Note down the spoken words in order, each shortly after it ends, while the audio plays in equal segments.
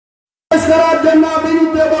করার জন্য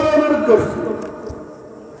বিনীতভাবে অনুরোধ করছি।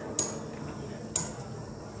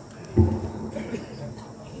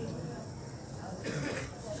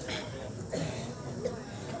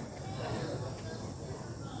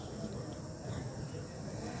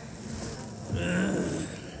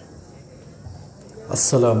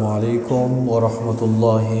 السلام عليكم ورحمة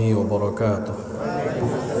الله وبركاته.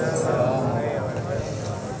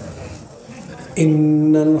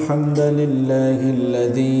 إن الحمد لله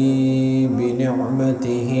الذي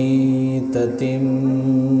بنعمته تتم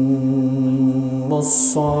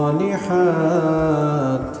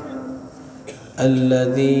الصالحات،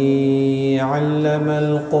 الذي علم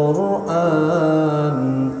القرآن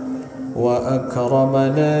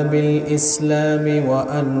وأكرمنا بالإسلام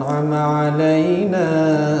وأنعم علينا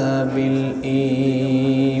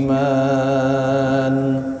بالإيمان.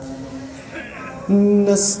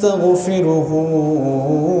 نستغفره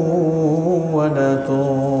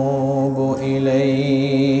ونتوب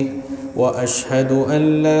إليه، وأشهد أن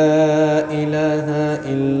لا إله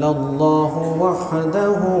إلا الله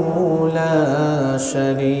وحده لا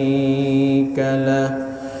شريك له،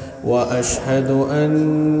 وأشهد أن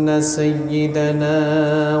سيدنا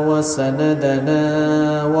وسندنا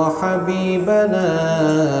وحبيبنا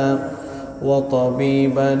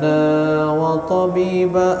وطبيبنا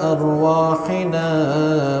وطبيب أرواحنا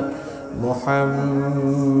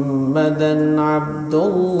محمدا عبد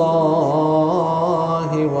الله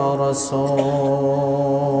ورسوله،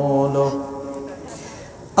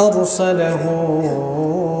 أرسله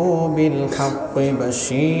بالحق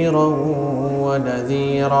بشيرا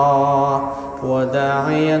ونذيرا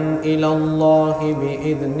وداعيا إلى الله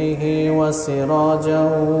بإذنه وسراجا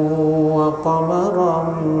وقمرا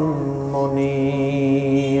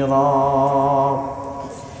منيرا.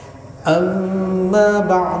 أما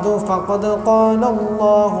بعد، فقد قال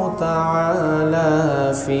الله تعالى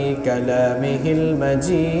في كلامه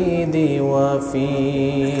المجيد وفي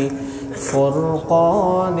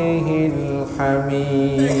فرقانه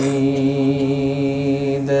الحميد: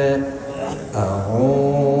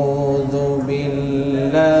 أعوذ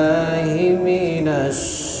بالله من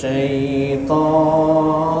الشيطان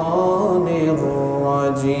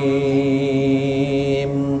الرجيم.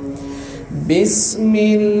 بسم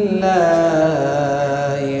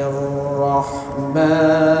الله الرحمن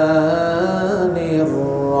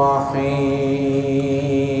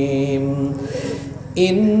الرحيم.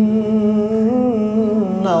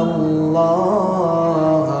 إن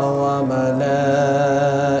الله وملائكته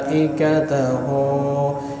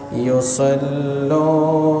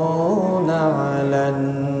يصلون على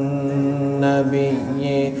النبي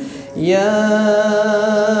يا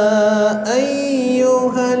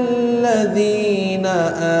أيها الذين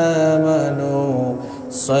آمنوا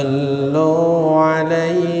صلوا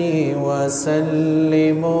عليه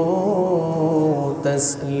وسلموا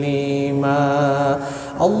تسليما.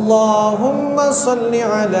 اللهم صل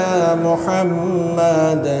على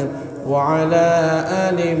محمد وعلى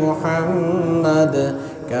آل محمد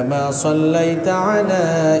كما صليت على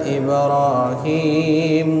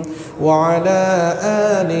إبراهيم وعلى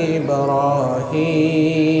آل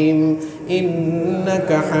إبراهيم إنك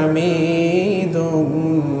حميد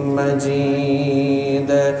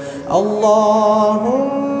مجيد.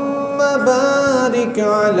 اللهم بارك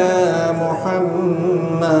على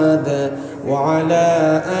محمد وعلى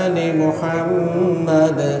آل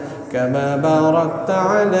محمد كما باركت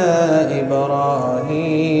على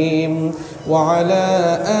إبراهيم وعلى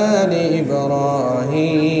آل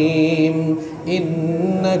إبراهيم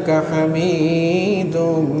إنك حميد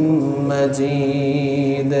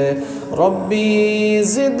مجيد. ربي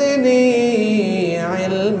زدني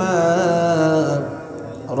علما،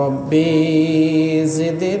 ربي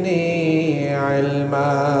زدني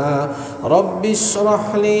علما. ربي اشرح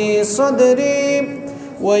لي صدري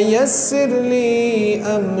ويسر لي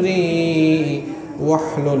أمري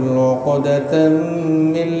واحلل عقدة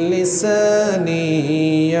من لساني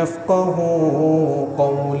يفقه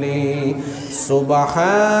قولي.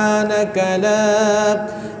 سبحانك لا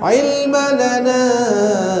علم لنا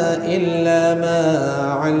إلا ما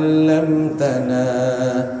علمتنا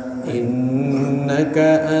إنك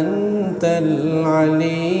أنت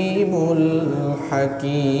العليم الحكيم.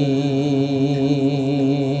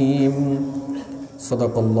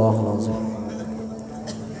 صدق الله العظيم.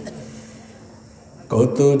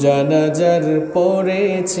 কত জানাজার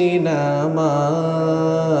পড়েছি নামাজ,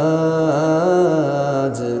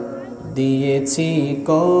 দিয়েছি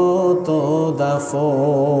কত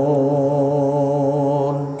দাফন।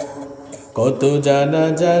 কত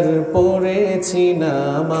জানাজার পড়েছি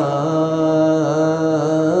নামাজ,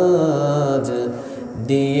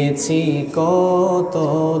 দিয়েছি কত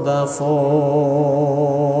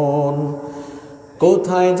দাফন।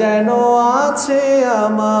 কোথায় যেন আছে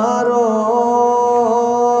আমারও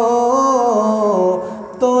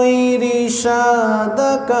তৈরি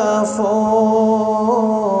সাদা কাফন,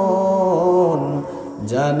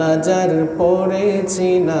 জানাজার পড়েছি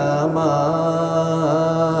নামাজ,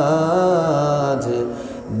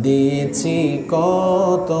 দিয়েছি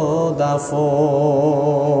কত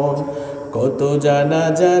দাফন। কত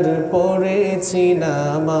জানাজার পড়েছি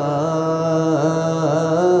নামাজ,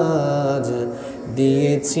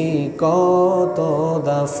 দিয়েছি কত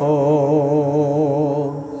দাফন।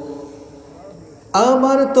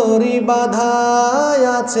 আমার তরি বাধায়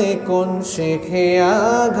আছে কোন শেখে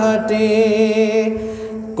আঘাটে,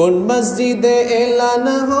 কোন মসজিদে এলান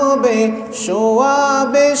হবে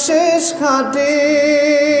শোয়াবে শেষ খাটে।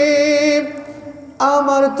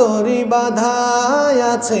 আমার তরি বাধায়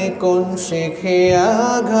আছে কোন শেখে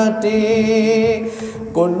আঘাটে,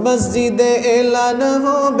 কোন মসজিদে এলান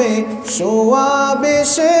হবে শোয়াবে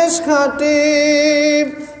শেষ খাটে।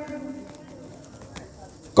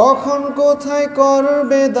 কখন কোথায়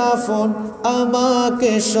করবে দাফন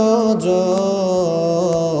আমাকে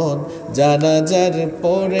স্বজন, জানাজার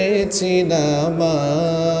পড়েছি নামাজ,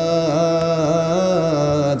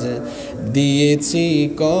 দিয়েছি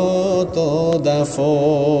কত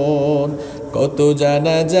দাফন। কত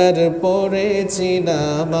জানাজার পড়েছি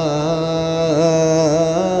নামাজ,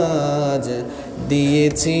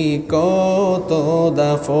 দিয়েছি কত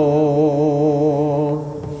দাফন।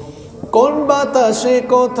 কোন বাতাসে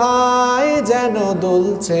কোথায় যেন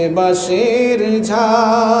দুলছে বাঁশের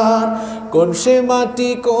ঝাড়, কোন সে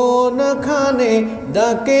মাটি কোনখানে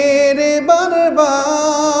ডাকে রে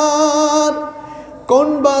বারবার। কোন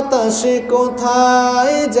বাতাসে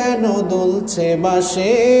কোথায় যেন দুলছে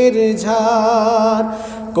বাঁশের ঝাড়,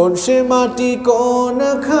 কোন সে মাটি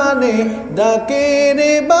কোনখানে ডাকে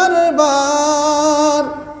রে বারবার।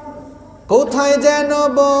 কোথায় যেন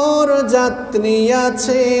বর যাত্রী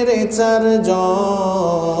আছে রে চারজন,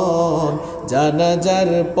 জানাজার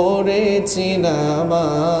পড়েছি নামাজ,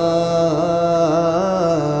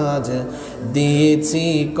 দিয়েছি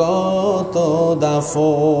কত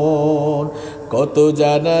দাফন। কত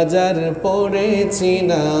জানাজার পড়েছি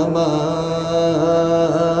নামাজ,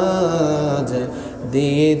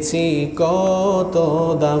 দিয়েছি কত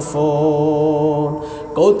দাফন।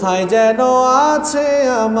 কোথায় যেন আছে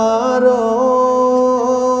আমারও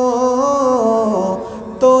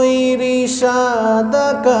তৈরি সাদা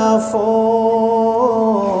কাফন,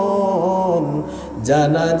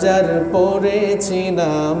 জানাজার পড়েছি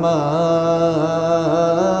নামাজ,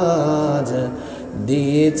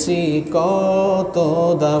 দিয়েছি কত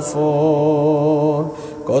দাফন।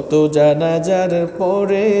 কত জানাজার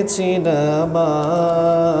পড়েছি নামাজ,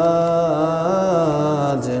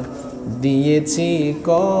 দিয়েছি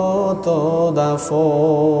কত দাফন।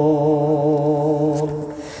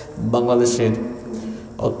 বাংলাদেশের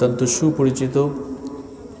অত্যন্ত সুপরিচিত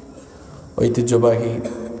ঐতিহ্যবাহী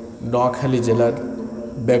নোয়াখালী জেলার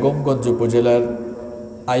বেগমগঞ্জ উপজেলার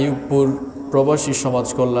আইয়ুবপুর প্রবাসী সমাজ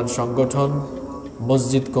কল্যাণ সংগঠন,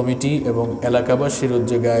 মসজিদ কমিটি এবং এলাকাবাসীর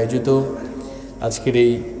উদ্যোগে আয়োজিত আজকের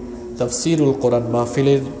এই তাফসিরুল কোরআন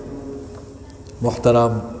মাহফিলের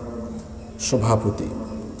মোহতারাম সভাপতি,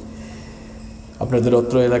 আপনাদের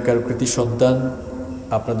অত্র এলাকার কৃতি সন্তান,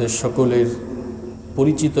 আপনাদের সকলের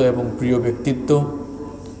পরিচিত এবং প্রিয় ব্যক্তিত্ব,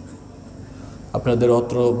 আপনাদের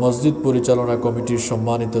অত্র মসজিদ পরিচালনা কমিটির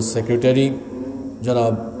সম্মানিত সেক্রেটারি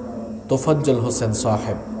জনাব তোফাজ্জল হোসেন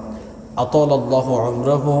সাহেব, আতালাল্লাহু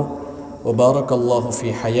আমরাহু ওয়া বারাকাল্লাহু ফি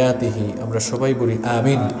হায়াতিহি, আমরা সবাই বলি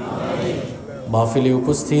আমিন। মাহফিলে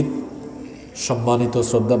উপস্থিত সম্মানিত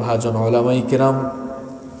শ্রদ্ধাভাজন উলামায়ে কেরাম,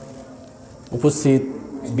 উপস্থিত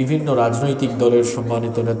বিভিন্ন রাজনৈতিক দলের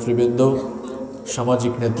সম্মানিত নেতৃবৃন্দ,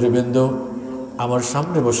 সামাজিক নেতৃবৃন্দ, আমার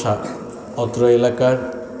সামনে বসা অত্র এলাকার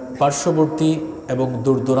পার্শ্ববর্তী এবং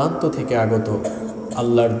দূরদূরান্ত থেকে আগত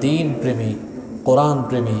আল্লাহর দ্বীন প্রেমী, কোরআন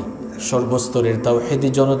প্রেমী, সর্বস্তরের তাওহীদি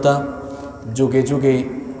জনতা, যুগে যুগে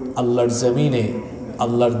আল্লাহর জমিনে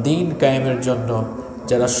আল্লাহর দ্বীন কায়েমের জন্য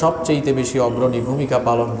যারা সবচেয়ে বেশি অগ্রণী ভূমিকা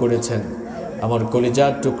পালন করেছেন, আমার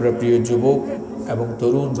কলিজার টুকরা প্রিয় যুবক এবং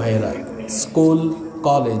তরুণ ভাইয়েরা, স্কুল,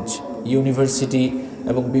 কলেজ, ইউনিভার্সিটি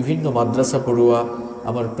এবং বিভিন্ন মাদ্রাসা পড়ুয়া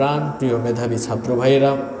আমার প্রাণ প্রিয় মেধাবী ছাত্র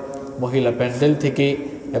ভাইয়েরা, মহিলা প্যান্ডেল থেকে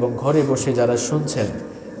এবং ঘরে বসে যারা শুনছেন,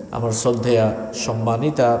 আমার শ্রদ্ধেয়া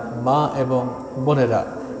সম্মানিতা মা এবং বোনেরা,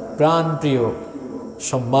 প্রাণ প্রিয়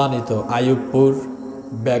সম্মানিত আইয়ুবপুর,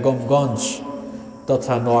 বেগমগঞ্জ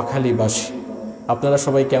তথা নোয়াখালীবাসী, আপনারা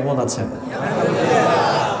সবাই কেমন আছেন?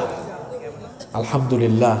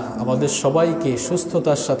 আলহামদুলিল্লাহ। আমাদের সবাইকে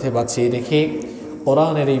সুস্থতার সাথে বাঁচিয়ে রেখে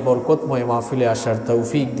কোরআনের এই বরকতময় মাহফিলে আসার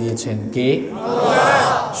তৌফিক দিয়েছেন কে?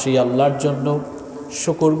 সেই আল্লাহর জন্য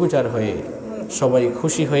শুকরগুজার হয়ে সবাই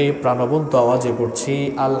খুশি হয়ে প্রাণবন্ত আওয়াজে পড়ছি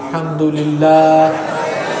আলহামদুলিল্লাহ।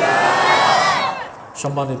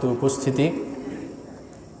 সম্মানিত উপস্থিতি,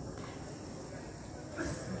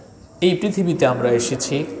 এই পৃথিবীতে আমরা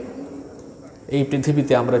এসেছি, এই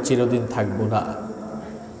পৃথিবীতে আমরা চিরদিন থাকব না।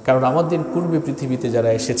 কারণ আমাদের পূর্বে পৃথিবীতে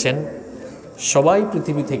যারা এসেছেন সবাই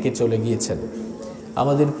পৃথিবী থেকে চলে গিয়েছেন।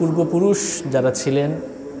 আমাদের পূর্বপুরুষ যারা ছিলেন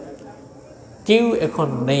কেউ এখন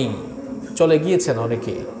নেই, চলে গিয়েছেন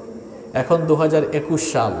অনেকে। এখন 2021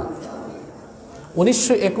 সাল।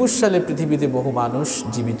 1921 সালে পৃথিবীতে বহু মানুষ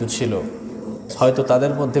জীবিত ছিল। হয়তো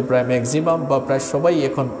তাদের মধ্যে প্রায় ম্যাক্সিমাম বা প্রায় সবাই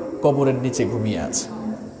এখন কবরের নিচে ঘুমিয়ে আছে।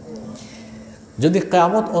 যদি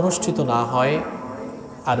কিয়ামত অনুষ্ঠিত না হয়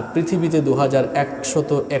আর পৃথিবীতে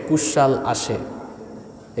 2121 সাল আসে,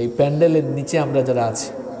 এই প্যান্ডেলের নিচে আমরা যারা আছি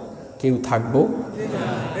কেউ থাকবো?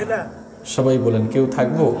 সবাই বলেন, কেউ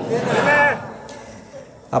থাকবো?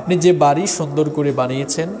 আপনি যে বাড়ি সুন্দর করে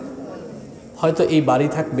বানিয়েছেন, হয়তো এই বাড়ি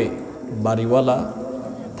থাকবে, বাড়িওয়ালা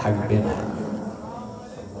থাকবে না।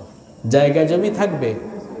 জায়গা জমি থাকবে,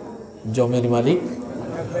 জমির মালিক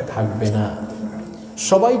থাকবে না।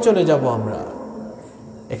 সবাই চলে যাব আমরা।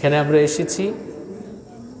 এখানে আমরা এসেছি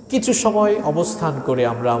কিছু সময় অবস্থান করে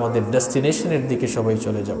আমরা আমাদের ডেস্টিনেশনের দিকে সবাই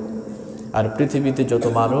চলে যাব। আর পৃথিবীতে যত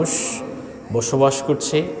মানুষ বসবাস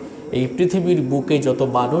করছে, এই পৃথিবীর বুকে যত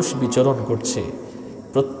মানুষ বিচরণ করছে,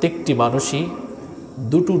 প্রত্যেকটি মানুষই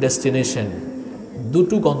দুটো ডেস্টিনেশন,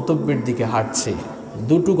 দুটো গন্তব্যের দিকে হাঁটছে,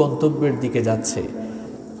 দুটো গন্তব্যের দিকে যাচ্ছে।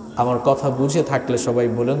 আমার কথা বুঝে থাকলে সবাই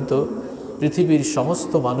বলেন তো, পৃথিবীর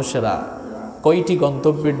সমস্ত মানুষেরা কয়টি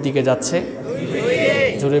গন্তব্যের দিকে যাচ্ছে?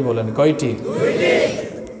 জোরে বলেন, কয়টি?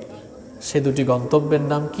 সে দুটি গন্তব্যের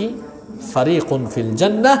নাম কি? ফারিকুন ফিল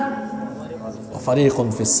জান্নাহ ওয়া ফারিকুন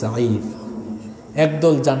ফিস সাঈর।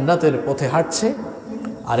 একদল জান্নাতের পথে হাঁটছে,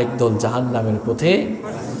 আরেক দল জাহান্নামের পথে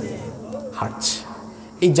হাঁটছে।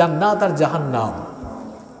 এই জান্নাত আর জাহান্নাম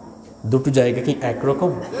দুটো জায়গা কি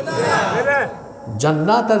একরকম?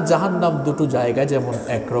 জান্নাত আর জাহান্নাম দুটো জায়গা যেমন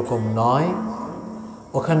একরকম নয়,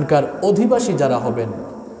 ওখানকার অধিবাসী যারা হবেন,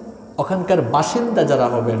 ওখানকার বাসিন্দা যারা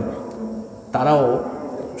হবেন, তারাও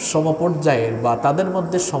সমপর্যায়ের বা তাদের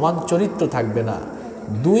মধ্যে সমান চরিত্র থাকবে না।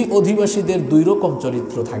 দুই অধিবাসীদের দুই রকম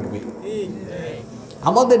চরিত্র থাকবে।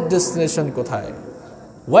 আমাদের ডেস্টিনেশন কোথায়?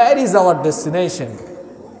 Where is our destination?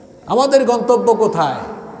 আমাদের গন্তব্য কোথায়?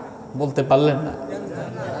 বলতে পারলেন না?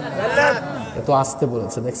 এত আসতে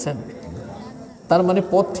বলেছে, দেখছেন? তার মানে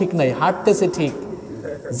পথ ঠিক নাই, হাঁটতেছে ঠিক,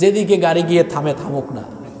 যেদিকে গাড়ি গিয়ে থামে থামুক না।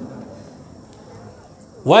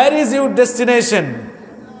 Where is your destination?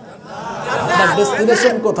 আপনার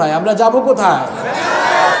ডেস্টিনেশন কোথায়? আমরা যাব কোথায়?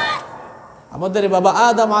 আমাদের বাবা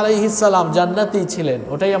আদম আলাইহিস সালাম জান্নাতি ছিলেন,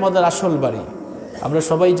 ওটাই আমাদের আসল বাড়ি। আমরা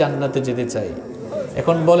সবাই জান্নাতে যেতে চাই।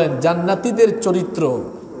 এখন বলেন, জান্নাতীদের চরিত্র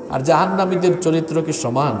আর জাহান্নামীদের চরিত্র কি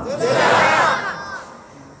সমান?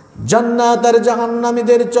 জান্নাত আর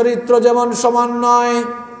জাহান্নামীদের চরিত্র যেমন সমান নয়,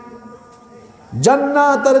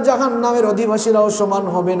 জান্নাত আর জাহান্নামের অধিবাসীরাও সমান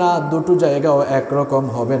হবে না, দুটো জায়গাও একরকম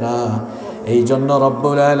হবে না। এই জন্য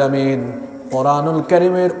রব্বুল আলামিন কোরআনুল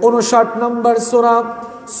কারীমের 59 নম্বর সূরা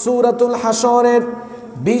সূরাতুল হাশরের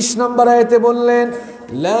 20 নম্বর আয়াতে বললেন,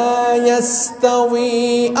 লা ইয়াস্তাউই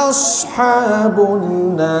আসহাবুন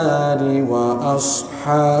নারি ওয়া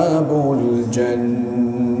আসহাবুল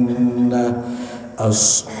জান্নাহ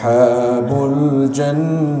আসহাবুল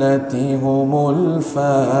জান্নাতি হুমুল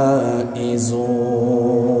ফাইজুন।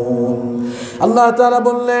 আল্লাহ তাআলা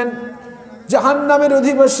বললেন, জাহান্নামের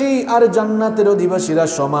অধিবাসী আর জান্নাতের অধিবাসীরা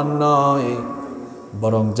সমান নয়,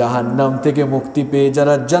 বরং জাহান্নাম থেকে মুক্তি পেয়ে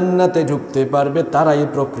যারা জান্নাতে ঢুকতে পারবে তারাই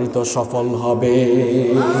প্রকৃত সফল হবে।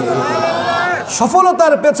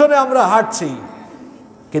 সফলতার পেছনে আমরা হাঁটছি,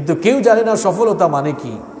 কিন্তু কেউ জানে না সফলতা মানে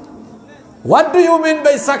কি। What do you mean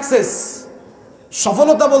by success?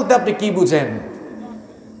 সফলতা বলতে আপনি কি বুঝেন?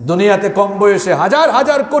 দুনিয়াতে কম বয়সে হাজার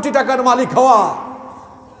হাজার কোটি টাকার মালিক হওয়া,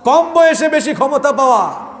 কম বয়সে বেশি ক্ষমতা পাওয়া,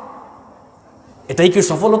 এটাই কি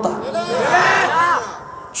সফলতা?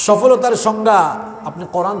 সফলতার সংজ্ঞা আপনি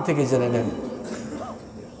কোরআন থেকে জেনে নেন।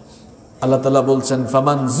 আল্লাহ তাআলা বলছেন,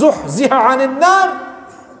 ফামান যুহজিহা আনিন নার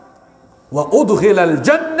ওয়া উদখিলাল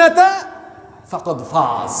জান্নাতা ফাকাদ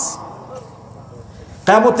ফাজ।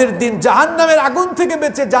 কিয়ামতের দিন জাহান্নামের আগুন থেকে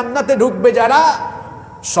বেঁচে জান্নাতে ঢুকবে যারা,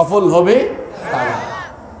 সফল হবে তারা।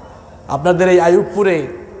 আপনাদের এই আইয়ুবপুরে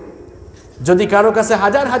যদি কারো কাছে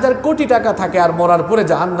হাজার হাজার কোটি টাকা থাকে আর মরার পরে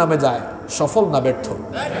জাহান্নামে যায়, সফল না ব্যর্থ?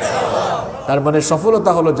 তার মানে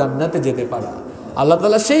সফলতা হলো জান্নাতে যেতে পারা। আল্লাহ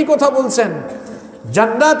তাআলা সেই কথা বলছেন,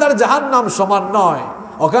 জান্নাত আর জাহান্নাম সমান নয়,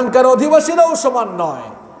 ওখানকার অধিবাসীরাও সমান নয়।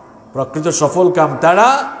 প্রকৃত সফল কাম তারা,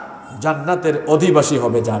 জান্নাতের অধিবাসী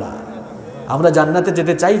হবে যারা। আমরা জান্নাতে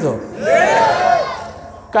যেতে চাই তো?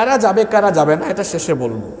 কারা যাবে কারা যাবে না এটা শেষে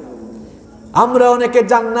বলবো। আমরা অনেকে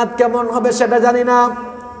জান্নাত কেমন হবে সেটা জানি না,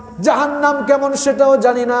 জাহান্নাম কেমন সেটাও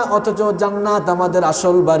জানি না, অথচ জান্নাত আমাদের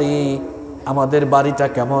আসল বাড়ি। আমাদের বাড়িটা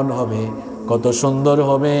কেমন হবে, কত সুন্দর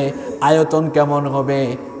হবে, আয়তন কেমন হবে,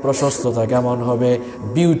 প্রশস্ততা কেমন হবে,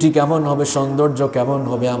 বিউটি কেমন হবে, সৌন্দর্য কেমন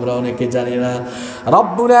হবে, আমরা অনেকে জানি না।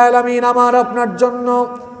 রব্বুল আলামিন আমার আপনার জন্য,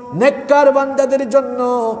 নেককার বান্দাদের জন্য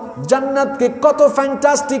জান্নাতকে কত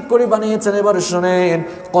ফ্যান্টাস্টিক করে বানিয়েছেন। এবার শুনেন,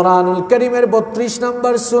 কোরআনুল কারীমের 32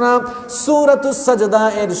 নম্বর সূরা সূরাতুস সাজদা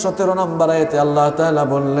এর 17 নম্বর আয়াতে আল্লাহ তাআলা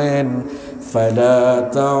বললেন, ফালা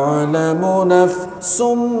তা'লামু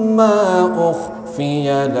নাফসুম মা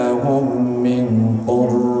উখফিয়া লাহুম মিন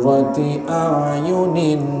কুররাতি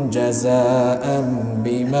আ'য়ুনিন জাযাআন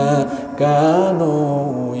বিমা কানু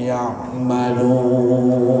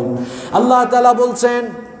ইয়া'মালুন। আল্লাহ তাআলা বলছেন,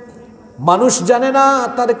 মানুষ জানে না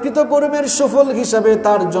তার কৃতকর্মের সফল হিসাবে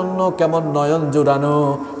তার জন্য কেমন নয়ন জুড়ানো,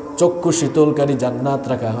 চক্ষু শীতলকারী জান্নাত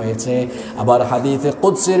রাখা হয়েছে। আবার হাদিসে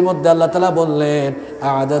কুদসির মধ্যে আল্লাহ তাআলা বললেন,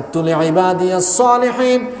 আ'দাতু লিইবাদিয়াস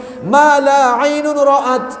সালিহিন মা লা আইনুন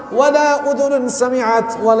রাআত ওয়া লা উযুনুন সামিআত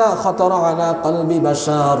ওয়া লা খাতারা আলা কলবি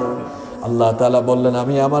বাশার। আল্লাহ তাআলা বললেন,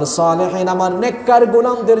 আমি আমার সালেহিন, আমার নেককার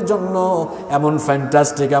গোলামদের জন্য এমন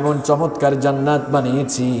ফ্যান্টাস্টিক, এমন চমৎকার জান্নাত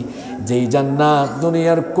বানিয়েছি, যেই জান্নাত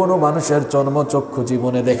দুনিয়ার কোনো মানুষের চর্মচক্ষু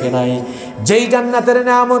জীবনে দেখে নাই, যেই জান্নাতের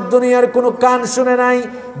নিয়ামত দুনিয়ার কোনো কান শুনে নাই,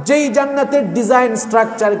 যেই জান্নাতের ডিজাইন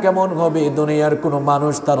স্ট্রাকচার কেমন হবে দুনিয়ার কোনো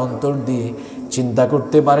মানুষ তার অন্তর দিয়ে চিন্তা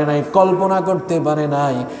করতে পারে নাই, কল্পনা করতে পারে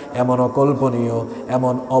নাই। এমন অকল্পনীয়,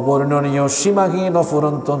 এমন অবর্ণনীয়, সীমাহীন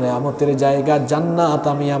অফুরন্ত নিয়ামতের জায়গা জান্নাত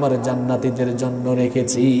আমি আমার জান্নাতীদের জন্য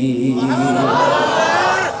রেখেছি।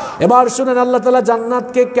 এবার শুনেন, আল্লাহ তাআলা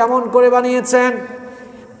জান্নাতকে কেমন করে বানিয়েছেন।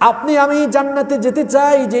 আপনি আমি জান্নাতে যেতে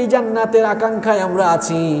চাই, যেই জান্নাতের আকাঙ্ক্ষায় আমরা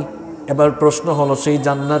আছি। এবার প্রশ্ন হলো, সেই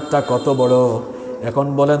জান্নাতটা কত বড়? এখন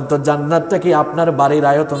বলেন তো, জান্নাতটা কি আপনার বাড়ির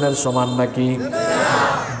আয়তনের সমান নাকি?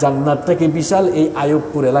 জান্নাতটা কি বিশাল এই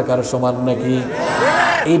আইয়ুবপুর এলাকার সমান নাকি?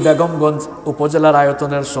 এই বেগমগঞ্জ উপজেলার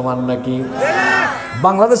আয়তনের সমান নাকি?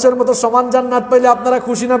 বাংলাদেশের মতো সমান জান্নাত পাইলে আপনারা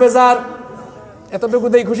খুশি না বেজার?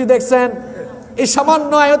 এতটুকুতেই খুশি দেখছেন? এই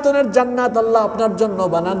সামান্য আয়তনের জান্নাত আল্লাহ আপনার জন্য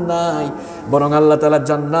বানান নাই, বরং আল্লাহ তাআলা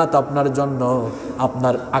জান্নাত আপনার জন্য,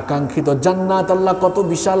 আপনার আকাঙ্ক্ষিত জান্নাত আল্লাহ কত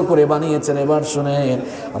বিশাল করে বানিয়েছেন। এবার শুনেন,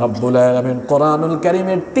 রব্বুল আলামিন কোরআনুল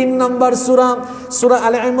কারীমের 3 নম্বর সূরা, সূরা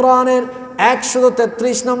আলে ইমরানের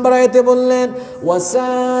 133 নম্বর আয়াতে বললেন,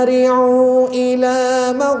 ওয়াসারিউ ইলা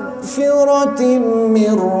মাগফিরাতিম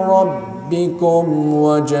মির রাব্বিকুম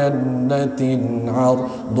ওয়া জান্নাতিন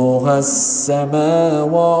আরদুহাস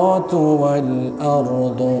সামাওয়াতু ওয়াল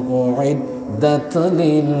আরদু উইদ্দাত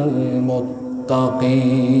লিল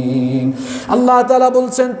মুত্তাকিন। আল্লাহ তাআলা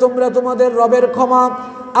বলছেন, তোমরা তোমাদের রবের ক্ষমা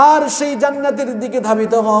আর সেই জান্নাতের দিকে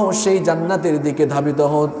ধাবিত হও, সেই জান্নাতের দিকে ধাবিত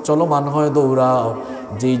হও, চলমান হয়, দৌড়াও,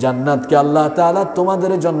 যেই জান্নাতকে আল্লাহ তাআলা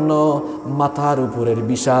তোমাদের জন্য মাথার উপরের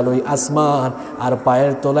বিশাল ওই আসমান আর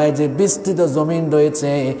পায়ের তলায় যে বিস্তৃত জমিন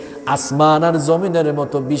রয়েছে, আসমান আর জমিনের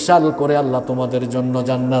মতো বিশাল করে আল্লাহ তোমাদের জন্য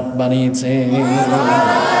জান্নাত বানিয়েছে।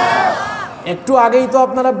 একটু আগেই তো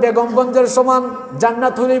আপনারা বেগমগঞ্জের সমান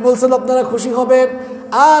জান্নাত হলেই বলছেন আপনারা খুশি হবেন,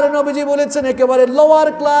 আর নবীজি বলেছেন একেবারে লোয়ার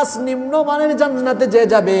ক্লাস নিম্নমানের জান্নাতে যে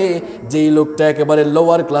যাবে, যেই লোকটা একেবারে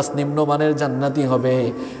লোয়ার ক্লাস নিম্নমানের জান্নাতি হবে,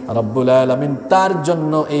 রব্বুল আলামিন তার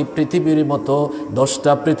জন্য এই পৃথিবীর মতো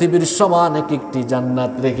 10টা পৃথিবীর সমান এক একটি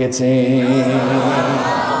জান্নাত রেখেছে।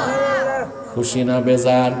 খুশি না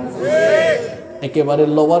বেজার? একেবারে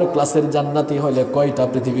লোয়ার ক্লাসের জান্নাতি হলে কয়টা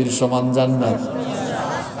পৃথিবীর সমান জান্নাত?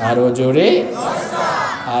 আরো জোরে,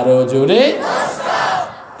 আরো জোরে।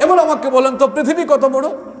 এবার আমাকে বলেন তো, পৃথিবী কত বড়?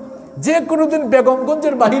 যে কোনোদিন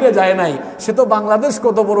বেগমগঞ্জের বাইরে যায় নাই সে তো বাংলাদেশ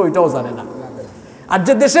কত বড় ওইটাও জানে না। আর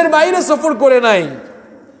যে দেশের বাইরে সফর করে নাই,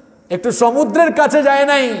 একটু সমুদ্রের কাছে যায়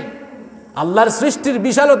নাই, আল্লাহর সৃষ্টির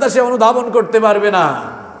বিশালতা সে অনুধাবন করতে পারবে না।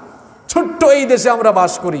 ছোট্ট এই দেশে আমরা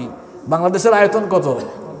বাস করি, বাংলাদেশের আয়তন কত?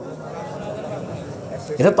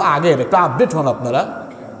 এটা তো আগের, একটু আপডেট হন আপনারা।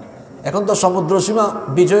 এখন তো সমুদ্র সীমা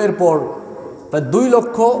বিজয়ের পর প্রায় 2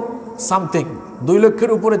 লক্ষ সামথিং, 2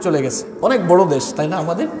 লক্ষের উপরে চলে গেছে। অনেক বড় দেশ, তাই না?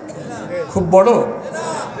 আমাদের খুব বড়।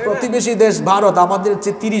 প্রতিবেশী দেশ ভারত আমাদের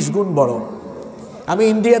চেয়ে 30 গুণ বড়। আমি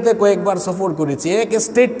ইন্ডিয়াতে কয়েকবার সফর করেছি। এক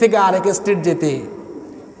স্টেট থেকে আরেক স্টেট যেতে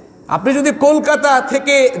আপনি যদি কলকাতা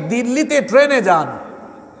থেকে দিল্লিতে ট্রেনে যান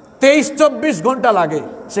 23-24 ঘন্টা লাগে,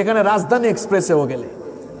 সেখানে রাজধানী এক্সপ্রেসেও গেলে।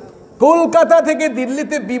 কলকাতা থেকে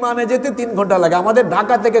দিল্লিতে বিমানে যেতে 3 ঘন্টা লাগে, আমাদের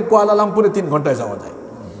ঢাকা থেকে কুয়ালালামপুরে 3 ঘন্টায় যাওয়া যায়।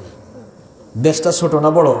 দেশটা ছোট না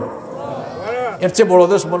বড়? এর চেয়ে বড়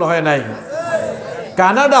দেশ মনে হয় নাই।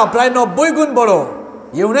 কানাডা প্রায় 90 গুণ বড়,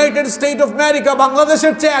 ইউনাইটেড স্টেট অফ আমেরিকা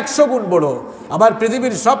বাংলাদেশের চেয়ে 100 গুণ বড়। আবার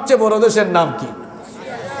পৃথিবীর সবচেয়ে বড় দেশের নাম কি?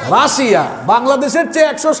 রাশিয়া, বাংলাদেশের চেয়ে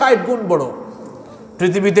 160 গুণ বড়।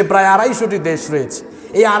 পৃথিবীতে প্রায় 250টি দেশ রয়েছে।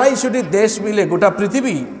 এই 250টি দেশ মিলে গোটা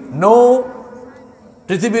পৃথিবী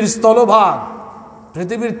পৃথিবীর স্থলভাগ,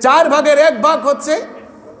 পৃথিবীর 4 ভাগের 1 ভাগ হচ্ছে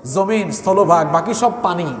জমিন, স্থলভাগ, বাকি সব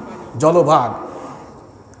পানি, জলভাগ।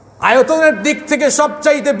 আয়তনের দিক থেকে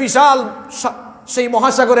সবচাইতে বিশাল সেই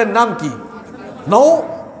মহাসাগরের নাম কি?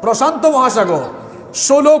 প্রশান্ত মহাসাগর।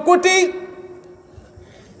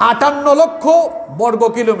 16,58,00,000 বর্গ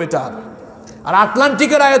কিলোমিটার। আর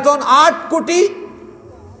আটলান্টিকের আয়তন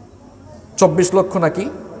 8,24,00,000 নাকি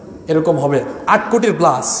এরকম হবে, 8 কোটির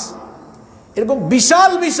প্লাস। এরকম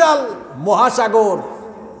বিশাল বিশাল মহাসাগর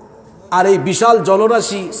আর এই বিশাল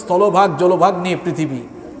জলরাশি, স্থলভাগ, জলভাগ নিয়ে পৃথিবী।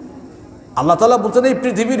 আল্লাহ তাআলা বলছেন এই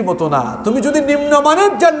পৃথিবীর মতো না। তুমি যদি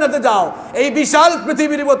নিম্নমানের জান্নাতে যাও, এই বিশাল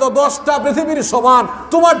পৃথিবীর মতো 10টা পৃথিবীর সমান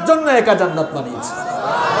তোমার জন্য একা জান্নাত বানিয়েছে।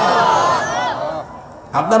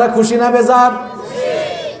 আপনারা খুশি না বেজার?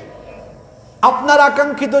 আপনার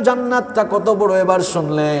আকাঙ্ক্ষিত জান্নাতটা কত বড় এবার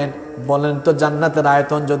শুনলেন। বলেন তো, জান্নাতের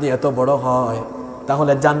আয়তন যদি এত বড় হয়,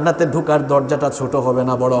 তাহলে জান্নাতে ঢোকার দরজাটা ছোট হবে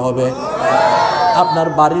না বড় হবে? আপনার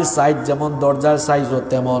বাড়ির সাইজ যেমন, দরজার সাইজও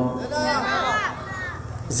তেমন।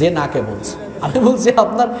 যে নাকে বলছে, আমি বলছি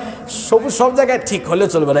আপনার সব জায়গায় ঠিক হলে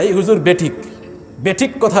চলবে না। এই হুজুর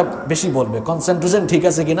বেঠিক কথা বেশি বলবে, কনসেন্ট্রেশন ঠিক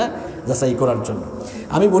আছে কিনা যাচাই করার জন্য।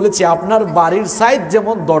 আমি বলেছি আপনার বাড়ির সাইজ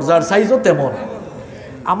যেমন, দরজার সাইজও তেমন।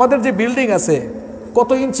 আমাদের যে বিল্ডিং আছে কত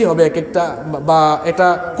ইঞ্চি হবে এক একটা, বা এটা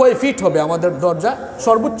কয় ফিট হবে আমাদের দরজা?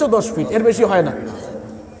 সর্বোচ্চ 10 ফিট, এর বেশি হয় না।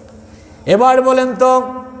 এবার বলেন তো,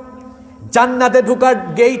 জান্নাতে ঢোকার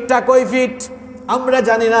গেটটা কয় ফিট? আমরা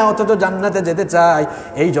জানি না, অথচ জান্নাতে যেতে চাই।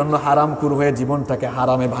 এই জন্য হারামখোর হয়ে জীবনটাকে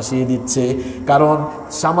হারামে ভাসিয়ে দিচ্ছে। কারণ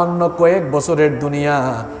সামান্য কয়েক বছরের দুনিয়া,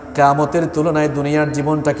 কিয়ামতের তুলনায় দুনিয়ার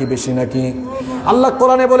জীবনটা কি বেশি নাকি? আল্লাহ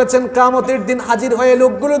কোরআনে বলেছেন, কিয়ামতের দিন হাজির হয়ে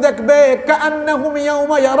লোকগুলো দেখবে কাআন্নাহুম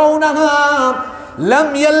ইয়াউমা ইয়ারাউনাহা লাম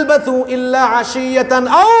ইয়ালবাথু ইল্লা আশিয়াতান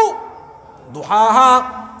আও দুহাহা।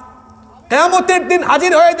 কিয়ামতের দিন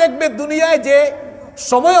হাজির হয়ে দেখবে দুনিয়ায় যে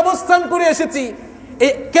সময় অবস্থান করে এসেছি,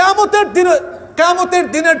 এই কিয়ামতের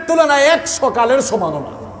দিনের তুলনায় এক সকালের সমান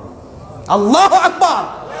না। আল্লাহু আকবার।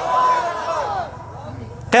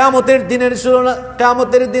 কিয়ামতের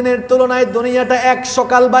দিনের তুলনায় দুনিয়াটা এক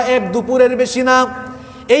সকাল বা এক দুপুরের বেশি না।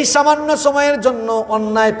 এই সামান্য সময়ের জন্য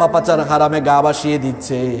অন্যায় পাপাচার হারামে গা ভাসিয়ে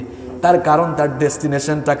দিচ্ছে। তার কারণ তার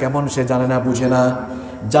ডেস্টিনেশনটা কেমন সে জানে না, বুঝে না।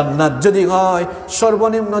 জান্নাত যদি হয়,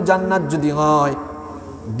 সর্বনিম্ন জান্নাত যদি হয়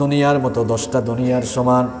দুনিয়ার মতো 10টা দুনিয়ার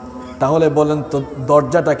সমান, তাহলে বলেন তো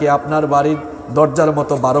দরজাটা কি আপনার বাড়ির দরজার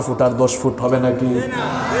মতো 12 ফুট আর 10 ফুট হবে নাকি?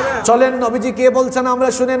 চলেন নবীজি কে বলছেন আমরা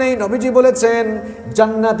শুনে নেই। নবীজি বলেছেন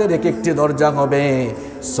জান্নাতের এক একটি দরজা হবে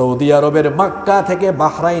সৌদি আরবের মক্কা থেকে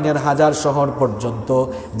বাহরাইনের হাজার শহর পর্যন্ত,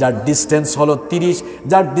 যার ডিস্টেন্স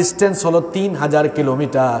হলো 3000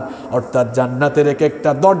 কিলোমিটার। অর্থাৎ জান্নাতের এক একটা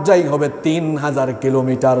দরজাই হবে 3000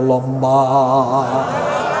 কিলোমিটার লম্বা।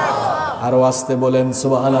 আরো আসতে বলেন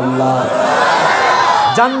সুবহানাল্লাহ।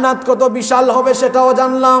 জান্নাত কত বিশাল হবে সেটাও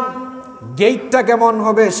জানলাম, গেটটা কেমন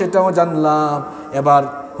হবে সেটাও জানলাম। এবার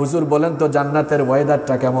হুজুর বলেন তো জান্নাতের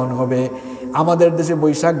ওয়েদারটা কেমন হবে? আমাদের দেশে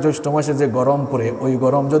বৈশাখ জ্যৈষ্ঠ মাসে যে গরম পড়ে, ওই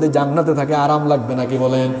গরম যদি জান্নাতে থাকে আরাম লাগবে নাকি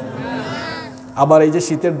বলেন? আবার এই যে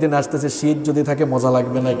শীতের দিন আসতেছে, শীত যদি থাকে মজা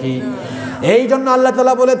লাগবে নাকি? এই জন্য আল্লাহ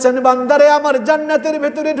তাআলা বলেছেন, বান্দারে আমার জান্নাতের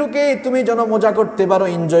ভেতরে ঢুকে তুমি যেন মজা করতে পারো,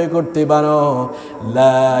 এনজয় করতে পারো।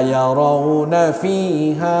 লা ইয়ারাউনা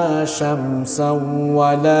ফিহা শামসান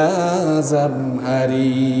ওয়ালা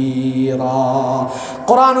জামহারিরা।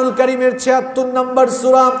 কোরআনুল কারীমের 76 নম্বর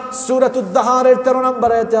সূরা সূরাতুদ দাহারের 13 নম্বর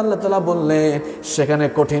আয়াতে আল্লাহ তাআলা বললেন, সেখানে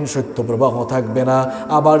কঠিন শৈত্যপ্রবাহ থাকবে না,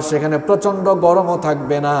 আবার সেখানে প্রচন্ড গরমও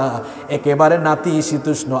থাকবে না, একেবারে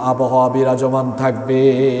নাতিশীতোষ্ণ আবহাওয়া বিরাজমান থাকবে।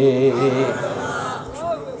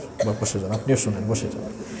 বসে যান, আপনিও শুনেন, বসে যান।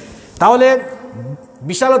 তাহলে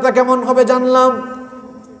বিশালতা কেমন হবে জানলাম,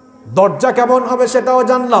 দরজা কেমন হবে সেটাও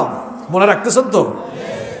জানলাম। মনে রাখতেছেন তো?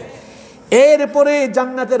 এরপরে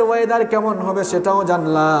জান্নাতের ওয়েদার কেমন হবে সেটাও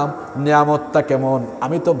জানলাম, নিয়ামতটা কেমন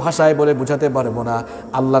আমি তো ভাষায় বলে বোঝাতে পারবো না।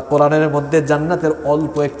 আল্লাহ কোরআনের মধ্যে জান্নাতের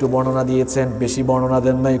অল্প একটু বর্ণনা দিয়েছেন, বেশি বর্ণনা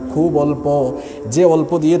দেন নাই, খুব অল্প। যে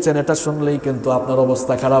অল্প দিয়েছেন এটা শুনলেই কিন্তু আপনার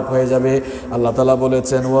অবস্থা খারাপ হয়ে যাবে। আল্লাহ তাআলা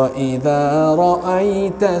বলেছেন, ওয়া ইযা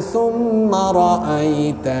রাআইতা সুম্মা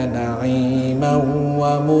রাআইতা নাঈমান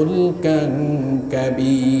ওয়া মুলকান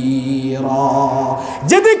কাবীরা।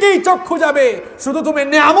 যেদিকেই চক্ষু যাবে শুধু তুমি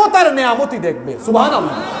নিয়ামত আর নিয়ামতই দেখবে।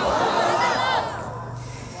 সুবহানাল্লাহ।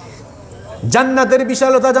 জান্নাতের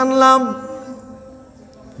বিশালতা জানলাম,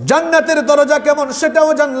 জান্নাতের দরজা কেমন সেটাও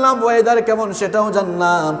জানলাম, ওয়েদার কেমন সেটাও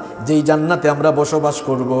জানলাম। যেই জান্নাতে আমরা বসবাস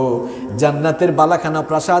করব, জান্নাতের বালাখানা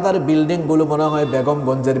প্রাসাদ আর বিল্ডিং গুলো মনে হয়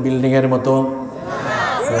বেগমগঞ্জের বিল্ডিং এর মতো।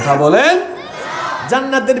 কথা বলেন,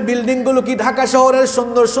 জান্নাতের বিল্ডিং গুলো কি ঢাকা শহরের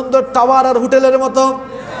সুন্দর সুন্দর টাওয়ার আর হোটেলের মতো?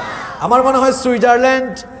 আমার মনে হয়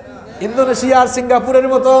সুইজারল্যান্ড, ইন্দোনেশিয়া আর সিঙ্গাপুরের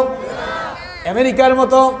মতো, আমেরিকার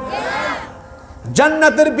মতো।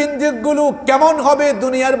 জান্নাতের বিল্ডিং গুলো কেমন হবে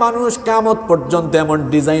দুনিয়ার মানুষ কিয়ামত পর্যন্ত এমন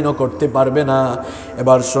ডিজাইনও করতে পারবে না।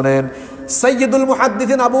 এবার শুনেন, সাইয়্যিদুল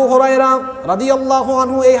মুহাদ্দিসিন আবু হুরায়রা রাদিয়াল্লাহু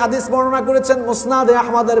আনহু এই হাদিস বর্ণনা করেছেন। মুসনাদে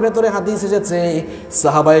আহমদের ভেতরে হাদিস এসেছে,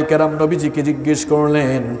 সাহাবায়ে কেরাম নবীজিকে জিজ্ঞেস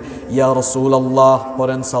করলেন, ইয়া রাসূলুল্লাহ,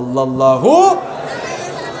 পড়েন সাল্লাল্লাহু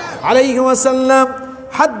আলাইহি ওয়াসাল্লাম,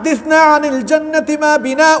 হাদ্দিসনা আনিল জান্নাতি মা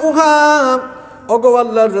বিনাউহা, ওগো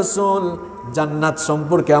আল্লাহর রাসূল, জান্নাত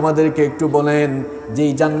সম্পর্কে আমাদেরকে একটু বলেন।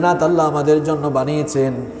 যেই জান্নাত আল্লাহ আমাদের জন্য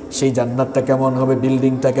বানিয়েছেন সেই জান্নাতটা কেমন হবে,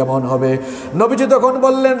 বিল্ডিংটা কেমন হবে? নবীজি তখন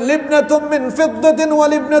বললেন, লিবনাতুম মিন ফিদ্দাতিন ওয়া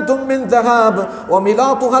লিবনাতুম মিন যাহাব ওয়া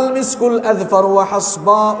মিলাতুহাল মিসকুল আযফার ওয়া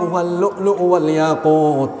হাসবাউহাল লু'লু'উ ওয়াল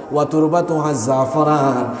ইয়াকুত ওয়া তুরবাতুহাজ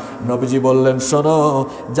জাফরান। নবীজি বললেন, শোনো,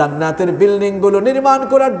 জান্নাতের বিল্ডিং গুলো নির্মাণ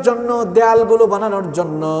করার জন্য, দেয়ালগুলো বানানোর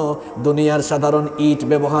জন্য দুনিয়ার সাধারণ ইট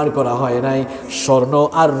ব্যবহার করা হয় নাই। স্বর্ণ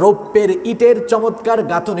আর রৌপ্যের ইটের চমৎকার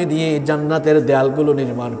গাঁথনি দিয়ে জান্নাতের দেয়ালগুলো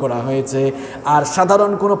নির্মাণ করা হয়েছে। আর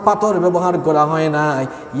সাধারণ কোনো পাথর ব্যবহার করা হয় নাই,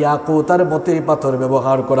 ইয়াকুতার মতোই পাথর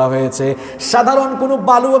ব্যবহার করা হয়েছে। সাধারণ কোনো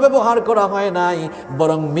বালুও ব্যবহার করা হয় নাই,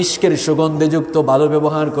 বরং মিশকের সুগন্ধযুক্ত বালু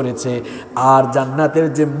ব্যবহার করেছে। আর জান্নাতের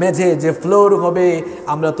যে মেঝে, যে ফ্লোর হবে,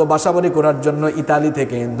 আমরা তো বাসাবাড়ি করার জন্য ইতালি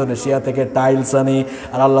থেকে, ইন্দোনেশিয়া থেকে টাইলস আনি।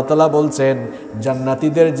 আর আল্লাহ তাআলা বলছেন,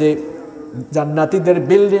 জান্নাতীদের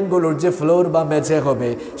বিল্ডিং গুলোর যে ফ্লোর বা মেঝে হবে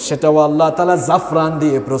সেটাও আল্লাহ তাআলা জাফরান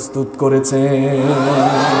দিয়ে প্রস্তুত করেছে।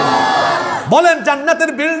 বলেন,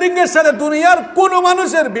 জান্নাতের বিল্ডিং এর সাথে দুনিয়ার কোন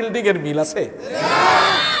মানুষের বিল্ডিং এর মিল আছে?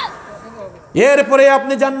 এরপরে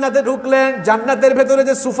আপনি জান্নাতে ঢুকলেন, জান্নাতের ভেতরে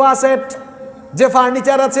যে সোফা সেট, যে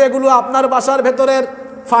ফার্নিচার আছে, এগুলো আপনার বাসার ভেতরের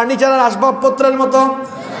ফার্নিচার আর আসবাবপত্রের মতো।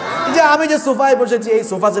 যে আমি যে সোফায় বসেছি এই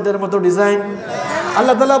সোফা সেটের মতো ডিজাইন।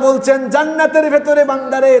 আল্লাহ তাআলা বলছেন, জান্নাতের ভেতরে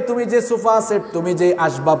বান্দারে, তুমি যে সোফা সেট, তুমি যে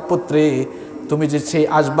আসবাবপত্রে, তুমি যে সেই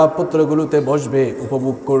আসবাবপত্রগুলোতে বসবে,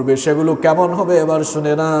 উপভোগ করবে, সেগুলো কেমন হবে এবার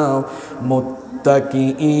শুনে নাও।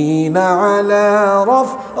 মুত্তাকিইনা আলা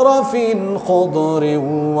রাফরাফিন খুদরিন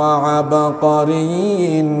ওয়া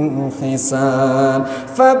আবকারিন হিসান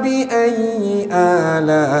ফাবিআইয়ি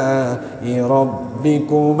আলাই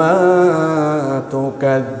রাব্বিকুমা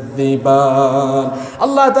তুকাযযিবান।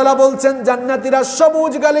 আল্লাহ তাআলা বলছেন, জান্নাতীরা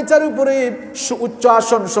সবুজ গালিচার উপরে সুউচ্চ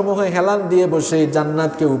আসন সমূহে হেলান দিয়ে বসে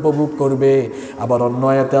জান্নাতকে উপভোগ করবে। আবার অন্য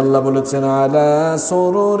আয়াতে আল্লাহ বলেছেন, আলা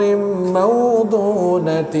সুরুরিম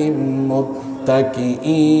মাউদুনাতিম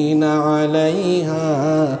মুত্তাকিইনা আলাইহা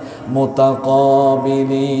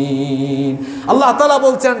মুতাকাবিলিন। আল্লাহ তাআলা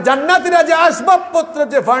বলছেন, জান্নাতীরা যে আসবাবপত্র,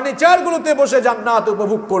 যে ফার্নিচার গুলোতে বসে জান্নাত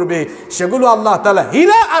উপভোগ করবে, সেগুলো আল্লাহ তাআলা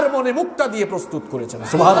হীরা আর মণি মুক্তা দিয়ে প্রস্তুত করেছেন।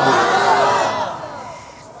 সুবহানাল্লাহ।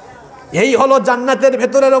 এই হলো জান্নাতের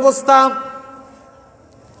ভেতরের অবস্থা।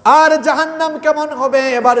 আর জাহান্নাম কেমন হবে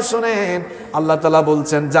এবার শুনেন। আল্লাহ তাআলা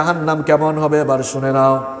বলছেন, জাহান্নাম কেমন হবে এবার শুনে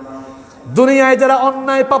নাও। দুনিয়ায় যারা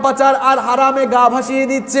অন্যায় পাপাচার আর হারামে গা ভাসিয়ে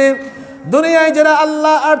দিচ্ছে, দুনিয়ায় যারা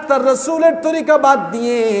আল্লাহ আর তার রাসূলের তরিকা বাদ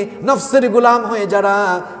দিয়ে নফসের গোলাম হয়ে যারা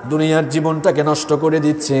দুনিয়ার জীবনটাকে নষ্ট করে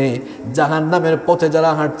দিচ্ছে, জাহান্নামের পথে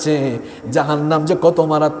যারা হাঁটছে, জাহান্নাম যে কত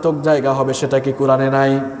মারাত্মক জায়গা হবে সেটা কি কোরআনে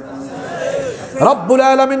নাই? রব্বুল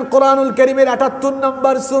আলামিন কোরআনুল কারীমের ৭৮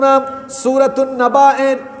 নম্বর সূরা সূরাতুন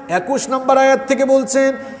নাবায়ের ২১ নম্বর আয়াত থেকে বলছেন,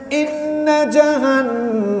 ইন্না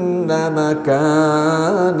জাহান্নামা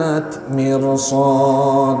কানাত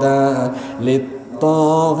মিরসাদা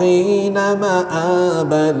লিত-তাগীনা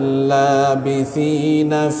মাআবাল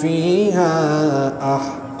লাবিসিনা ফিহা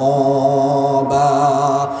আহকাবা।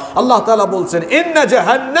 আল্লাহ তাআলা বলছেন, ইন্না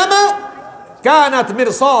জাহান্নামা কানাত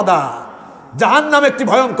মিরসাদা, জাহান্নাম একটি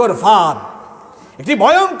ভয়ঙ্কর ফাঁদ, একটি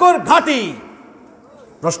ভয়ঙ্কর ঘাঁটি।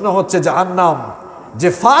 প্রশ্ন হচ্ছে, জাহান্নাম যে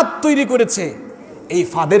ফাঁদ তৈরি করেছে, এই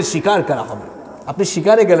ফাঁদের শিকার কারা হবে? আপনি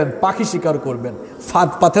শিকারে গেলেন, পাখি শিকার করবেন, ফাঁদ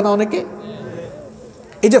পাতে না অনেকে?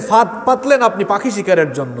 এই যে ফাঁদ পাতলেন আপনি পাখি শিকারের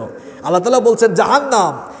জন্য, আল্লাহ তাআলা বলছেন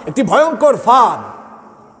জাহান্নাম একটি ভয়ঙ্কর ফাঁদ।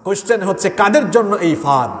 কোশ্চেন হচ্ছে, কাদের জন্য এই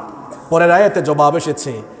ফাঁদ? পরের আয়াতে জবাব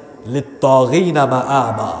এসেছে, লিত-তাগীনা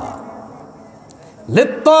মাআবা,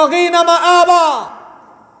 লিত-তাগীনা মাআবা,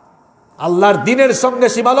 আল্লাহর দ্বীনের সঙ্গে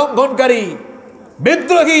সীমালঙ্ঘনকারী,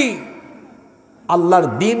 বিদ্রোহী, আল্লাহর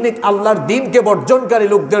দ্বীনকে বর্জনকারী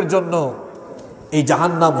লোকদের জন্য এই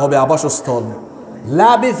জাহান্নাম হবে আবাসস্থল।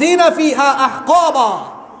 লাবিসিনা ফিহা আহকাবা,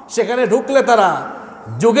 সেখানে ঢুকলে তারা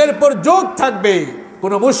যুগের পর যুগ থাকবে,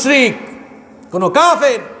 কোনো মুশরিক, কোনো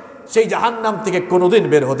কাফের সেই জাহান্নাম থেকে কোনোদিন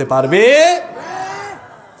বের হতে পারবে।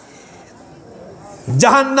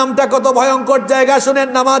 জাহান্নামটা কত ভয়ঙ্কর জায়গা শুনেন।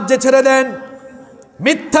 নামাজ যে ছেড়ে দেন,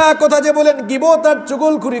 মিথ্যা কথা যে বলেন, গীবত আর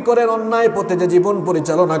চুগলখুরি করেন, অন্যায় পথে যে জীবন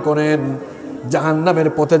পরিচালনা করেন, জাহান্নামের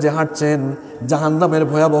পথে যে হাঁটছেন, জাহান্নামের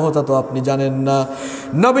ভয়াবহতা তো আপনি জানেন না।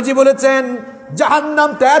 নবীজি বলেছেন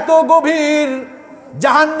জাহান্নামটা এত গভীর,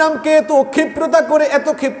 জাহান্নামকে এত ক্ষিপ্রতা করে, এত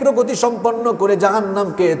ক্ষিপ্র গতি সম্পন্ন করে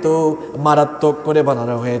জাহান্নামকে এত মারাত্মক করে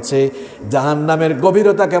বানানো হয়েছে। জাহান্নামের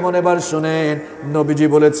গভীরতা কেমন এবার শুনেন। নবীজি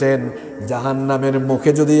বলেছেন জাহান্নামের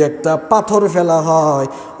মুখে যদি একটা পাথর ফেলা হয়,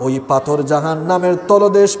 ওই পাথর জাহান্নামের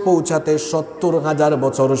তলদেশ পৌঁছাতে ৭০,০০০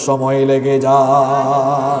 বছর সময় লেগে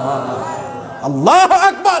যায়। আল্লাহু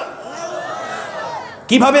আকবার।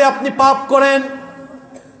 কিভাবে আপনি পাপ করেন,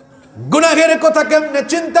 গুনাহের কথা কেমনে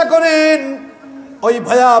চিন্তা করেন, ওই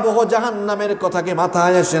ভয়াবহ জাহান্নামের কথা কি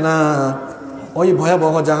মাথায় আসে না? ওই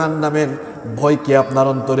ভয়াবহ জাহান্নামের ভয় কি আপনার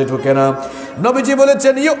অন্তরে ঢোকে না? নবীজি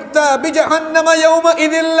বলেছেন ইউতা বিজাহান্নামা ইয়াউমা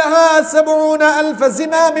ইযিল লাহা ৭০,০০০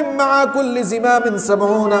 জিমামিন মাআ কুল্লি জিমামিন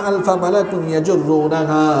 ৭০,০০০ মালাকুন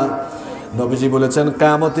ইয়াজুরুনাহা। নবীজি বলেছেন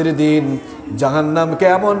কিয়ামতের দিন জাহান্নামকে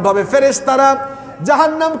এমন ভাবে ফেরেশতারা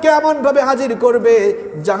জাহান্নামকে এমন ভাবে হাজির করবে,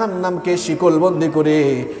 জাহান্নামকে শিকলবন্দি করে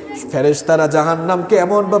ফেরেশতারা জাহান্নামকে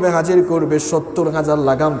এমন ভাবে হাজির করবে ৭০,০০০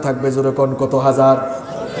 লাগাম থাকবে। যেরকম কত হাজার?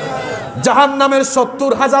 জাহান্নামের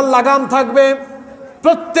 ৭০,০০০ লাগাম থাকবে।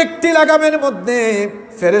 প্রত্যেকটি লাগামের মধ্যে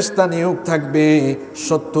ফেরেশতা নিয়োগ থাকবে,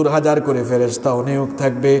 ৭০,০০০ করে ফেরেশতাও নিয়োগ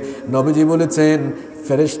থাকবে। নবীজি বলেছেন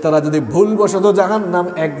ফেরেশতারা যদি ভুলবশত জাহান্নাম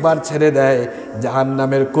একবার ছেড়ে দেয়,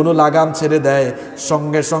 জাহান্নামের কোনো লাগাম ছেড়ে দেয়,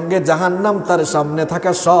 সঙ্গে সঙ্গে জাহান্নাম তার সামনে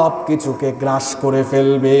থাকা সব কিছুকে গ্রাস করে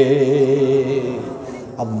ফেলবে।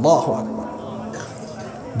 আল্লাহু আকবার।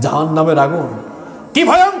 জাহান্নামের আগুন কি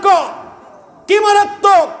ভয়ঙ্কর, কি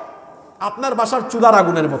মারাত্মক! আপনার বাসার চুলার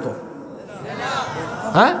আগুনের মতো।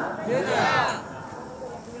 হ্যাঁ,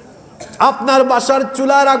 আপনার বাসার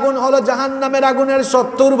চুলার আগুন হলো জাহান্নামের আগুনের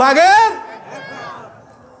 ৭০ ভাগের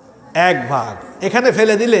 ১ ভাগ। এখানে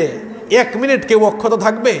ফেলে দিলে ১ মিনিট কেউ অক্ষত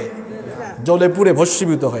থাকবে? জ্বলে পুড়ে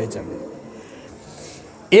ভস্মীভূত হয়ে যাবে।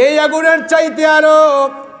 এই আগুনের চাইতে আরো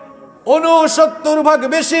 ৬৯ ভাগ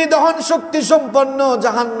বেশি দহন শক্তি সম্পন্ন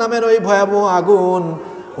জাহান্নামের ওই ভয়াবহ আগুন।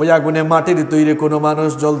 ওই আগুনে মাটির তৈরি কোনো মানুষ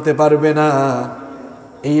জ্বলতে পারবে না।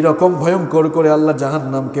 এই রকম ভয়ঙ্কর করে আল্লাহ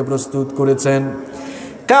জাহান্নামকে প্রস্তুত করেছেন।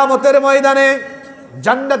 কিয়ামতের ময়দানে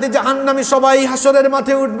জান্নাতি জাহান্নামী সবাই হাসরের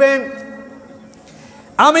মাঠে উঠবে।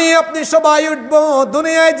 আমি আপনি সবাই উঠবো।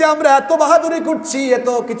 দুনিয়ায় যে আমরা এত বাহাদুরি করছি, এত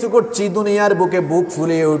কিছু করছি, দুনিয়ার বুকে বুক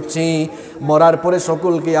ফুলিয়ে উঠছি, মরার পরে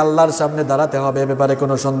সকলকে আল্লাহর সামনে দাঁড়াতে হবে। এ ব্যাপারে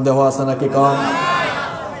কোনো সন্দেহ আছে নাকি? কম।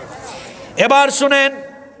 এবার শুনেন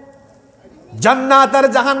জান্নাত আর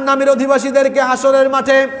জাহান্নামের অধিবাসীদেরকে হাসরের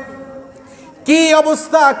মাঠে কি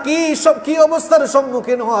অবস্থা, কি অবস্থার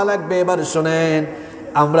সম্মুখীন হওয়া লাগবে এবার শুনেন।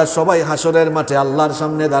 আমরা সবাই হাসরের মাঠে আল্লাহর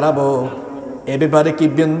সামনে দাঁড়াবো। এ ব্যাপারে কি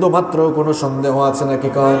বিন্দু মাত্র কোনো সন্দেহ আছে নাকি?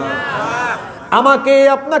 কম। আমাকে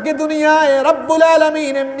আপনাকে দুনিয়ায় রব্বুল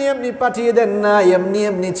আলামিন এমনি এমনি পাঠিয়ে দেন নাই, এমনি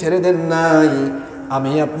এমনি ছেড়ে দেন নাই।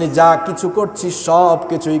 আমি আপনি যা কিছু করছি সব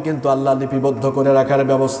কিছুই কিন্তু আল্লাহ লিপিবদ্ধ করে রাখার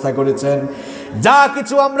ব্যবস্থা করেছেন। যা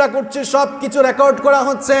কিছু আমরা করছি সব কিছু রেকর্ড করা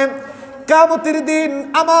হচ্ছে। কিয়ামতের দিন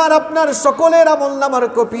আমার আপনার সকলের আমলনামার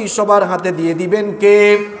কপি সবার হাতে দিয়ে দিবেন কে?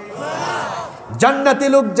 জান্নাতি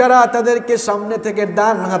লোক যারা, তাদেরকে সামনে থেকে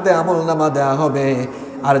ডান হাতে আমলনামা দেয়া হবে,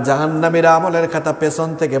 আর জাহান্নামীরা আমলের খাতা পেছন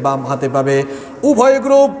থেকে বাম হাতে পাবে। উভয়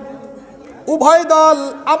গ্রুপ, উভয় দল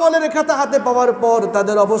আমলের খাতা হাতে পাওয়ার পর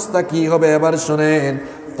তাদের অবস্থা কি হবে এবার শুনেন।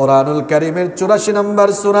 কোরআনুল কারীমের ৮৪ নম্বর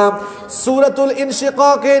সূরা সূরাতুল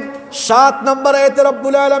ইনশিকাকের ৭ নম্বর আয়াতে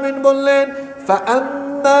রব্বুল আলামিন বললেন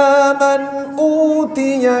فأما من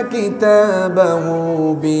أوتي كتابه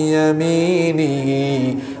بيمينه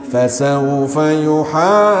فسوف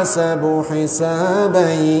يحاسب حسابا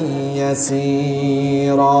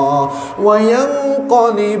يسيرا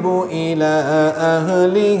وينقلب إلى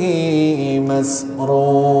أهله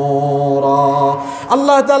مسرورا।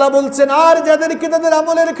 আল্লাহ তাআলা বলছেন আর যাদেরকে তাদের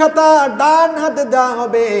আমলের খাতা ডান হাতে দেওয়া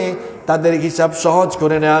হবে তাদের হিসাব সহজ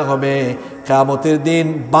করে নেওয়া হবে। কিয়ামতের দিন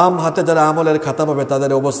বাম হাতে যারা আমলের খাতা পাবে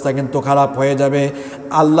তাদের অবস্থা কিন্তু খারাপ হয়ে যাবে।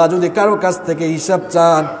 আল্লাহ যদি কারো কাছ থেকে হিসাব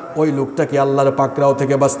চান, ওই লোকটা কি আল্লাহর পাকড়াও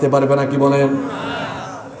থেকে বাঁচতে পারবে না? কি বলেন?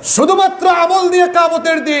 শুধুমাত্র আমল দিয়ে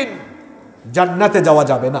কিয়ামতের দিন জান্নাতে যাওয়া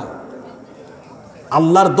যাবে না।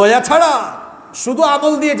 আল্লাহর দয়া ছাড়া শুধু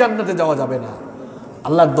আমল দিয়ে জান্নাতে যাওয়া যাবে না,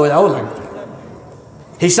 আল্লাহর দয়াও লাগবে।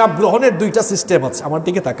 হিসাব গ্রহণের 2টা সিস্টেম আছে। আমার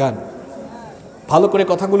দিকে তাকান, ভালো করে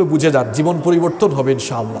কথাগুলো বুঝে যান, জীবন পরিবর্তন হবে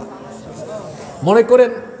ইনশাআল্লাহ। মনে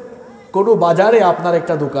করেন কোনো বাজারে আপনার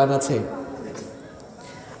একটা দোকান আছে,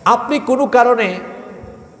 আপনি কোনো কারণে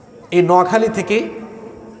এই নোয়াখালী থেকে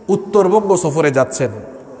উত্তরবঙ্গ সফরে যাচ্ছেন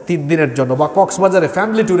 3 দিনের জন্য, বা কক্সবাজারে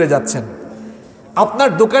ফ্যামিলি ট্যুরে যাচ্ছেন, আপনার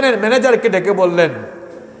দোকানের ম্যানেজারকে ডেকে বললেন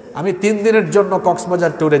আমি 3 দিনের জন্য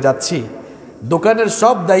কক্সবাজার ট্যুরে যাচ্ছি, দোকানের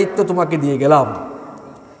সব দায়িত্ব তোমাকে দিয়ে গেলাম,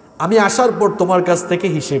 আমি আসার পর তোমার কাছ থেকে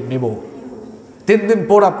হিসেব নিব। 3 দিন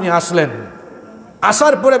পর আপনি আসলেন,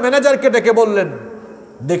 আসার পরে ম্যানেজারকে ডেকে বললেন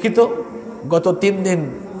দেখি তো গত 3 দিন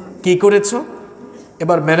কি করেছো।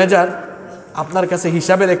 এবার ম্যানেজার আপনার কাছে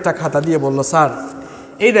হিসাবের একটা খাতা দিয়ে বলল স্যার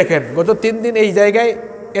এই দেখেন গত 3 দিন এই জায়গায়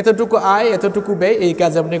এতটুকু আয় এতটুকু ব্যয়, এই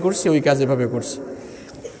কাজ আপনি করছি, ওই কাজ এভাবে করছি।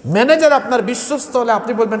 ম্যানেজার আপনার বিশ্বস্ত হলে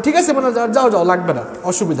আপনি বলবেন ঠিক আছে ম্যানেজার যাও যাও, লাগবে না,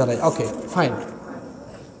 অসুবিধা নাই, ওকে ফাইন।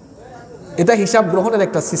 এটা হিসাব গ্রহণের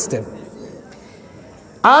একটা সিস্টেম।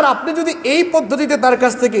 আর আপনি যদি এই পদ্ধতিতে তার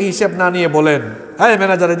কাছ থেকে হিসাব না নিয়ে বলেন হ্যাঁ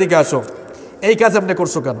ম্যানেজার এদিকে আসো, এই কাজ আপনি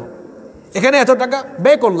করছো কেন, এখানে এত টাকা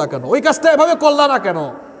ব্যয় করলা কেন, ওই কাজটা এভাবে করলা না কেন,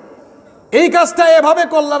 এই কাজটা এভাবে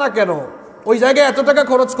করলা না কেন, ওই জায়গায় এত টাকা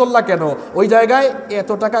খরচ করলা কেন, ওই জায়গায়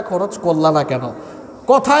এত টাকা খরচ করলা না কেন,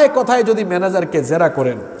 কথায় কথায় যদি ম্যানেজারকে জেরা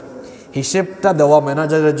করেন, হিসেবটা দেওয়া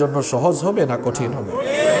ম্যানেজারের জন্য সহজ হবে না কঠিন হবে?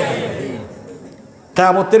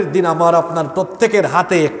 কিয়ামতের দিন আমার আপনার প্রত্যেকের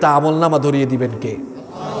হাতে একটা আমলনামা ধরিয়ে দিবেন কে?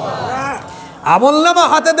 আমলনামা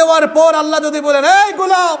হাতে দেওয়ার পর আল্লাহ যদি বলেন এই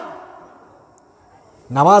গোলাম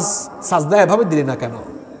নামাজ সাজদা এভাবে দিলি না কেন,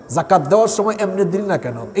 যাকাত দেওয়ার সময় এমনি দিলি না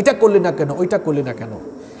কেন, এটা করলি না কেন, ওইটা করলি না কেন,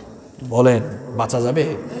 বলেন বাঁচা যাবে?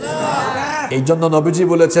 এই জন্য নবীজি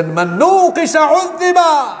বলেছেন মান নুকিশা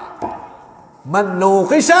উযিবা, মান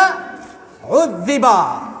নুকিশা উযিবা,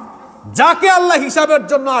 যাকে আল্লাহ হিসাবের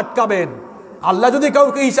জন্য আটকাবেন, আল্লাহ যদি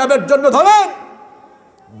কাউকে হিসাবের জন্য ধরেন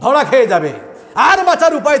ধরা খেয়ে যাবে, আর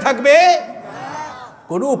বাঁচার উপায় থাকবে?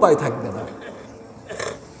 কোনো উপায় থাকবে না।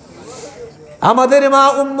 আমাদের মা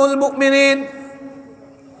উম্মুল মুমিনিন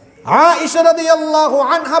আয়েশা রাদিয়াল্লাহু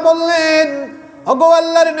আনহা বললেন ওগো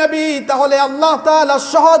আল্লাহর নবী তাহলে আল্লাহ তাআলা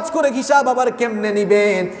সহজ করে হিসাব আবার কেমনে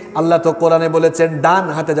নিবেন? আল্লাহ তো কোরআনে বলেছেন ডান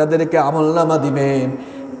হাতে যাদেরকে আমলনামা দিবেন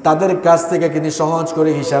তাদের কাছ থেকে তিনি সহজ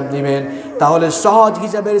করে হিসাব নেবেন। তাহলে সহজ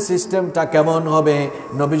হিসাবের সিস্টেমটা কেমন হবে?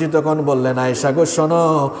 নবীজি তখন বললেন আয়েশা গো শোনো,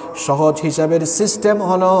 সহজ হিসাবের সিস্টেম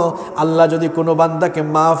হলো আল্লাহ যদি কোনো বান্দাকে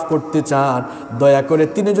মাফ করতে চান, দয়া করে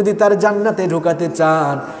তিনি যদি তার জান্নাতে ঢুকাতে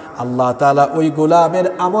চান, আল্লাহ তাআলা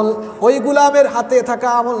ওই গোলামের হাতে থাকা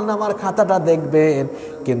আমলনামার খাতাটা দেখবেন,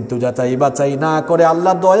 কিন্তু যাচাই বাছাই না করে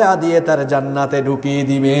আল্লাহ দয়া দিয়ে তার জান্নাতে ঢুকিয়ে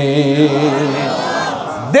দিবেন।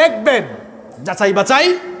 দেখবেন যাচাই বাছাই।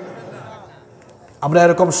 আমরা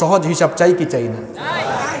এরকম সহজ হিসাব চাই কি চাই না?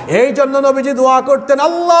 এই জন্য নবীজি দোয়া করতেন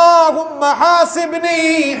আল্লাহুম্মা হাসিবনি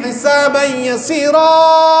হিসাবান ইয়াসীরা,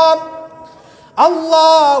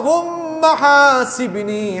 আল্লাহুম্মা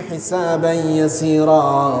হাসিবনি হিসাবান ইয়াসীরা।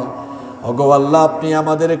 ওগো আল্লাহ আপনি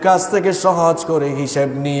আমাদের কাছ থেকে সহজ করে হিসাব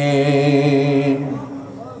নিয়েন।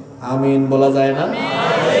 আমিন বলা যায় না?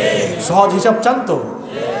 সহজ হিসাব চান তো?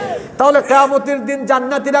 তাহলে কিয়ামতের দিন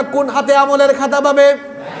জান্নাতীরা কোন হাতে আমলের খাতা পাবে?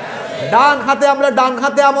 ডান হাতে। আমরা ডান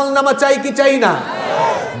হাতে আমলনামা চাই কি চাই না?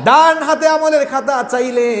 ডান হাতে আমলের খাতা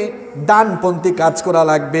চাইলে ডানপন্থী কাজ করা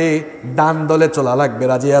লাগবে, ডান দলে চলা লাগবে।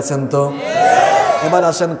 রাজি আছেন তো? এবার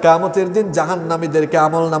আসেন কিয়ামতের দিন জাহান্নামীদেরকে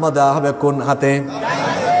আমলনামা দেওয়া হবে কোন হাতে?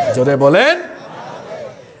 জোরে বলেন।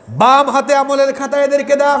 বাম হাতে আমলের খাতা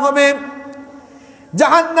এদেরকে দেওয়া হবে।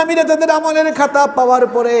 জাহান্নামীরা তাদের আমলের খাতা পাওয়ার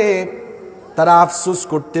পরে তারা আফসোস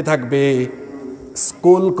করতে থাকবে।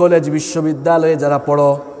 স্কুল কলেজ বিশ্ববিদ্যালয়ে যারা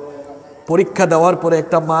পড়ো, পরীক্ষা দেওয়ার পরে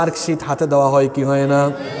একটা মার্কশিট হাতে দেওয়া হয় কি হয় না?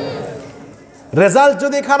 রেজাল্ট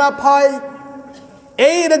যদি খারাপ হয়,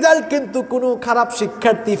 এই রেজাল্ট কিন্তু কোনো খারাপ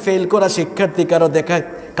শিক্ষার্থী, ফেল করা শিক্ষার্থী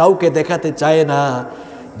কাউকে দেখাতে চায় না।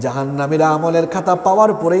 জাহান্নামীরা আমলের খাতা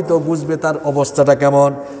পাওয়ার পরেই তো বুঝবে তার অবস্থাটা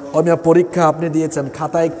কেমন। পরীক্ষা আপনি দিয়েছেন,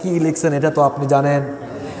 খাতায় কি লিখছেন এটা তো আপনি জানেন।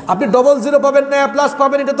 আপনি 00 পাবেন না A+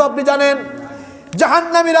 পাবেন এটা তো আপনি জানেন।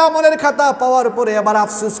 জাহান্নামীরা আমলের খাতা পাওয়ার পরে আবার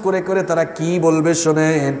আফসোস করে করে তারা কি বলবে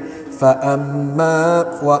শোনেন।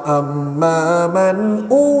 فأما من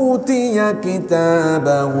أوتي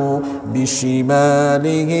كتابه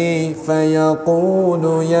بشماله فيقول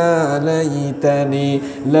يا ليتني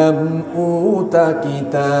لم أوت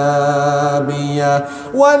كتابيه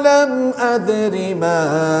ولم أدر ما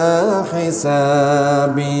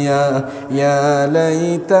حسابيه يا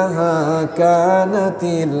ليتها كانت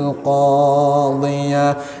القاضية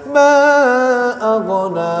ما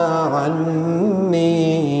أغنى عني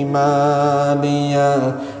ماليا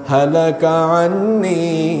هلك عني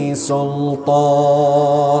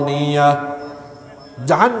سلطانيا।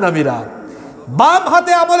 জাহান্নামীরা বাম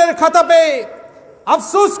হাতে আমলের খাতা পেয়ে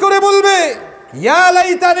আফসোস করে বলবে ইয়া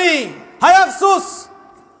লাইতানি, হায় আফসোস,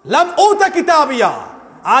 লাম উতা কিতাবিয়া,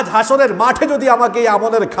 আজ হাসরের মাঠে যদি আমাকে এই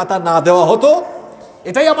আমলের খাতা না দেওয়া হতো,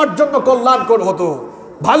 এটাই আমার জন্য কল্যাণকর হতো,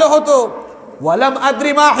 ভালো হতো। ওয়ালাম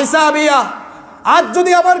আদ্রি মা হিসাবিয়া, আজ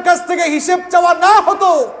যদি আমার কাছ থেকে হিসেব চাওয়া না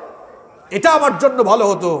হতো এটা আমার জন্য ভালো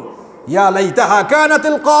হতো। ইয়া লাইতাহা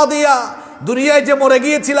কানাতিল কাদিয়া, দুনিয়ায় যে মরে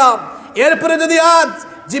গিয়েছিলাম এরপরে যদি আজ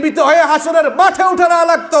জীবিত হয়ে হাসরের মাঠে ওঠা না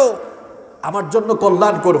লাগতো আমার জন্য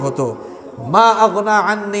কল্যাণকর হতো। মা আগনা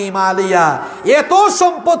আন্নি মালিয়া, এত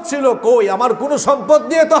সম্পদ ছিল কই, আমার কোনো সম্পদ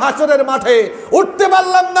দিয়ে তো হাসরের মাঠে উঠতে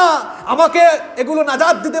পারলাম না, আমাকে এগুলো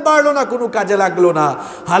নাজাত দিতে পারলো না, কোনো কাজে লাগলো না।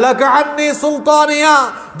 হালাকা আন্নি সুলতানিয়া,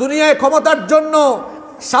 দুনিয়ায় ক্ষমতার জন্য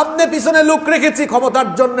সামনে পিছনে লোক রেখেছি, ক্ষমতার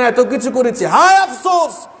জন্য এত কিছু করেছি, হায়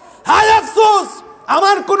আফসোস, হায় আফসোস,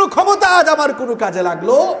 আমার কোনো ক্ষমতা আজ আমার কোনো কাজে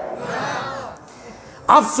লাগলো না।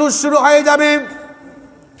 আফসোস শুরু হয়ে যাবে।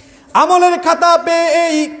 আমলের খাতা পেয়ে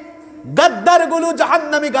এই গাদ্দারগুলো,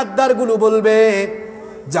 জাহান্নামী গাদ্দারগুলো বলবে,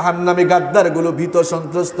 জাহান্নামী গাদ্দারগুলো ভীত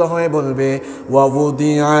সন্ত্রস্ত হয়ে বলবে,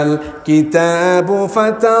 ওয়াউদিআল কিতাবু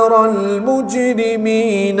ফাতারাল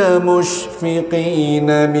মুজরিমিনা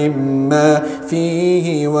মুশফিকিনা মিম্মা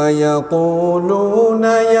ফীহি ওয়া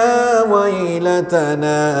ইয়াকুলুনা ইয়া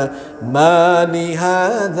ওয়াইলাতানা মা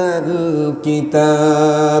লিহাযাল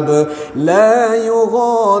কিতাব লা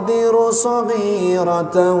ইউগাদিরু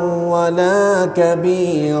সগীরাতান ওয়ালা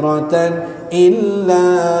কাবীরাতান ইল্লা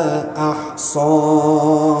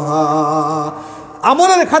আহসাহা।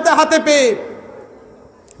 আমলের খাতা হাতে পেয়ে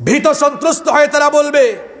ভীত সন্ত্রস্ত হয়ে তারা বলবে,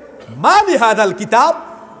 মা লিহাযাল কিতাব,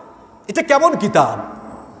 এটা কেমন কিতাব,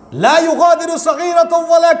 লা ইউগাদিরু সগীরাতান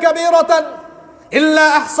ওয়ালা কাবীরাতান ইল্লা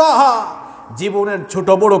আহসাহা, জীবনের ছোট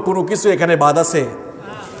বড় কোনো কিছু এখানে বাদ আছে?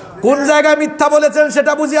 কোন জায়গায় মিথ্যা বলেছেন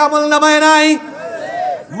সেটা বুঝি আমলনামায় নাই?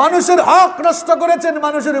 মানুষের হক নষ্ট করেছেন,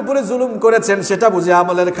 মানুষের উপরে জুলুম করেছেন, সেটা বুঝি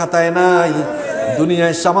আমলের খাতায় নাই?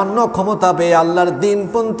 দুনিয়ায় সামান্য ক্ষমতা পেয়ে আল্লাহর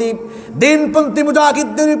দিনপন্থী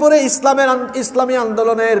মুজাহিদদের উপরে, ইসলামী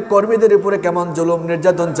আন্দোলনের কর্মীদের উপরে কেমন জুলুম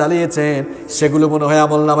নির্যাতন চালিয়েছেন সেগুলো মনে হয়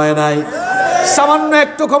আমলনামায় নাই? সামান্য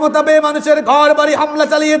একটু ক্ষমতা পেয়ে মানুষের ঘর বাড়ি হামলা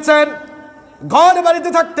চালিয়েছেন, ঘর বাড়িতে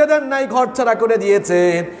থাকতে দেন নাই, ঘর ছাড়া করে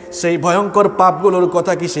দিয়েছেন, সেই ভয়ঙ্কর পাপগুলোর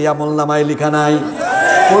কথা কি সেই আমলনামায় লেখা নাই?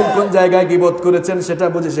 কোন কোন জায়গায় গীবত করেছেন সেটা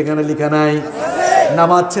বুঝি সেখানে লেখা নাই?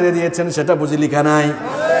 নামাজ ছেড়ে দিয়েছেন সেটা বুঝি লেখা নাই?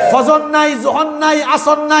 ফজর নাই, যোহর নাই,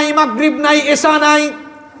 আসর নাই, মাগরিব নাই, এশা নাই,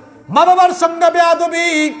 মা বাবার সঙ্গে বেয়াদবি,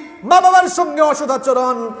 মা বাবার সঙ্গে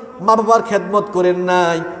অসদাচরণ, মা বাবার খেদমত করেন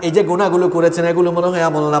নাই, এই যে গুনাহগুলো করেছেন এগুলো মনে হয়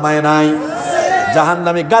আমলনামায় নাই?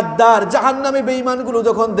 জাহান্নামী গাদ্দার, জাহান্নামী বেঈমানগুলো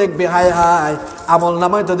যখন দেখবে, হায় হায়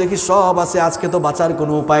আমলনামায় তো দেখি সব আছে, আজকে তো বাঁচার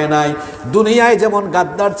কোনো উপায় নাই। দুনিয়ায় যেমন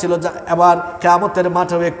গাদ্দার ছিল, এবার কিয়ামতের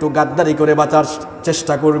মাঠেও একটু গাদ্দারি করে বাঁচার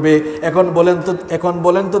চেষ্টা করবে। এখন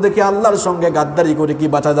বলেন তো দেখি আল্লাহর সঙ্গে গাদ্দারি করে কি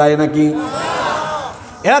বাঁচা যায় নাকি?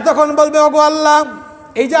 এরা তখন বলবে, ওগো আল্লাহ,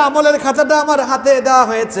 এই যে আমলের খাতাটা আমার হাতে দেওয়া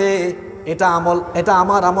হয়েছে, এটা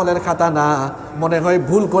আমার আমলের খাতা না, মনে হয়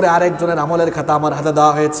ভুল করে আরেকজনের আমলের খাতা আমার হাতে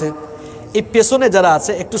দেওয়া হয়েছে। এই পেছনে যারা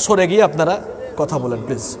আছে একটু সরে গিয়ে আপনারা কথা বলেন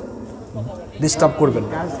প্লিজ, ডিস্টার্ব করবেন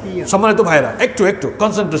না। সম্মানিত ভাইরা, একটু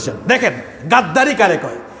কনসেন্ট্রেশন। দেখেন গাদ্দারি কারে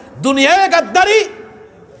কয়? দুনিয়ায় গাদ্দারি,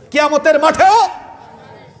 কিয়ামতের মাঠেও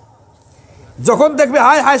যখন দেখবে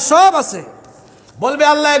হায় হায় সব আছে, বলবে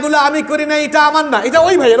আল্লাহ এগুলো আমি করি না, এটা আমার না, এটা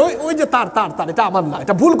ওই ভাইয়ের, ওই যে তার, এটা আমার না,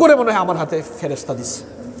 এটা ভুল করে মনে হয় আমার হাতে ফেরেশতা দিচ্ছে।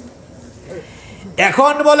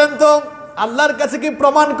 এখন বলেন তো আল্লাহর কাছে কি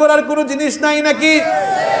প্রমাণ করার কোনো জিনিস নাই নাকি?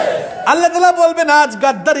 আল্লাহ তাআলা বলবেন, আজ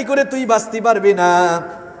গাদ্দারি করে তুই বাঁচতে পারবি না।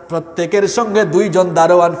 প্রত্যেকের সঙ্গে দুইজন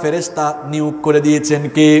দারোয়ান ফেরেশতা নিয়োগ করে দিয়েছেন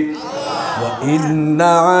কে? ওয়া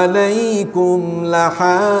ইন্না আলাইকুম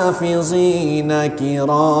লাহাফিজিনা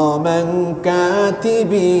কিরামান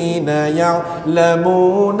কাতিবিনা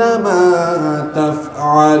ইয়ালামুনা মা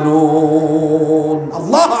তাফআলুন।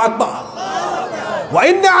 আল্লাহু আকবার। ওয়া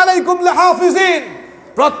ইন্না আলাইকুম লাহাফিজিন,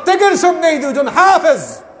 প্রত্যেকের সঙ্গে এই দুজন হাফেজ,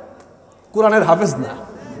 কোরআনের হাফেজ না,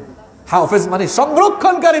 হাফেজ মানে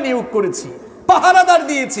সংরক্ষণকারী নিয়োগ করেছি, পাহারাদার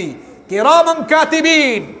দিয়েছি। কিরামান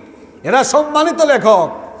কাতিবিন, এরা সম্মানিত লেখক,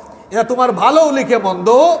 এরা তোমার ভালো লিখে মন্দ,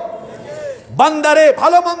 বান্দারে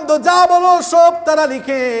ভালো মন্দ যা বলো সব তারা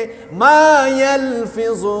লিখে। মা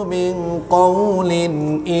ইয়ালফিযু মিন কাওলিন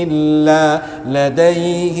ইল্লা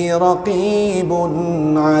লাদাইহি রাকীবুন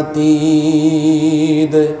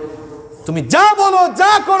আতীদ, তুমি যা বলো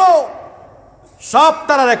যা করো সব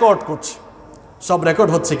তারা রেকর্ড করছে। সব রেকর্ড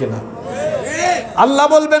হচ্ছে কিনা? আল্লাহ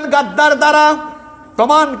বলবেন গাদ্দার দ্বারা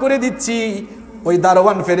প্রমাণ করে দিচ্ছি। ওই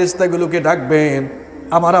দারোয়ান ফেরেশতাগুলোকে ডাকবেন,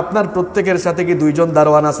 আমার আপনার প্রত্যেকের সাথে কি দুইজন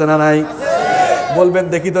দারোয়ান আছে না নাই? বলবেন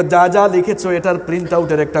দেখি তো যা যা লিখেছো এটার প্রিন্ট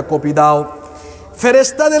আউটের একটা কপি দাও।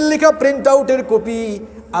 ফেরেশতাদের লেখা প্রিন্ট আউটের কপি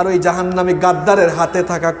আর ওই জাহান্নামী গাদ্দারের হাতে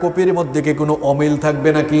থাকা কপির মধ্যে কি কোনো অমিল থাকবে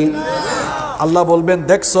নাকি? আল্লাহ বলবেন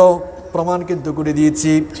দেখছো, প্রমাণ কিন্তু করে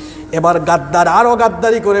দিয়েছি। এবার গাদ্দার আরো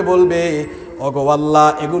গাদ্দারি করে বলবে, ওগো আল্লাহ,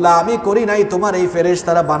 এগুলা আমি করি নাই, তোমার এই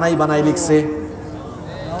ফেরেশতারা বানাই বানাই লিখছে।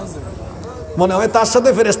 মনে হয় তার সাথে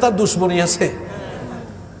ফেরেশতার দুশ্মনী আছে।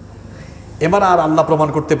 এবার আর আল্লাহ প্রমাণ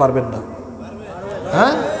করতে পারবেন না।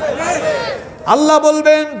 হ্যাঁ, আল্লাহ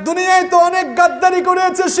বলবেন, দুনিয়ায় তো অনেক গাদ্দারি করে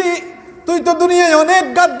এসেছি, তুই তো দুনিয়ায় অনেক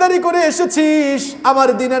গাদ্দারি করে এসেছিস, আমার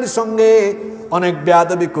দিনের সঙ্গে অনেক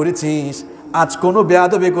বেয়াদবি করেছিস, আজ কোনো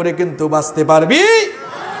বেয়াদবি করে কিন্তু বাঁচতে পারবি?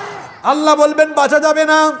 আল্লাহ বলবেন বাঁচা যাবে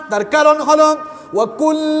না। তার কারণ হলো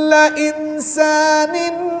وَكُلَّ إِنسَانٍ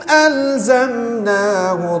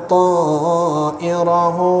أَلْزَمْنَاهُ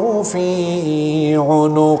طَائِرَهُ فِي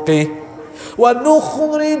عُنُقِهِ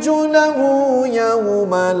وَنُخْرِجُ لَهُ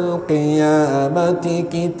يَوْمَ الْقِيَامَةِ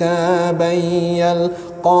كِتَابًا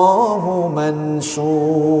يَلْقَاهُ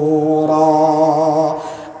مَنشُورًا।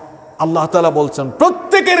 আল্লাহ তাআলা বলছেন,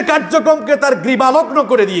 প্রত্যেকের কার্যক্রমকে তার গ্রীবালগ্ন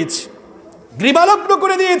করে দিয়েছি, গ্রীবালগ্ন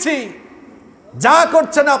করে দিয়েছি। যা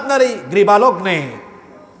করছেন আপনার এই গ্রীবালগ্নে,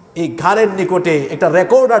 এই ঘাড়ের নিকটে একটা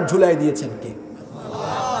রেকর্ডার ঝুলাই দিয়েছেন কে?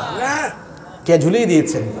 কে ঝুলিয়ে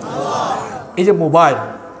দিয়েছেন? এই যে মোবাইল,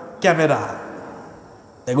 ক্যামেরা,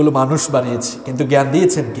 এগুলো মানুষ বানিয়েছে, কিন্তু জ্ঞান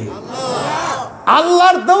দিয়েছেন কে?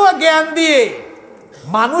 আল্লাহর দেওয়া জ্ঞান দিয়ে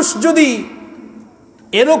মানুষ যদি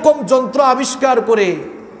এরকম যন্ত্র আবিষ্কার করে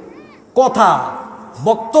কথা,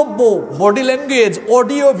 বক্তব্য, বডি ল্যাঙ্গুয়েজ,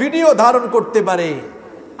 অডিও, ভিডিও ধারণ করতে পারে,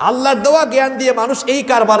 আল্লাহর দেওয়া জ্ঞান দিয়ে মানুষ এই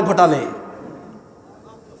কারবার ঘটালে,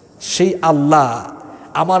 সেই আল্লাহ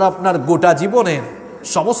আমার আপনার গোটা জীবনের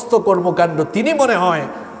সমস্ত কর্মকাণ্ড তিনি মনে হয়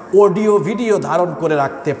অডিও ভিডিও ধারণ করে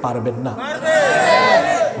রাখতে পারবেন না।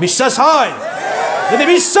 বিশ্বাস হয়? যদি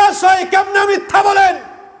বিশ্বাস হয় কেমনে মিথ্যা বলেন?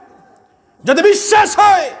 যদি বিশ্বাস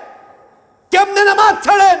হয় কেমনে নামাজ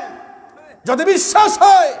ছাড়েন? যদি বিশ্বাস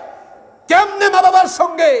হয় কেমনে মা বাবার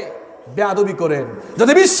সঙ্গে বেয়াদবি করেন?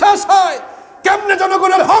 যদি বিশ্বাস হয় কেমনে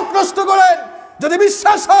জনগণের হক নষ্ট করেন? যদি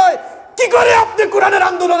বিশ্বাস হয় কি করে আপনি কোরআনের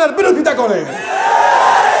আন্দোলনের বিরোধিতা করেন?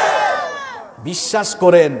 বিশ্বাস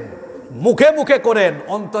করেন, মুখে মুখে করেন,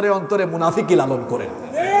 অন্তরে অন্তরে মুনাফিকি লালন করেন।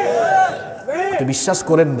 বিশ্বাস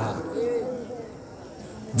করেন না।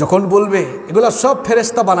 যখন বলবে এগুলা সব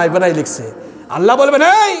ফেরেশতা বানাই বানাই লিখছে, আল্লাহ বলবেন,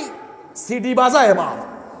 এই সিডি বাজা,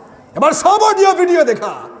 এবার সব অডিও ভিডিও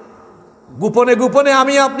দেখা। গোপনে গোপনে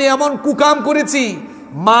আমি আপনি এমন কুকাম করেছি,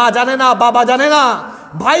 মা জানে না, বাবা জানে না,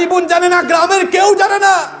 ভাই বোন জানে না, গ্রামের কেউ জানে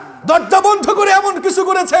না, দরজা বন্ধ করে এমন কিছু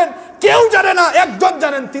করেছেন কেউ জানে না, একজন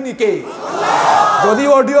জানেন, তিনি কে? যদি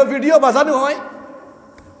অডিও ভিডিও বাজানো হয়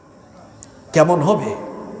কেমন হবে?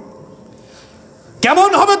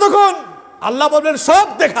 কেমন হবে তখন? আল্লাহ বলবেন সব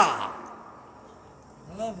দেখা,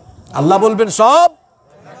 আল্লাহ বলবেন সব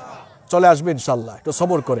চলে আসবে ইনশাআল্লাহ। একটু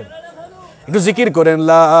সবর করেন, একটু জিকির করেন,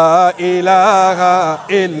 লা ইলাহা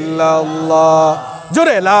ইল্লাল্লাহ,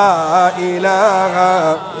 জোরে লা ইলাহা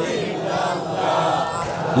ইল্লাল্লাহ,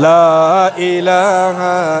 লা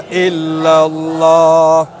ইলাহা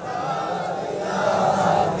ইল্লাল্লাহ,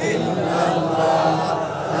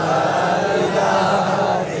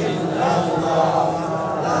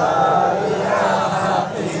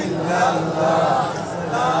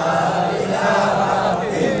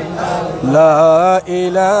 লা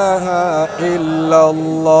ইলাহা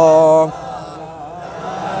ইল্লাল্লাহ।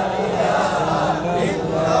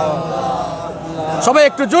 সবাই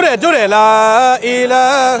একটু জোরে জোরে, লা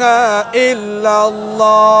ইলাহা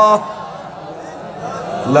ইল্লাল্লাহ,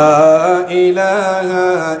 লা ইলাহা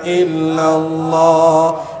ইল্লাল্লাহ,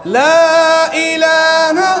 লা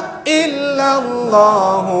ইলাহা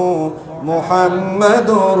ইল্লাল্লাহ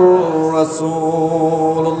মুহাম্মাদুর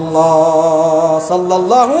রাসূলুল্লাহ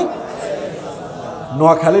সাল্লাল্লাহু।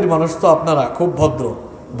 নোয়াখালীর মানুষ তো আপনারা খুব ভদ্র,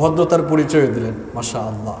 ভদ্রতার পরিচয় দিলেন,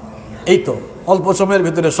 মাশাআল্লাহ। এই তো অল্প সময়ের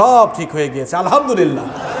ভিতরে সব ঠিক হয়ে গিয়েছে, আলহামদুলিল্লাহ।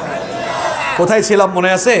 কোথায় ছিলাম মনে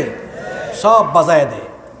আছে? সব বাজায় দেয়।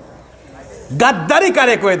 গাদ্দারি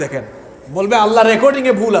কারে কয়ে দেখেন, বলবে আল্লাহ রেকর্ডিং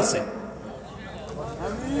এ ভুল আছে।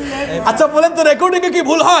 আচ্ছা বলেন তো, রেকর্ডিং এ কি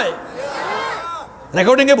ভুল হয়?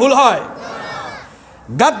 রেকর্ডিং এ ভুল হয়?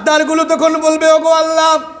 গাদ্দার গুলো তখন বলবে, ওগো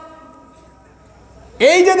আল্লাহ,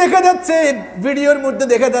 এই যে দেখা যাচ্ছে ভিডিওর মধ্যে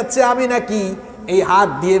দেখা যাচ্ছে আমি নাকি এই হাত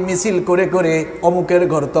দিয়ে মিছিল করে করে অমুকের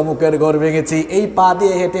ঘর তমুকের ঘর ভেঙেছি, এই পা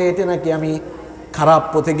দিয়ে হেঁটে হেঁটে নাকি আমি খারাপ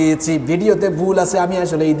পথে গিয়েছি, ভিডিওতে ভুল আছে, আমি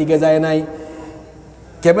আসলে এই দিকে যাই নাই,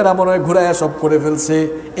 ক্যামেরা মনে হয় ঘুরাইয়া সব করে ফেলছে,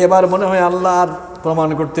 এবার মনে হয় আল্লাহ আর প্রমাণ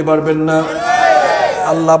করতে পারবেন না।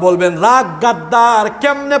 আল্লাহ বলবেন, রাগ গাদ্দার,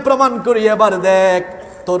 কেমনে প্রমাণ করি, এবার দেখ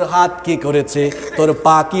তোর হাত কি করেছে, তোর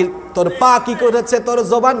পা কি করেছে, তোর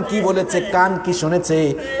জবান কি বলেছে, কান কি শুনেছে,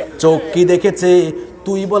 চোখ কি দেখেছে,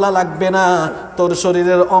 তুই বলা লাগবে না, তোর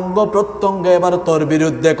শরীরের অঙ্গ প্রত্যঙ্গ এবার তোর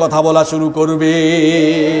বিরুদ্ধে কথা বলা শুরু করবে।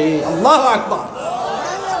 আল্লাহু আকবার।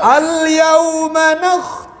 আল-ইয়াউমা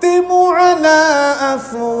নাখতিমু আলা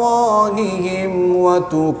আফওয়াহিহিম ওয়া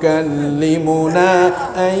তুকাল্লিমুনা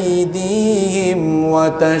আইদিহিম ওয়া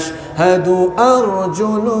তাশহাদু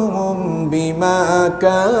আরজুলুহুম বিমা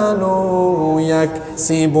কানু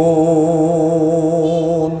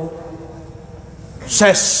ইয়াকসিবুন।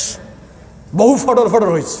 শেষ, বহু ফটর ফটর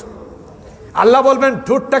হয়েছে। আল্লাহ বলবেন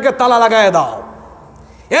ঠোঁটটাকে তালা লাগায় দাও,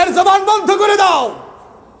 এর জবান বন্ধ করে দাও,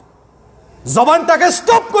 জবানটাকে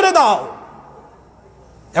স্টপ করে দাও।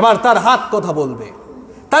 এবার তার হাত কথা বলবে,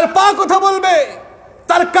 তার পা কথা বলবে,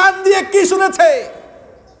 তার কান দিয়ে কি শুনেছে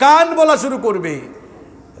কান বলা শুরু করবে।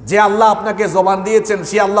 যে আল্লাহ আপনাকে জবান দিয়েছেন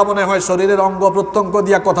সে আল্লাহ মনে হয় শরীরের অঙ্গ প্রত্যঙ্গ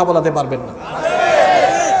দিয়ে কথা বলাতে পারবেন না।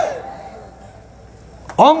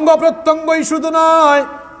 অঙ্গ প্রত্যঙ্গই শুধু নয়,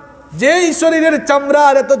 যেই শরীরের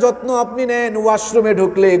চামড়ার এত যত্ন আপনি নেন, ওয়াশরুমে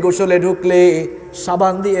ঢুকলে, গোসলে ঢুকলে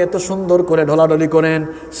সাবান দিয়ে এত সুন্দর করে ঢলাঢলি করেন,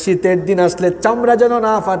 শীতের দিন আসলে চামড়া যেন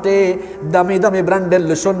না ফাটে দামি দামি ব্র্যান্ডের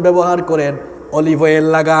লোশন ব্যবহার করেন, অলিভ অয়েল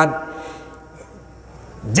লাগান।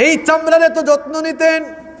 যেই চামড়ার এত যত্ন নিতেন,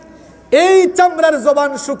 এই চামড়ার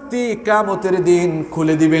জবান শক্তি কিয়ামতের দিন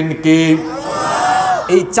খুলে দিবেন কে?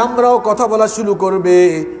 এই চামড়াও কথা বলা শুরু করবে।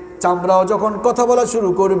 চামড়াও যখন কথা বলা শুরু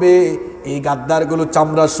করবে, এই গাদ্দারগুলো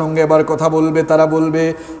চামড়ার সঙ্গে এবার কথা বলবে। তারা বলবে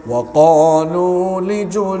ওয়াকালু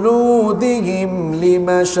লিজুলুদিহিম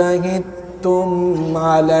লিমা শাহিদতুম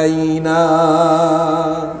আলাইনা।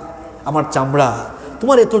 আমার চামড়া,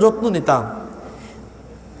 তোমার এত যত্ন নিতাম,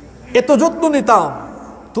 এত যত্ন নিতাম,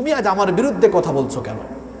 তুমি আজ আমার বিরুদ্ধে কথা বলছো কেন?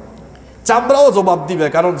 চামড়াও জবাব দিবে,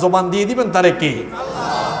 কারণ জবান দিয়ে দিবেন তারে কে?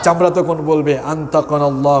 চামড়া তখন বলবে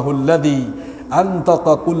আনতাকানাল্লাহুল্লাযী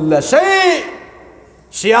আনতাকা কুল্লা শাই।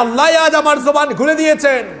 সে আল্লাহ আজ আমার জবান খুলে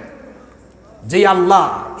দিয়েছেন, যে আল্লাহ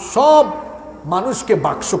সব মানুষকে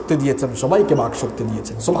বাকশক্তি দিয়েছেন, সবাইকে বাকশক্তি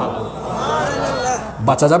দিয়েছেন। সুবহানাল্লাহ।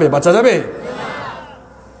 বাঁচা যাবে? বাঁচা যাবে?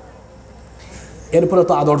 এরপরে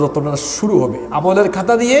তো আদর যত্ন শুরু হবে। আমলের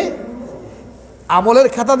খাতা দিয়ে, আমলের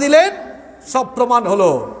খাতা দিলেন, সব প্রমাণ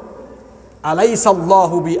হলো।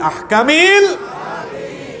 আলাইসাল্লাহু বিআহকামিল।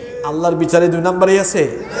 আল্লাহর বিচারে দুই নাম্বারই আছে।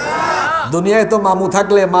 দুনিয়ায় তো মামু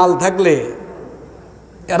থাকলে, মাল থাকলে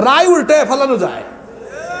রায় উল্টে ফেলানো যায়।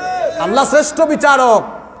 আল্লাহ শ্রেষ্ঠ বিচারক,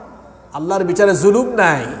 আল্লাহর বিচারে জুলুম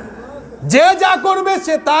নাই, যে যা করবে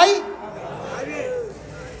সে তাই।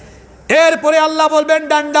 এরপরে আল্লাহ বলবেন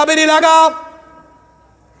ডান্ডা বেরি লাগা,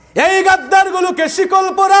 এই গাদ্দার গুলোকে শিকল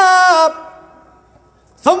পরা।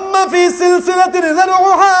 সুম্মা ফি সিলসিলাতিন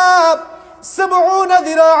যারউহা 70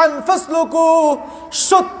 যিরাআন ফাসলুকু।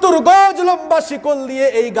 70 গজ লম্বা শিকল দিয়ে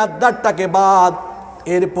এই গাদ্দারটাকে বাঁধ।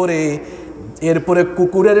 এরপরে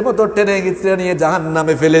কুকুরের মতো টেনে গিয়ে নিয়ে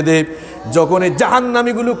জাহান্নামে ফেলে দে। যখন এই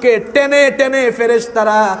জাহান্নামীগুলোকে টেনে টেনে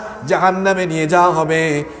ফেরেশতারা জাহান্নামে নিয়ে যাওয়া হবে,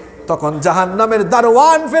 তখন জাহান্নামের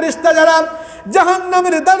দারওয়ান ফেরেশতা যারা,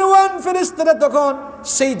 জাহান্নামের দারওয়ান ফেরেশতারা তখন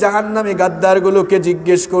সেই জাহান্নামী গাদ্দারগুলোকে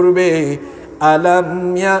জিজ্ঞেস করবে আলাম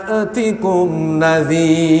ইয়াতিকুম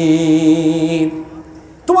নাযীর।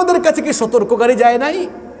 তোমাদের কাছে কি সতর্ককারী যায় নাই?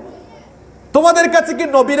 তোমাদের কাছে কি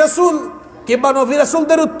নবী রাসূল কিংবা নবী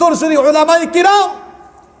রাসূলদের উত্তরসূরি উলামায়ে কিরাম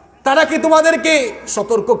তারা কি তোমাদেরকে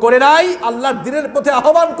সতর্ক করে নাই? আল্লাহর দ্বীনের পথে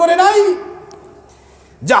আহ্বান করে নাই?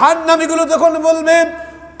 জাহান্নামীগুলো তখন বলবে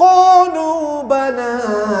ক্বালু বালা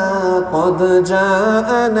ক্বাদ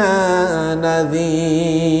জাআনা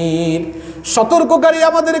নাযীর। সতর্ককারী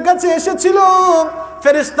আমাদের কাছে এসেছিল।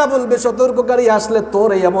 ফেরেশতা বলবে সতর্ককারী আসলে তোর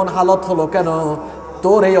এই এমন হালত হলো কেন,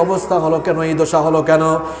 তোর এই অবস্থা হলো কেন, এই দশা হলো কেন?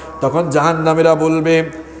 তখন জাহান্নামীরা বলবে,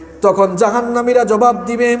 তখন জাহান্নামীরা জবাব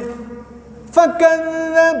দিবে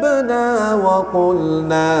ফাকাল্লাবনা ওয়া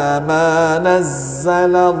কুলনা মা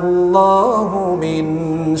নাযালাল্লাহু মিন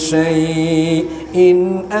শাইইন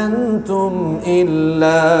আনতুম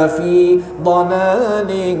ইল্লা ফি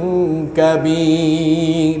দালালিন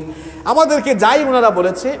কাবীর। আমাদেরকে যাই ওনারা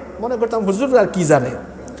বলেছে মনে করতাম হুজুর আর কি জানে,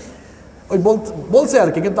 ওই বলছে আর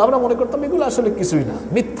কি, কিন্তু আমরা মনে করতাম এগুলো আসলে কিছুই না,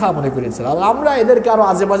 মিথ্যা মনে করেছিলাম। আর আমরা এদেরকে আরো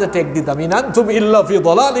আজে বাজে টেক দিতাম, ইন আনতুম ইল্লা ফি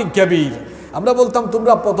দালালিন কাবীর। আমরা বলতাম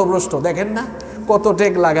তোমরা পথভ্রষ্ট। দেখেন না কত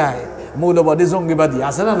টেক লাগায়, মৌলবাদী জঙ্গিবাদী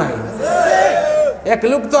আছে না নাই? এক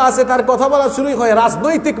লোক তো আছে তার কথা বলা শুরুই হয়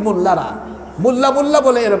রাজনৈতিক মোল্লারা, মোল্লা মোল্লা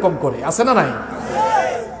বলে এরকম করে, আছে না নাই?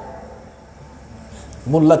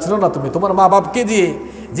 মোল্লা ছিল না তুমি? তোমার মা বাপকে দিয়ে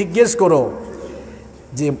জিজ্ঞেস করো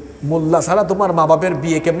যে মোল্লা ছাড়া তোমার মা বাপের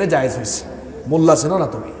বিয়ে কেমনে জায়েজ হয়েছে? মোল্লা ছিল না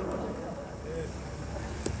তুমি?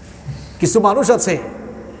 কিছু মানুষ আছে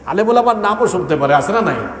আলেমুল আমার নামও শুনতে পারে, আছে না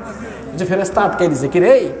নাই? যে ফেরেশতা আটকাই দিছে, কি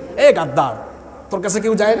রে এ গাদ্দার তোর কাছে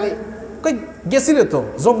কেউ যায় নাই? কই গেছিলে তো,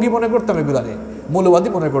 জঙ্গি মনে করতাম এগুলারে, মৌলবাদী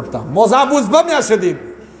মনে করতাম। মজা বুঝবাম না সেদিন।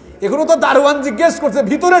 এখনো তো দারোয়ান জিজ্ঞেস করছে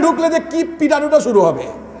ভিতরে ঢুকলে যে কি পিটানোটা শুরু হবে।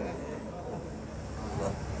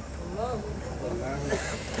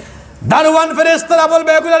 দারওয়ান ফেরেশতারা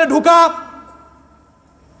বলবে এগুলারে ঢুকা।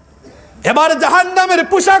 এবার জাহান্নামের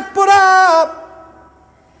পোশাক পরা।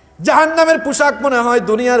 জাহান্নামের পোশাক মনে হয়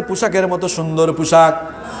দুনিয়ার পোশাকের মতো সুন্দর পোশাক,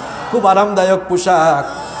 খুব আরামদায়ক পোশাক।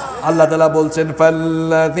 আল্লাহ তাআলা বলছেন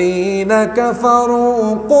ফাল্লাযীনা কাফারু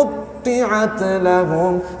কুত্তিআত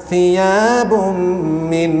লাহুম থিয়াবুম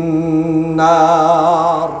মিন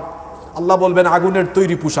নার। আল্লাহ বলবেন আগুনের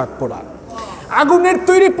তৈরি পোশাক পরা। আগুনের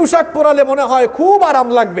তৈরি পোশাক পরালে মনে হয় খুব আরাম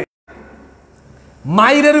লাগবে,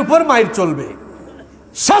 মাইরের উপর মাইর চলবে,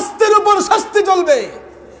 শাস্তির উপর শাস্তি চলবে,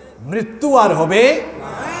 মৃত্যু আর হবে।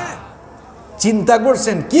 চিন্তা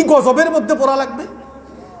করছেন কি গজবের মধ্যে পড়া লাগবে?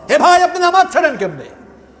 এ ভাই আপনি নামাজ ছাড়েন কেমনে?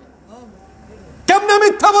 কেমনে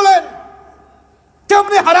মিথ্যা বলেন?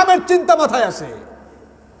 কেমনে হারামের চিন্তা মাথায় আসে?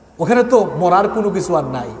 ওখানে তো মরার কোনো কিছু আর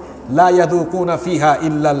নাই। লা ইয়াযুকুনা ফিহা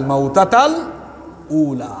ইল্লাল মাউতাতাল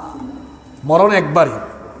উলা। মরণ একবারই,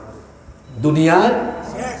 দুনিয়ার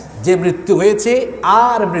যে মৃত্যু হয়েছে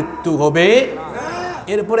আর মৃত্যু হবে,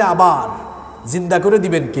 এরপরে আবার জিন্দা করে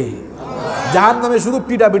দিবেন কে? জাহান্নামে শুধু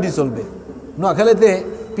পিটাপিটি চলবে। নোয়াখালীতে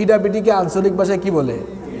পিটাপিটিকে আঞ্চলিক ভাষায় কি বলে?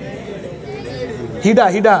 হিডা।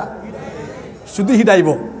 হিডা, শুধু হিডাইব,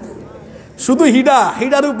 শুধু হিডা,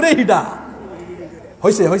 হিডার উপরে হিডা।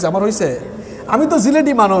 হয়েছে হয়েছে, আমার হয়েছে। আমি তো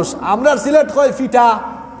সিলেটি মানুষ, আমরা সিলেট কয় ফিটা,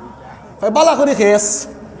 কয় বালা করে খেস,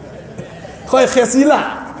 কয় খেসিলা।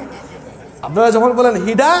 আপনারা যখন বলেন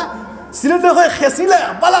হিডা, সিলেটে কয় খেসিলা,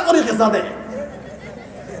 বালা করে খেসা দে।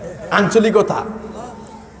 আঞ্চলিকতা,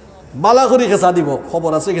 বালা করে খেসা দিব,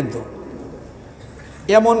 খবর আছে কিন্তু।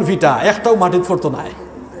 এমন ভিটা একটাও মাটির ফোরতো নাই।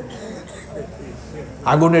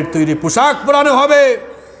 আগুনের তৈরি পোশাক পরানো হবে।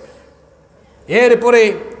 এরপরে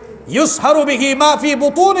ইউসহারু বিহি মা ফি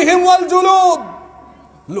বুতুনিহিম ওয়াল জুলুদ।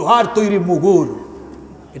 লোহার তৈরি মুগুর,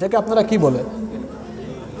 এটাকে আপনারা কি বলে?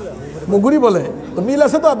 মুগুরই বলে তো, মিল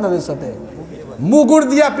আছে তো আপনাদের সাথে। মুগুর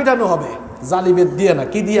দিয়া পিটানো হবে, জালিবের দিয়ে না,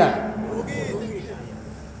 কি দিয়া?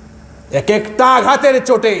 এক একটা আঘাতের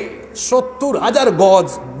চোটে ৭০,০০০ গজ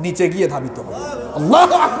নিচে গিয়ে ধাবিত হবে।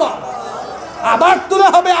 আল্লাহু আকবার। আবার তুলে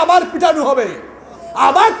হবে, আবার পিটানো হবে,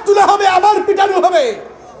 আবার তুলে হবে, আবার পিটানো হবে,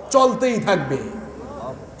 চলতেই থাকবে।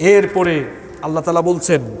 এরপরে আল্লাহ তাআলা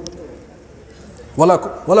বলছেন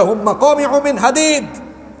ওয়ালাহুম মাকামিউ মিন হাদিদ।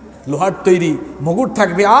 লোহার তৈরি মুগুর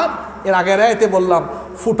থাকবে। আর এর আগের আয়াতে বললাম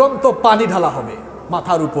ফুটন্ত পানি ঢালা হবে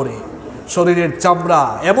মাথার উপরে, শরীরের চামড়া,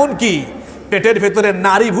 এমনকি পেটের ভেতরে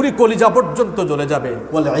নারী ভুঁড়ি কলিজা পর্যন্ত জ্বলে যাবে।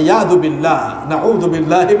 ওয়ালিয়াযু বিল্লাহ, নাউযু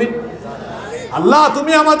বিল্লাহি মিন। আল্লাহ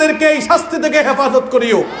তুমি আমাদেরকে এই শাস্তি থেকে হেফাজত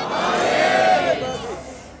করিও।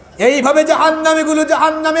 এইভাবে জাহান্নামীগুলো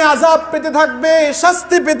জাহান্নামে আযাব পেতে থাকবে,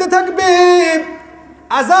 শাস্তি পেতে থাকবে।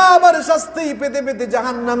 আযাব আর শাস্তি পেতে পেতে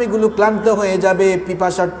জাহান্নামীগুলো ক্লান্ত হয়ে যাবে,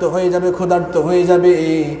 পিপাসার্ত হয়ে যাবে, ক্ষুধার্ত হয়ে যাবে।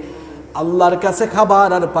 আল্লাহর কাছে খাবার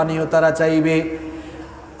আর পানীয় তারা চাইবে।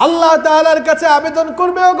 আল্লাহ তাআলার কাছে আবেদন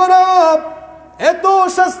করবে, ও গরব, এত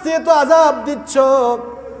শাস্তি এত আযাব দিচ্ছ,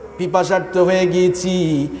 পিপাসার্ত হয়ে গিয়েছি,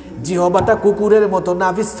 জিহ্বাটা কুকুরের মতো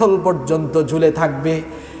নাভিস্থল পর্যন্ত ঝুলে থাকবে।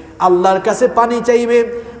 আল্লাহর কাছে পানি চাইবে।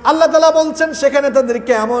 আল্লাহ তাআলা বলছেন সেখানে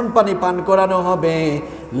তাদেরকে এমন পানি পান করানো হবে,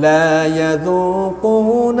 লা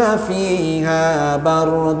ইয়াযুকুনা ফিহা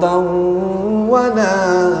বারদান ওয়ালা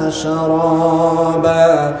শারাবা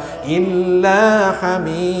ইল্লা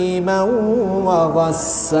হামিমান ওয়া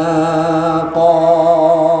গাসসাকা।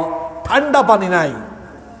 ঠান্ডা পানি নাই,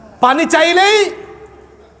 পানি চাইলেই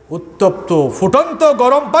উত্তপ্ত ফুটন্ত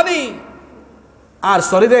গরম পানি। আর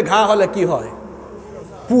শরীরে ঘা হলে কি হয়?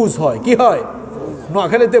 পুজ হয়। কি হয়?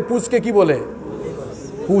 নোয়াখালীতে পুজকে কি বলে?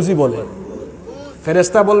 পুজি বলে।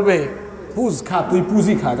 ফেরেশতা বলবে পুজ খা, তুই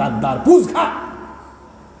পুজি খা, গাদ্দার, পুজ খা,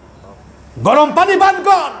 গরম পানি পান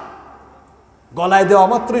কর। গলায় দেওয়া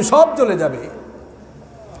মাত্রই সব চলে যাবে।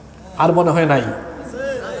 আর মনে হয় নাই?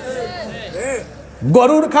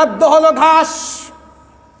 গরুর খাদ্য হলো ঘাস।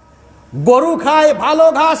 গরু খায় ভালো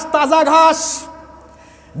ঘাস, তাজা ঘাস।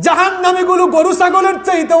 জাহান্নামীগুলো গরু ছাগলের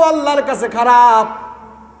চাইতেও আল্লাহর কাছে খারাপ।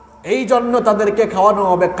 এই জন্য তাদেরকে খাওয়ানো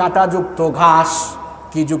হবে কাঁটাযুক্ত ঘাস।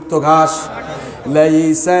 কি যুক্ত ঘাস?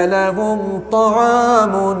 লাইসা লাহুম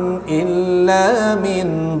তাআমুন ইল্লা মিন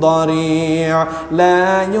দারি' লা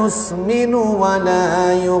ইউসমিনু ওয়া লা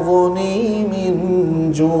ইউগনি মিন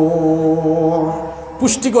জু'।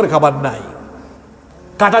 পুষ্টিকর খাবার নাই।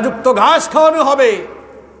 কাঁটাযুক্ত ঘাস খাওয়ানো হবে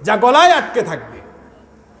যা গলায় আটকে থাকবে।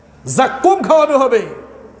 জাক্কুম খাওয়ানো হবে।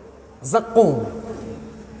 জাক্কুম,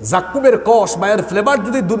 জাক্কুমের কষ বা এর ফ্লেভার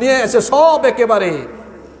যদি দুনিয়ায় এসে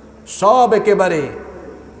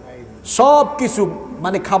সব কিছু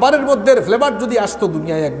মানে খাবারের মধ্যে ফ্লেভার যদি আসতো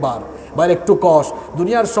দুনিয়ায় একবার, বা একটু কষ,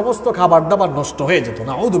 দুনিয়ার সমস্ত খাবার দাবার নষ্ট হয়ে যেত।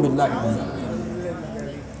 নাউযু বিল্লাহি।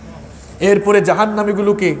 এরপরে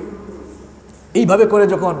জাহান্নামীগুলোকে এইভাবে করে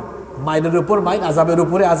যখন মাইলের উপর মাইল, আযাবের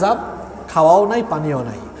উপরে আযাব, খাওয়াও নাই পানিও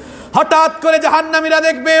নাই। হঠাৎ করে জাহান্নামীরা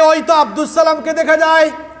দেখবে ওই তো আব্দুল সালামকে দেখা যায়,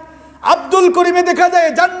 আব্দুল করিমে দেখা যায়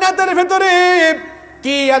জান্নাতের ভেতরে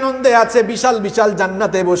কি আনন্দে আছে, বিশাল বিশাল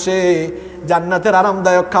জান্নাতে বসে জান্নাতের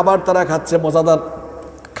আরামদায়ক খাবার তারা খাচ্ছে, মজাদার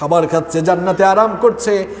খাবার খাচ্ছে, জান্নাতে আরাম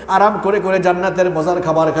করছে, আরাম করে করে জান্নাতের মজার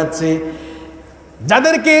খাবার খাচ্ছে।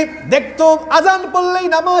 যাদেরকে দেখতো আজান পড়লেই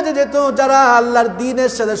নামাজে যেত, যারা আল্লাহর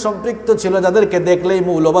দ্বীনের সাথে সম্পৃক্ত ছিল, যাদেরকে দেখলেই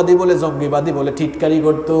মৌলবাদী বলে জঙ্গিবাদী বলে ঠিটকারি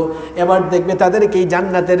করত, এবার দেখবে তাদেরকেই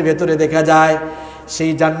জান্নাতের ভেতরে দেখা যায়।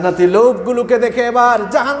 সেই জান্নাতি লোকগুলোকে দেখে এবার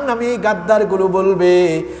জাহান্নামী গাদ্দারগুলো বলবে,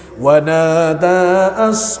 ওয়ানাদা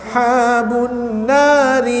আসহাবুন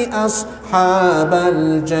নারি আসহাবাল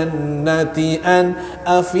জান্নাতি আন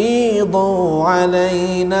আফীদু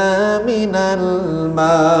আলাইনা মিনাল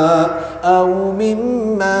মা আও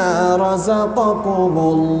মিম্মা রাযাকাকুমুল্লাহ।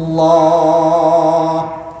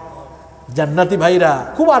 জান্নাতি ভাইরা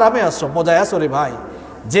খুব আরামে আছো, মজায় আছো রে ভাই,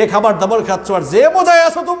 যে খাবার দাবার খাচ্ছ আর যে মজায়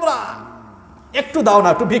আছো তোমরা, একটু দাও না,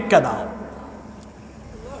 একটু ভিক্ষা দাও,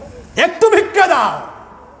 একটু ভিক্ষা দাও,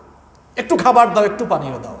 একটু খাবার দাও, একটু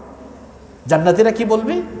পানীয় দাও। জান্নাতীরা কি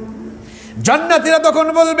বলবে? জান্নাতীরা তখন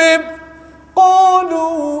বলবে, ক্বালু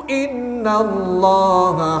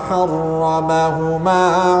ইন্নাল্লাহা হাররামাহুমা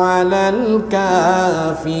আলাল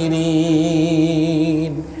কাফিরিন।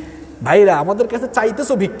 ভাইরা আমাদের কাছে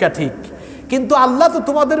চাইতেছো ভিক্ষা ঠিক, কিন্তু আল্লাহ তো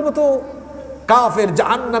তোমাদের মতো কাফের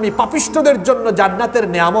জাহান্নামী পাপিষ্ঠদের জন্য জান্নাতের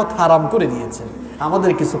নিয়ামত হারাম করে দিয়েছে,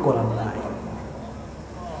 আমাদের কিছু করার নাই।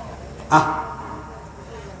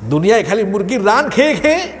 দুনিয়ায় খালি মুরগির রান খেয়ে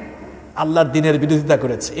খেয়ে আল্লাহর দ্বীনের বিরোধিতা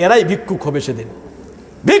করেছে, এরাই ভিক্ষুক হবে সেদিন,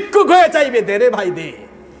 ভিক্ষুক হয়ে চাইবে দে রে ভাই দে,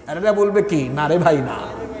 আর এরা বলবে কি না রে ভাই না,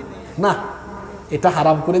 না এটা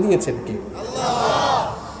হারাম করে দিয়েছেন কি আল্লাহ।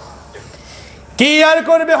 কি আর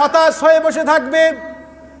করবে, হতাশ হয়ে বসে থাকবে।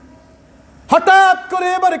 হঠাৎ করে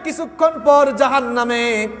এবার কিছুক্ষণ পর জাহান্নামে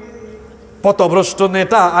পথভ্রষ্ট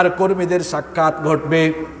নেতা আর কর্মীদের সাক্ষাৎ ঘটবে।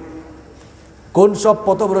 কোন সব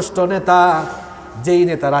পথভ্রষ্ট নেতা? যেই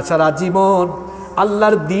নেতারা সারা জীবন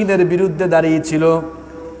আল্লাহর দ্বীনের বিরুদ্ধে দাঁড়িয়েছিল,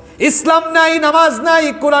 ইসলাম নাই, নামাজ নাই,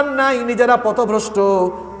 কোরআন নাই, নিজেরা পথভ্রষ্ট,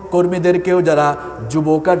 কর্মীদেরকেও যারা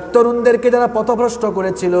যুবক আর তরুণদেরকে যারা পথভ্রষ্ট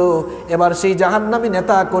করেছিল, এবার সেই জাহান্নামী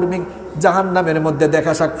নেতা কর্মী জাহান্নামের মধ্যে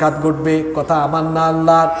দেখা সাক্ষাৎ ঘটবে। কথা আমার না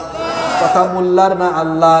আল্লাহর, কথা মোল্লার না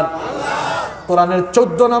আল্লাহর। কোরআনের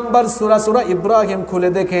 14 নম্বর সূরা সূরা ইব্রাহিম খুলে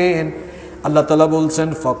দেখেন, আল্লাহ তাআলা বলছেন,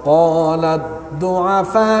 ফাকালাদ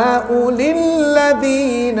দুআফাউ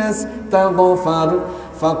লিল্লাযীনা ইসতাগফারু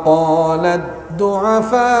ফাকালাদ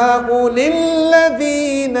দুআফাউ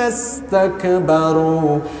লিল্লাযীনা ইসতাকবারু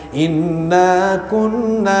ইন্না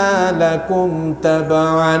কুন্না লাকুম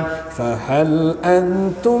তাবআন ফাহাল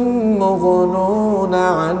আনতুম মুগনুনা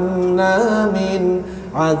আন্না মিন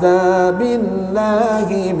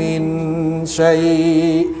আযাবিল্লাহি মিন শাই।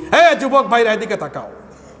 হে যুবক ভাইরা এদিকে তাকাও,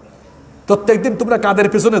 প্রত্যেকদিন তোমরা কাদের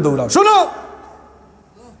পিছনে দৌড়াও? শোনো,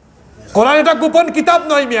 কোরআন এটা গোপন কিতাব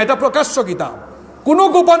নয় মিয়া, এটা প্রকাশ্য কিতাব, কোনো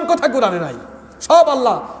গোপন কথা কোরআনে নাই, সব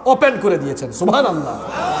আল্লাহ ওপেন করে দিয়েছেন। সুবহানাল্লাহ।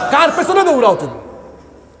 কার পেছনে দৌড়াও তুমি?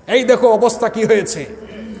 এই দেখো অবস্থা কি হয়েছে।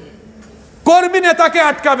 কর্মী নেতাকে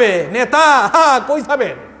আটকাবে, নেতা কই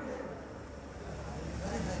যাবেন?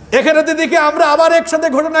 এখানে দিকে আমরা আবার একসাথে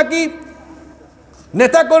ঘটনা কি,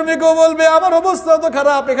 নেতা কর্মীকেও বলবে আমার অবস্থা তো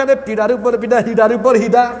খারাপ, এখানে পিড়ার উপর পিড়া, হিডার উপর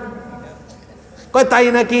হিডা, কয় তাই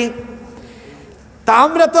নাকি? তা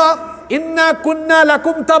আমরা তো ইন্না কুন্না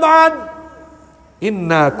লাকুম তাবান,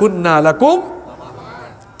 ইন্না কুন্না লাকুম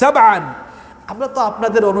তাবান, আমরা তো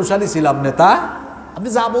আপনাদের অনুসারী ছিলাম নেতা, আপনি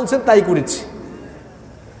যা বলছেন তাই করেছি।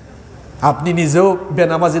 আপনি নিজেও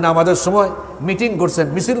বেনামাজি নামাজের সময় মিটিং করছেন,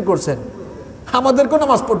 মিছিল করছেন, আমাদেরকেও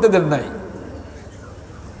নামাজ পড়তে দেন নাই।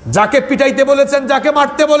 যাকে পিটাইতে বলেছেন, যাকে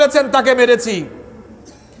মারতে বলেছেন তাকে মেরেছি,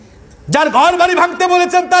 যার ঘর বাড়ি ভাঙতে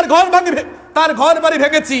বলেছেন তার ঘর বাড়ি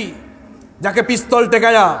ভেঙেছি, যাকে পিস্তল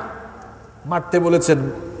টেকায়া মারতে বলেছেন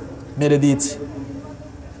মেরে দিয়েছি,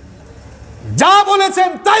 যা বলেছেন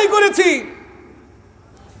তাই করেছি।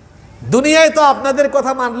 দুনিয়ায় তো আপনাদের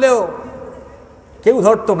কথা মানলেও কেউ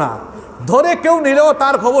ধরতো না, ধরে কেউ নিলেও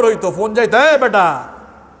তার খবর হইতো, ফোন যাইতো, বেটা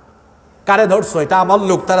কারে ধরছো, এটা আমার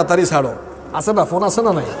লোক, তাড়াতাড়ি ছাড়ো। আছে না, ফোন আছে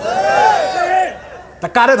না নাই? তা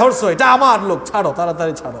কারে ধরছো, এটা আমার লোক, ছাড়ো,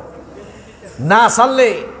 তাড়াতাড়ি ছাড়ো। না ছাড়লে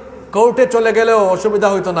কোর্টে চলে গেলেও অসুবিধা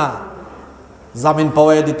হইতো না, জামিন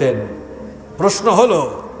পাওয়াই দিতেন। প্রশ্ন হলো,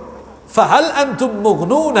 ফাহাল আনতুম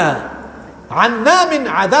মুগনুনা আন্না মিন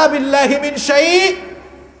আযাবিল্লাহি মিন শাই?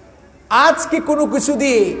 আজ কি কোনো কিছু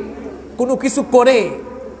দিয়ে, কোনো কিছু করে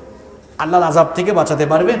আল্লাহর আযাব থেকে বাঁচাতে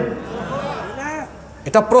পারবেন?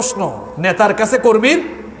 এটা প্রশ্ন নেতার কাছে কর্মীর।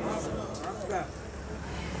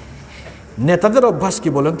 নেতাদের অভ্যাস কি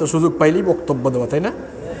বলেন তো, সুযোগ পাইলেই বক্তব্য দেওয়া, তাই না?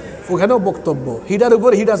 ওখানেও বক্তব্য, হিডার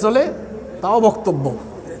উপর হিডা চলে, তাও বক্তব্য।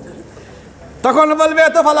 তখন বলবে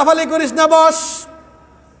এত ফালাফালি করিস না, বস।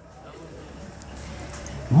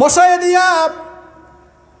 বসায় দিয়া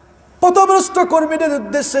পথভ্রষ্ট কর্মীদের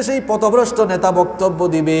উদ্দেশ্যে সেই পথভ্রষ্ট নেতা বক্তব্য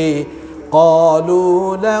দিবে। ক্বালু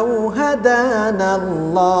লাউ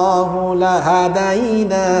হাদানাল্লাহু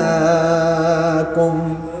লাহাদাইনাকুম।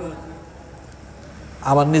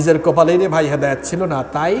 আমার নিজের কপালেই রে ভাই হেদায়েত ছিল না,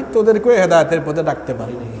 তাই তোদেরকেও হেদায়েতের পথে ডাকতে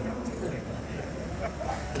পারিনি।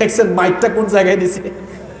 দেখছেন মাইকটা কোন জায়গায় দিছে?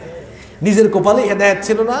 নিজের কপালেই হেদায়েত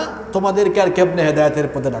ছিল না, তোমাদেরকে আর কেমনে হেদায়েতের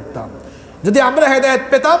পথে ডাকতাম? যদি আমরা হেদায়েত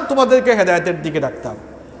পেতাম তোমাদেরকে হেদায়েতের দিকে ডাকতাম।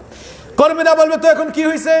 কর্মীরা বলবে তো এখন কি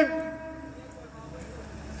হয়েছে,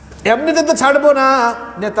 এমনিতে তো ছাড়বো না।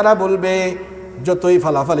 নেতারা বলবে যতই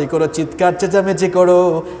ফালাফালি করো, চিৎকার চেঁচামেচি করো,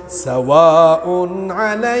 সাওয়াউন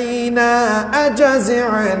আলাইনা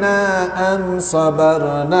আজাযিনা আম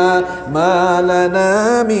সাবারনা মা লানা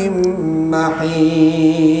মিন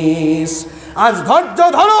মাহিস। আজ ধৈর্য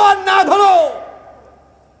ধরো আর না ধরো।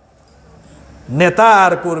 নেতা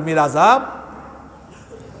আর কর্মীর আযাব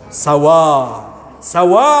সাওয়া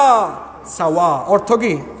সাওয়া সাওয়া, অর্থ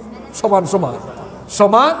কি? সমান সমান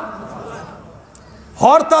সমান।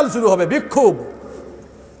 হরতাল শুরু হবে, বিক্ষোভ,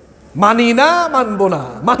 মানি না, মানবো না,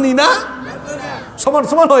 মানি না। সমান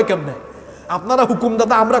সমান হয় কেমনে? আপনারা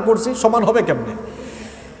হুকুমদাতা, আমরা করছি, সমান হবে কেমনে?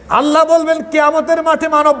 আল্লাহ বলবেন কিয়ামতের মাঠে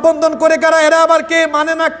মানববন্ধন করে কারা? এরা আবার কে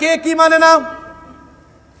মানে না, কে কি মানে না?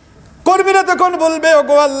 কর্মীরা তখন বলবে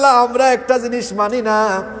ওগো আল্লাহ, আমরা একটা জিনিস মানি না।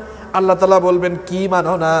 আল্লাহ তাআলা বলবেন কি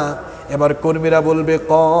মানো না? এবার কর্মীরা বলবে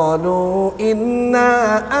ক্বালু ইন্না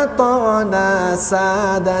আতানা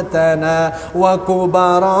সাদাতানা ওয়া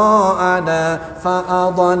কুবারানা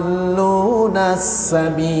ফাআদাল্লুনা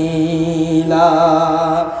সাবিলা।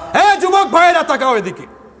 হে যুবক ভাইরা, তাকাও এদিকে,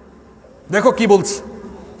 দেখো কি বলছে।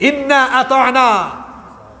 ইন্না আতানা,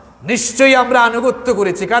 নিশ্চয়ই আমরা আনুগত্য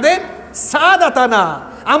করেছি। কাদের? সাদাতানা,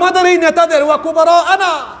 আমাদের এই নেতাদের, ওয়া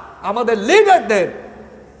কুবারানা, আমাদের লিডারদের,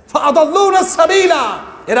 ফাআদাল্লুনা সাবিলা,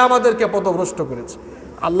 এরা আমাদেরকে পথভ্রষ্ট করেছে।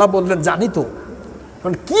 আল্লাহ বললেন জানি তো,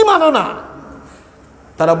 কারণ কি মানো না?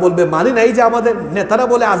 তারা বলবে মানি না। এই যে আমাদের নেতারা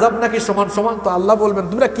বলে আযাব নাকি সমান সমান, তো আল্লাহ বলবেন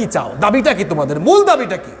তোমরা কি চাও, দাবিটা কি, তোমাদের মূল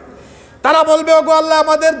দাবিটা কি? তারা বলবে ওগো আল্লাহ,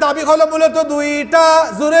 আমাদের দাবি হলো মূলত দুইটা।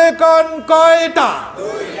 জোরে কোন কয়টা?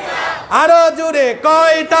 আরো জোরে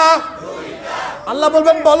কয়টা? আল্লাহ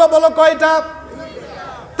বলবেন বলো বলো কয়টা?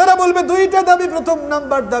 তারা বলবে দুইটা দাবি। প্রথম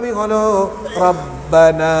নাম্বার দাবি হলো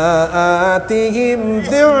রব্বানা আতিহিম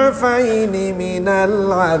দিউফাইনি মিনাল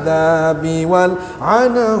আযাবি ওয়াল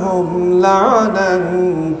আনহুম লানান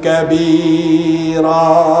কাবীরা।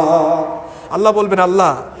 আল্লাহ বলবেন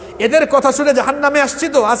আল্লাহ, এদের কথা শুনে জাহান্নামে আসছি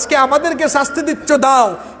তো, আজকে আমাদেরকে শাস্তি দিচ্ছ, দাও,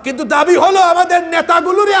 কিন্তু দাবি হলো আমাদের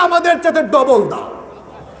নেতাগুলোরে আমাদের চাইতে ডবল দাও।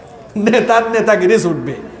 নেতার নেতাগিরি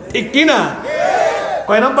ছুটবে, ঠিক কি না?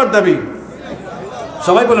 কয় নাম্বার দাবি?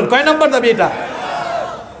 সবাই বলেন কয় নাম্বার দাবি এটা?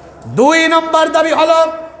 2 নম্বর দাবি হলো,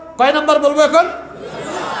 কয় নাম্বার বলবো এখন?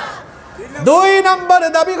 2 নম্বর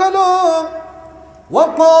দাবি হলো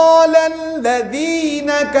وقال الذين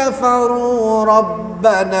كفروا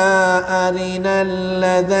ربنا أرنا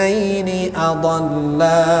الذين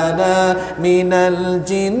أضلانا من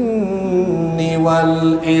الجن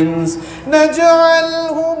والإنس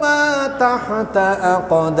نجعلهما تحت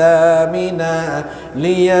أقدامنا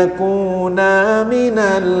ليكونا من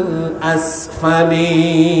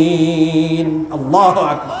الأسفلين الله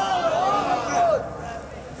أكبر।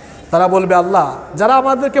 তারা বলবে আল্লাহ, যারা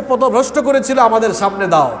আমাদেরকে পথভ্রষ্ট করেছিল আমাদের সামনে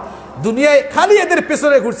দাও, দুনিয়ায় খালি এদের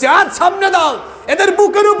পেছনে ঘুরছে, আজ সামনে দাও, এদের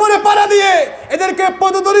বুকের উপরে পাড়া দিয়ে এদেরকে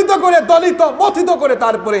পদদলিত করে, দলিত মথিত করে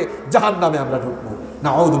তারপরে জাহান্নামে আমরা ঢুকবো।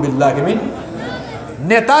 নাউযু বিল্লাহি মিন।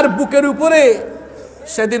 নেতার বুকের উপরে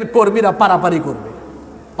সেদিন কর্মীরা পারাপারি করবে।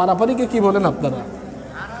 পারাপারিকে কি বলেন আপনারা?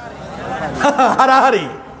 হারাহারি।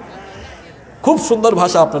 খুব সুন্দর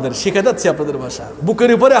ভাষা, আপনাদের শিখে যাচ্ছে, আপনাদের ভাষা।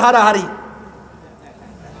 বুকের উপরে হারাহারি,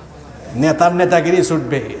 নেতার নেতাগিরি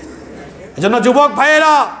ছুটবে। এজন্য যুবক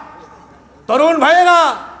ভাইয়েরা, তরুণ ভাইয়েরা,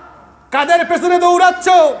 কাদের পেছনে দৌড়াচ্ছ?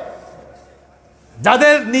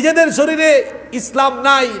 যাদের নিজেদের শরীরে ইসলাম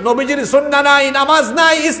নাই, নবীজির সুন্নাহ নাই, নামাজ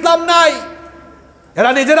নাই, ইসলাম নাই,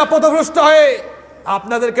 এরা নিজেরা পথভ্রষ্ট হয়ে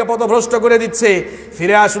আপনাদেরকে পথভ্রষ্ট করে দিচ্ছে।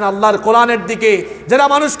 ফিরে আসুন আল্লাহর কোরআনের দিকে। যারা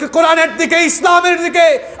মানুষকে কোরআনের দিকে, ইসলামের দিকে,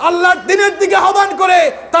 আল্লাহর দ্বীনের দিকে আহ্বান করে,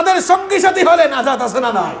 তাদের সঙ্গী সাথী হলে নাজাত আছে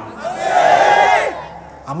না নাই?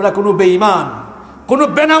 আমরা কোনো বেঈমান, কোনো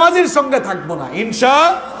বেনামাজির সঙ্গে থাকবো না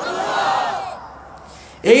ইনশাআল্লাহ।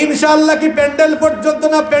 এই ইনশাআল্লাহ কি প্যান্ডেল পর্যন্ত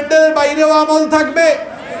না, প্যান্ডেলের বাইরেও আমল থাকবে?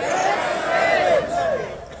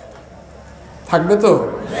 থাকবে তো?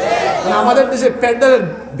 আমাদের দেশে প্যান্ডেলের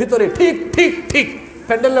ভিতরে ঠিক ঠিক ঠিক,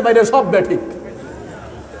 প্যান্ডেলের বাইরে সব ঠিক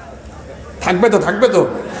থাকবে তো, থাকবে তো।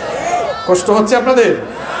 কষ্ট হচ্ছে আপনাদের?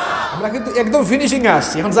 আমরা কিন্তু একদম ফিনিশিং এ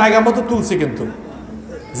আসছি, এখন জায়গা মতো তুলছি, কিন্তু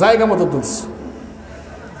জায়গা মতো তুলছি।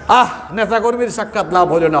 নেতাকর্মীর সাক্ষাৎ লাভ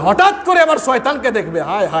হলো না, হঠাৎ করে আবার শয়তানকে দেখবে।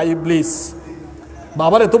 হায় হায় ইবলিস,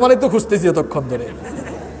 বাবারে তোমারই তো খুঁজতেছি এতক্ষণ ধরে।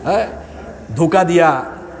 হ্যাঁ, ধোঁকা দিয়া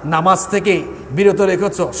নামাজ থেকে বিরত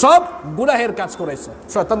রেখেছ, সব গুনাহের কাজ করাইছো।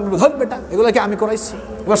 শয়তান ধর বেটা, এগুলোকে আমি করাইছি।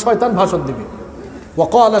 এবার শয়তান ভাষণ দিবে,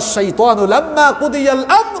 ওয়াকাল আশ-শাইতানু লাম্মা কুদিয়াল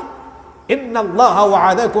আমর ইন্নাল্লাহা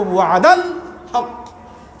ওয়া'আদাকুম ওয়া'দাল হক।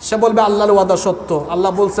 সে বলবে আল্লাহর ওয়াদা সত্য,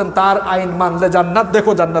 আল্লাহ বলছেন তার আইন মানলে জান্নাত।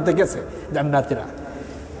 দেখো জান্নাতে গেছে জান্নাতীরা।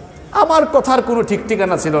 আমার কথার কোনো ঠিক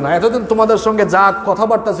ঠিকানা ছিল না, এতদিন তোমাদের সঙ্গে যা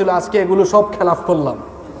কথাবার্তা ছিল আজকে এগুলো সব খেলাফ করলাম,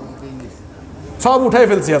 সব উঠাই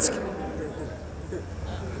ফেলছি আজকে।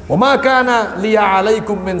 ওমা কানা লিয়া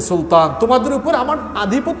আলাইকুম মিন সুলতান, তোমাদের উপর আমার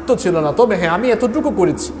আধিপত্য ছিল না, তবে হ্যাঁ আমি এতটুকু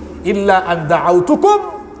করেছি, ইল্লা আন দাআউতুকুম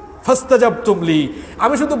ফাস্তাজাবতুম লি,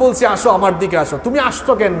 আমি শুধু বলছি আসো আমার দিকে আসো। তুমি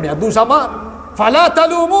আসছো কেন? দোষ আমার। ফালা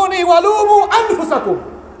তালুমুনি ওয়ালুমু আনফুসাকুম,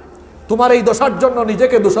 তোমার এই দোষার জন্য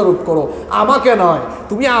নিজেকে দোষারোপ করো, আমাকে নয়।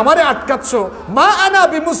 তুমি আমারে আটকাচ্ছ। মা আনা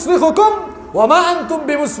বিমুসরিখুকুম ওয়া মা আনতুম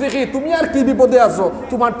বিমুসরিখি, তুমি আর কি বিপদে আছো?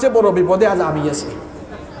 তোমার চেয়ে বড় বিপদে আজ আমি আছি।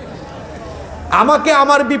 আমাকে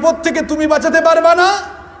আমার বিপদ থেকে তুমি বাঁচাতে পারবা না,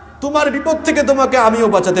 তোমার বিপদ থেকে তোমাকে আমিও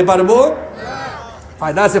বাঁচাতে পারবো।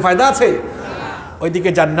 ফায়দা আছে, ফায়দা আছে। ওইদিকে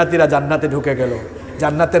জান্নাতীরা জান্নাতে ঢুকে গেল,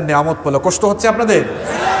 জান্নাতের নিয়ামত পেল। কষ্ট হচ্ছে আপনাদের?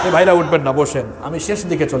 এই ভাইরা উঠবেন না, বসেন, আমি শেষ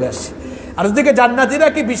দিকে চলে আসছি। আর ওদিকে জান্নাতীরা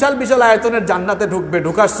কি বিশাল বিশাল আয়তনের জান্নাতে ঢুকবে,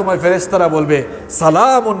 ঢোকার সময় ফেরেশতারা বলবে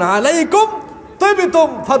সালামুন আলাইকুম তাইবিতুম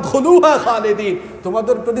ফাদখুলুহা খালিদিন,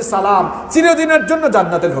 তোমাদের প্রতি সালাম, চিরদিনের জন্য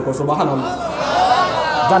জান্নাতে ঢোকো। সুবহানাল্লাহ।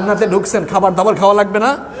 জান্নাতে ঢুকছেন, খাবার দাবার খাওয়া লাগবে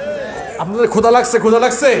না? আপনাদের ক্ষুধা লাগছে? ক্ষুধা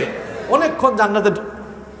লাগছে? অনেকক্ষণ জান্নাতে,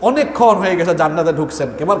 অনেকক্ষণ হয়ে গেছে জান্নাতে ঢুকছেন,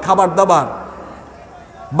 এবার খাবার দাবার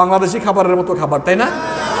বাংলাদেশি খাবারের মতো খাবার, তাই না?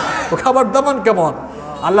 তো খাবার দাবার কেমন?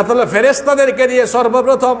 আল্লাহ তাআলা ফেরেশতাদেরকে দিয়ে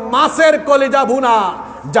সর্বপ্রথম মাছের কলিজা ভুনা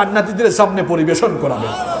জান্নাতীদের সামনে পরিবেশন করাবে।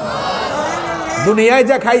 দুনিয়ায়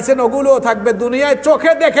যা খাইছেন ওগুলোও থাকবে, দুনিয়ায়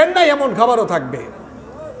চোখে দেখেন নাই এমন খাবারও থাকবে।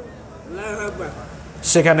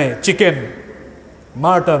 সেখানে chicken,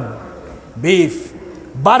 mutton, beef,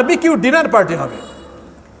 barbecue dinner party হবে।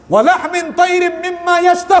 ওয়ালাহমিন তাইরিম মিম্মা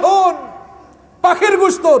ইয়াশতাহুন, পাখির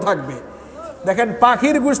গোশতও থাকবে। দেখেন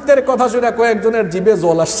পাখির গোশতের কথা শুনে কয়েকজনের জিভে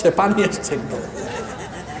জল আসছে, পানি আসছে।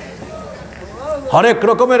 হরেক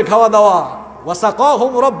রকমের খাওয়া দাওয়া।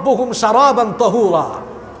 ওয়াসাকাহুম রাব্বুহুম শারাবান তাহুরা,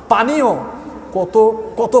 পানীয়, কত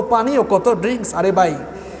কত পানীয়, কত ড্রিঙ্কস। আরে ভাই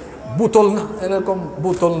বোতল না, এরকম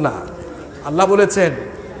বোতল না। আল্লাহ বলেছেন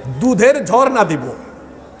দুধের ঝর্ণা দিব,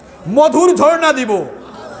 মধুর ঝর্ণা দিব,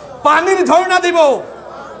 পানির ঝর্ণা দিব,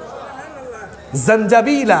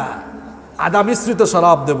 জঞ্জাবিলা আদা মিশ্রিত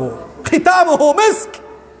শরাব দেব, খিতামুহু মিস্ক,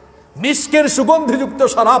 মিস্কের সুগন্ধিযুক্ত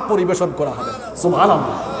শরাব পরিবেশন করা হবে।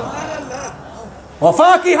 সুবহানাল্লাহ। ওয়া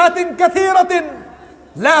ফাকিহাতিন কাসীরাতিন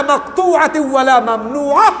লা মাকতুআতিন ওয়া লা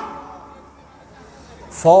মামনুআ,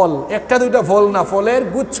 ফল, একটা দুইটা ফল না, ফলের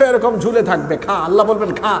গুচ্ছ এরকম ঝুলে থাকবে। খা, আল্লাহ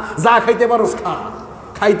বলবেন খা, যা খাইতে পারোস খা।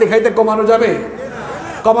 খাইতে খাইতে কমানো যাবে?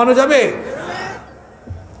 কমানো যাবে?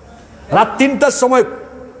 রাত 3টার সময়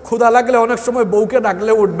ক্ষুধা লাগলে অনেক সময় বউকে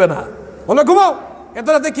ডাকলে উঠবে না, বলে ঘুমাও, এত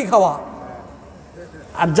রাতে কি খাওয়া?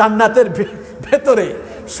 আর জান্নাতের ভেতরে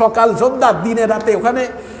সকাল সন্ধ্যা, দিনে রাতে, ওখানে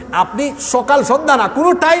আপনি সকাল সন্ধ্যা না, কোনো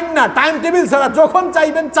টাইম না, টাইম টেবিল ছাড়া যখন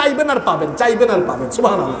চাইবেন চাইবেন আর পাবেন, চাইবেন আর পাবেন।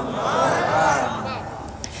 সুবহানাল্লাহ।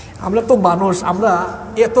 আমরা তো মানুষ, আমরা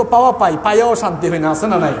এত পাওয়া পাই, পাইয়াও শান্তি হয় না, আছে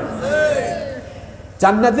না নাই?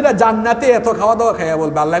 জান্নাতীরা জান্নাতে এত খাওয়া দাওয়া খাইয়া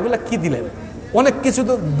বলবে আল্লাহ এগুলা কি দিলেন? অনেক কিছু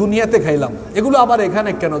তো দুনিয়াতে খাইলাম, এগুলো আবার এখানে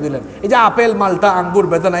কেন দিলেন? এই যে আপেল, মালটা, আঙ্গুর,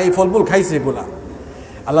 বেদানা, এই ফলমূল খাইছে, এগুলা।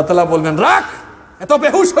 আল্লাহ তাআলা বলবেন রাখ, এত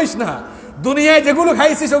বেহুশ হইস না, দুনিয়ায় যেগুলো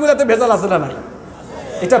খাইছিস ওগুলাতে ভেজাল আছে না নাই?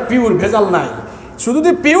 এটা পিওর, ভেজাল নাই। শুধু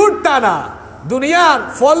পিওরটা না, দুনিয়ার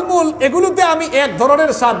ফলমূল এগুলোতে আমি এক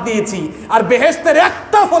ধরনের স্বাদ দিয়েছি, আর বেহেশতের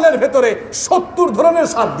একটা ফলের ভেতরে 70 ধরনের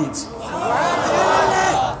স্বাদ দিয়েছি।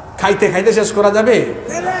 খাইতে খাইতে শেষ করা যাবে?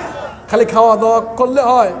 খালি খাওয়া দাওয়া করলে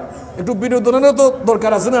হয়? একটু বিনোদনেরও তো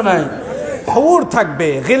দরকার আছে না নাই? হুর থাকবে,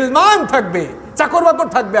 গিলমান থাকবে, চাকর বাকর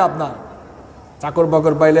থাকবে। আপনার চাকর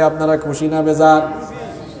বাকর পাইলে আপনারা খুশি না বেজার?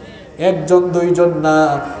 একজন দুইজন না,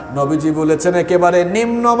 নবীজি বলেছেন একেবারে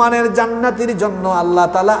নিম্নমানের জান্নাতীর জন্য আল্লাহ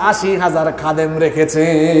তাআলা 80,000 খাদেম রেখেছে।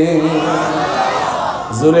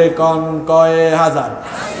 জোরে কোন কয় হাজার?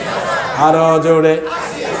 আরো জোরে,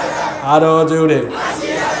 আরো জোরে।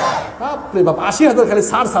 বাপরে বাপ, 80,000 খালি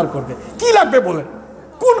সার সার করবে। কি লাগবে বলেন?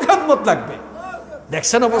 কোন খেদমত লাগবে?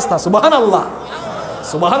 দেখছেন অবস্থা? সুবহানাল্লাহ,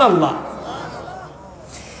 সুবহানাল্লাহ।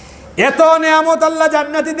 এত নিয়ামত আল্লাহ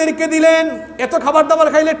জান্নাতীদেরকে দিলেন, এত খাবার দাবার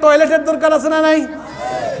খাইলে টয়লেটের দরকার আছে না নাই?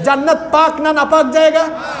 জান্নাত পাক না নাপাক জায়গা?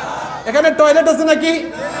 এখানে টয়লেট আছে নাকি?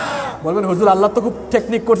 বলবেন হুজুর আল্লাহ তো খুব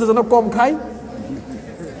টেকনিক করছে যেন কম খাই।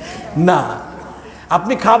 না,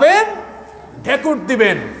 আপনি খাবেন, ঢেকুর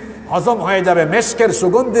দিবেন, হজম হয়ে যাবে, মেশকের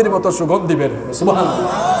সুগন্ধির মতো সুগন্ধি বের হবে। সুবহানাল্লাহ।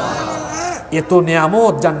 এত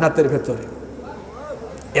নিয়ামত জান্নাতের ভেতরে,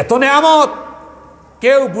 এত নিয়ামত,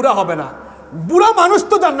 কেউ বুড়া হবে না। বুড়া মানুষ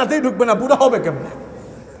তো জান্নাতেই ঢুকবে না, বুড়া হবে কেমনে?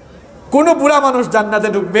 কোন বুড়া মানুষ জান্নাতে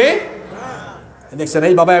ঢুকবে? দেখছেন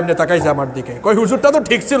এই বাবা এমনি তাকাইছে আমার দিকে, কই হুজুরটা তো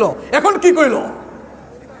ঠিক ছিল, এখন কি কইল?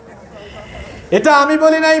 এটা আমি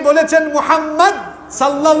বলি নাই, বলেছেন মুহাম্মদ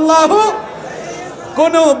সাল্লাল্লাহু।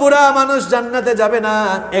 কোন বুড়া মানুষ জান্নাতে যাবে না।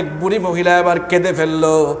 এক বুড়ি মহিলা এবার কেঁদে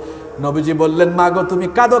ফেললো। নবীজি বললেন, মা গো তুমি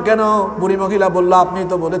কাঁদো কেন? বুড়ি মহিলা বলল, আপনি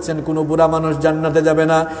তো বলেছেন কোন বুড়া মানুষ জান্নাতে যাবে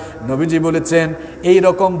না। নবীজি বলেছেন, এই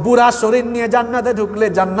রকম বুড়া শরীর নিয়ে জান্নাতে ঢুকলে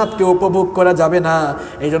জান্নাতকে উপভোগ করা যাবে না।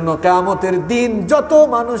 এই জন্য কিয়ামতের দিন যত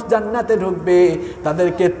মানুষ জান্নাতে ঢুকবে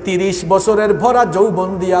তাদেরকে 30 বছরের ভরা যৌবন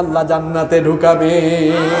দিয়ে আল্লাহ জান্নাতে ঢুকাবে।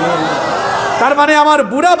 তার মানে আমার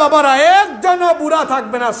বুড়া বাবারা একজনও বুড়া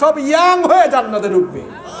থাকবে না, সব ইয়াং হয়ে জান্নাতে ঢুকবে।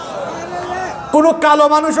 কোন কালো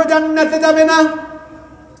মানুষও জান্নাতে যাবে না।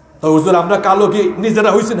 তো হুজুর আমরা কালো কি নিজেরা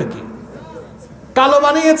হইছি নাকি? কালো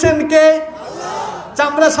বানিয়েছেন কে?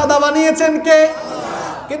 চামড়া সাদা বানিয়েছেন কে?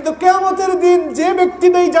 কিন্তু কিয়ামতের দিন যে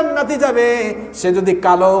ব্যক্তিটাই জান্নাতে যাবে সে যদি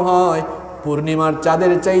কালো হয়, পূর্ণিমার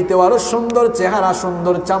চাঁদের চাইতে আরো সুন্দর চেহারা,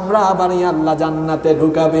 সুন্দর চামড়া বানিয়ে আল্লাহ জান্নাতে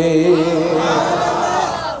ঢুকাবে।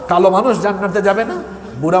 কালো মানুষ জান্নাতে যাবে না,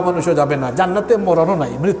 বুড়া মানুষও যাবে না। জান্নাতে মরণও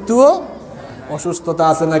নাই, মৃত্যুও, অসুস্থতা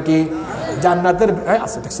আছে নাকি? জান্নাতের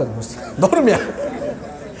আছে, দেখছেন ধর্মিয়া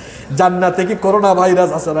জান্নাতে কি করোনা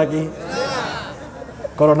ভাইরাস আছে নাকি?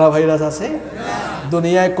 করোনা ভাইরাস আছে?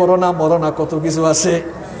 দুনিয়ায় করোনা মরনা কত কিছু আছে,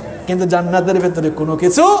 কিন্তু জান্নাতের ভেতরে কোনো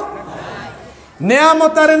কিছু।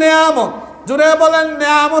 নিয়ামত আর নিয়ামত, জুড়ে বলেন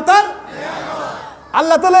নিয়ামত আর।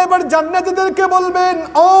 আল্লাহ তাআলা এবার জান্নাতীদেরকে বলবেন,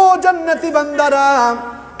 ও জান্নাতি বান্দারা,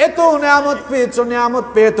 এত নিয়ামত পেয়েছো, নিয়ামত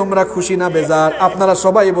পেয়ে তোমরা খুশি না বেজার? আপনারা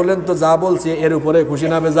সবাই বলেন তো, যা বলছি এর উপরে খুশি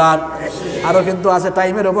না বেজার? আরো কিন্তু আছে,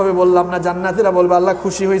 টাইমের অভাবে বললাম না। জান্নাতীরা বলবে, আল্লাহ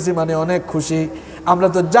খুশি হয়েছি মানে অনেক খুশি, আমরা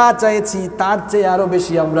তো যা চাইছি তার চেয়ে আরো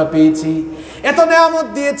বেশি আমরা পেয়েছি। এত নিয়ামত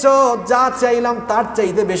দিয়েছো, যা চাইলাম তার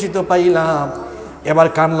চাইতে বেশি তো পাইলাম। এবার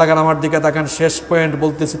কান লাগান, আমার দিকে তাকান, শেষ পয়েন্ট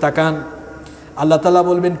বলতেছি, তাকান। আল্লাহ তাআলা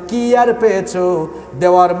বলবেন, কি আর পেয়েছো?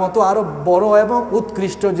 দেওয়ার মতো আরো বড় এবং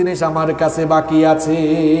উৎকৃষ্ট জিনিস আমার কাছে বাকি আছে।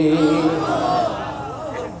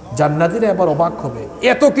 জান্নাতীরা এবার অবাক হবে,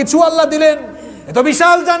 এত কিছু আল্লাহ দিলেন, এত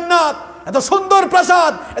বিশাল জান্নাত, এত সুন্দর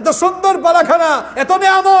প্রাসাদ, এত সুন্দর বালাখানা, এত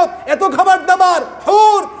নিয়ামত, এত খাবার দাবার,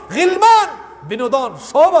 হুর, গিলমান, বিনোদন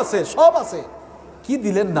সব আছে, সব আছে। কি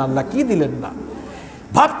দিলেন না আল্লাহ, কি দিলেন না?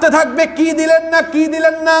 ভাবতে থাকবে, কি দিলেন না, কি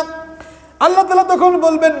দিলেন না। আল্লাহ তাআলা তখন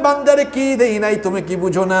বলবেন, বান্দারে কি দেই নাই তুমি কি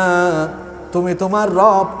বুঝো না? তুমি তোমার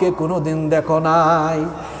রবকে কোনোদিন দেখো নাই,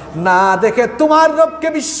 না দেখে তোমার রবকে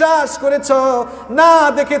বিশ্বাস করেছো, না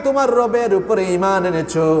দেখে তোমার রবের উপরে ঈমান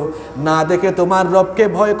এনেছো, না দেখে তোমার রবকে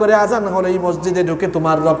ভয় করে আজান হলেই মসজিদে ঢুকে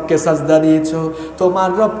তোমার রবকে সাজদা দিয়েছো, তোমার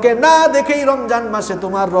রবকে না দেখেই রমজান মাসে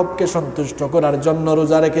তোমার রবকে সন্তুষ্ট করার জন্য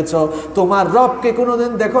রোজা রেখেছো, তোমার রবকে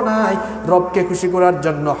কোনোদিন দেখো নাই, রবকে খুশি করার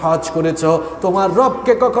জন্য হজ করেছো, তোমার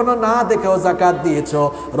রবকে কখনো না দেখেও যাকাত দিয়েছো,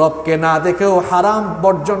 রবকে না দেখেও হারাম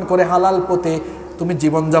বর্জন করে হালাল পথে তুমি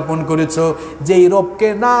জীবন যাপন করেছো। যেই রবকে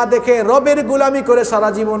না দেখে রবের গোলামি করে সারা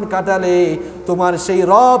জীবন কাটালে, তোমার সেই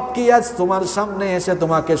রব কি আজ তোমার সামনে এসে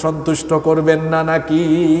তোমাকে সন্তুষ্ট করবেন না নাকি?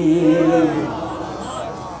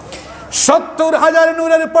 70,000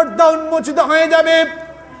 নূরের পর্দা উন্মোচিত হয়ে যাবে,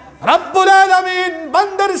 রব্বুল আলামিন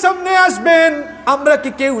বান্দার সামনে আসবেন। আমরা কি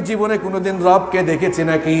কেউ জীবনে কোনোদিন রবকে দেখেছি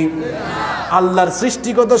নাকি? আল্লাহর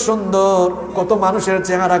সৃষ্টি কত সুন্দর, কত মানুষের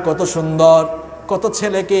চেহারা কত সুন্দর,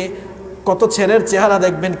 কত ছেলের চেহারা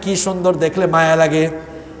দেখবেন কি সুন্দর, দেখলে মায়া লাগে।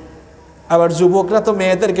 আবার যুবকরা তো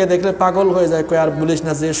মেয়েদেরকে দেখলে পাগল হয়ে যায়, কই আর বলিস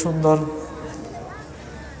না যে সুন্দর।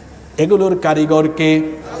 এগুলোর কারিগর কে?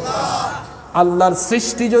 আল্লাহর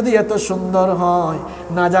সৃষ্টি যদি এত সুন্দর হয়,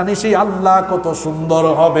 না জানি সেই আল্লাহ কত সুন্দর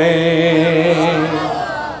হবে।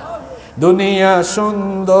 দুনিয়া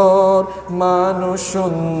সুন্দর, মানুষ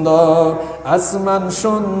সুন্দর, আসমান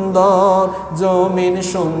সুন্দর, জমিন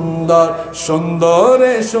সুন্দর,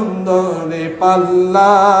 সুন্দরে সুন্দরে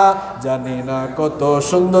পাল্লা, জানি না কত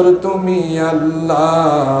সুন্দর তুমি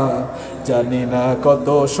আল্লাহ, জানি না কত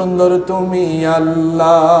সুন্দর তুমি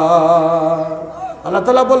আল্লাহ। আল্লাহ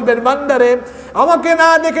তাআলা বলবেন, বান্দারে আমাকে না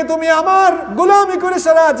দেখে তুমি আমার গোলামি করে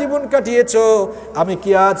সারা জীবন কাটিয়েছো, আমি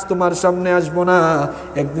কি আজ তোমার সামনে আসবো না?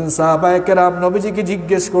 একদিন সাহাবায়ে কেরাম নবীজিকে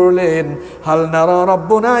জিজ্ঞেস করলেন, হাল নারা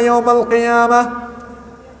রাব্বুনা ইয়াউমাল কিয়ামাহ,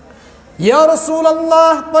 ইয়া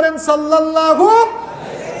রাসূলুল্লাহ বলেন সাল্লাল্লাহু,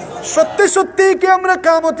 সত্যি সত্যি কি আমরা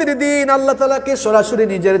কিয়ামতের দিন আল্লাহ তাআলাকে সরাসরি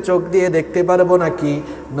নিজের চোখ দিয়ে দেখতে পারবো নাকি?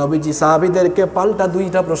 নবীজি সাহাবীদেরকে পাল্টা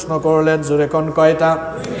দুইটা প্রশ্ন করলেন। জোরে কোন কয়টা?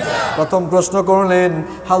 প্রথম প্রশ্ন করলেন,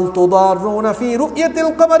 হাল তুদারুনা ফি রুয়াতিল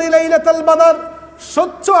কমারি লাইলাতাল বদর,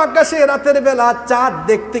 স্বচ্ছ আকাশে রাতের বেলা চাঁদ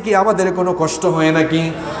দেখতে কি আমাদের কোনো কষ্ট হয় নাকি?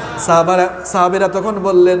 সাহাবীরা তখন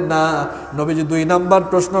বললেন না। নবীজি দুই নাম্বার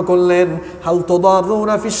প্রশ্ন করলেন, হাল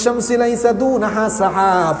তুদারুনা ফিশ শামসি লাইসা দুনাহা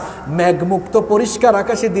সাহাব, মেঘমুক্ত পরিষ্কার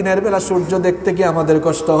আকাশে দিনের বেলা সূর্য দেখতে কি আমাদের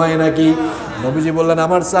কষ্ট হয় নাকি? নবীজি বললেন,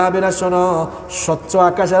 আমার সাহাবীরা শোনো, স্বচ্ছ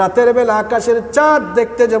আকাশে রাতের বেলা আকাশের চাঁদ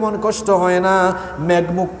দেখতে যেমন কষ্ট হয় না,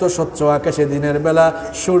 মেঘমুক্ত স্বচ্ছ আকাশে দিনের বেলা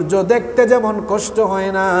সূর্য দেখতে যেমন কষ্ট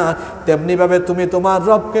হয় না, তেমনি ভাবে তুমি তোমার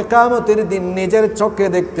রবকে কিয়ামতের দিন নিজের চোখে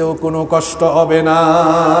দেখতেও কোনো কষ্ট হবে না।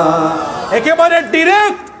 একেবারে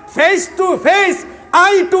direct face to face,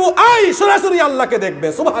 I two I, সরাসরি আল্লাহকে দেখবে।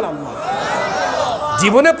 সুবহানাল্লাহ।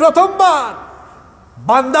 জীবনে প্রথমবার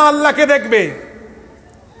বান্দা আল্লাহকে দেখবে,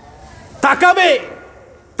 তাকাবে,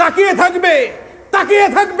 তাকিয়ে থাকবে, তাকিয়ে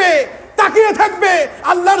থাকবে, তাকিয়ে থাকবে,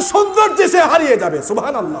 আল্লাহর সৌন্দর্যে সে হারিয়ে যাবে।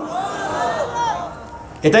 সুবহানাল্লাহ।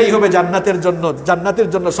 এটাই হবে জান্নাতের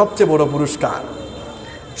জন্য সবচেয়ে বড় পুরস্কার,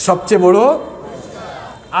 সবচেয়ে বড়।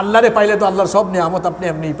 আল্লাহরে পাইলে তো আল্লাহর সব নিয়ামত আপনি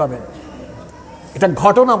এমনিই পাবেন। এটা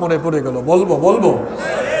ঘটনা মনে পড়ে গেল, বলবো।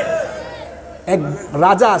 এক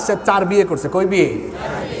রাজা, সে 4 বিয়ে করছে। কয় বিয়ে?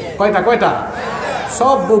 কয়টা?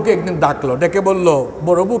 সব বউকে একদিন ডাকলো, ডেকে বলল,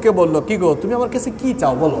 বড় বউকে বলল, কি গো তুমি আমার কাছে কি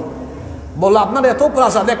চাও বলো? বললো, আপনার এত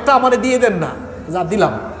প্রাসাদ, একটা আমারে দিয়ে দেন না। যা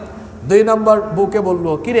দিলাম। 2 নম্বর বউকে বলল,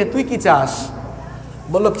 কি রে তুই কি চাস?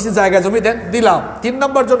 বললো, কিছু জায়গা জমি দেন, দিলাম। 3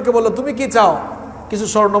 নম্বর জনকে বললো, তুমি কি চাও? কিছু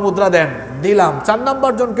স্বর্ণ মুদ্রা দেন, দিলাম। 4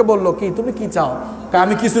 নম্বর জনকে বললো, কি তুমি কি চাও?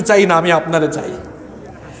 আমি কিছু চাই না, আমি আপনারে চাই।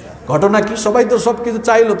 ঘটনা কি? সবাই তো সব কিছু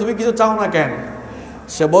চাইলো, তুমি কিছু চাও না কেন?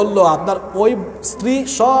 সে বলল, আপনার ওই স্ত্রী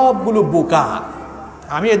সবগুলো বোকা,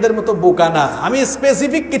 আমি এদের মতো বোকা না, আমি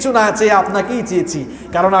স্পেসিফিক কিছু না চেয়ে আপনাকেই চেয়েছি,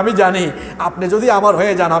 কারণ আমি জানি আপনি যদি আমার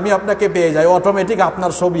হয়ে যান, আমি আপনাকে পেয়ে যাই, অটোমেটিক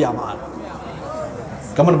আপনার ছবি আমার।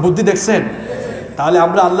 কেমন বুদ্ধি দেখছেন? তাহলে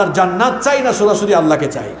আমরা আল্লাহর জান্নাত চাই না সরাসরি আল্লাহকে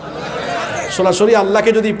চাই? সরাসরি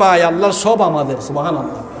আল্লাহকে যদি পাই, আল্লাহর সব আমাদের।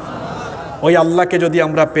 সুবহানাল্লাহ। ওই আল্লাহকে যদি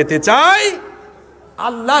আমরা পেতে চাই,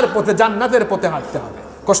 আল্লাহর পথে, জান্নাতের পথে হাঁটতে হবে।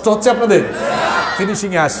 কষ্ট হচ্ছে আপনাদের?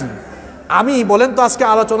 ফিনিশিংয়ে আসি। আমি বলেন তো, আজকে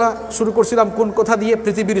আলোচনা শুরু করছিলাম কোন কথা দিয়ে?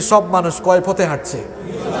 পৃথিবীর সব মানুষ কয় পথে হাঁটছে?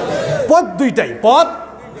 পথ দুইটাই। পথ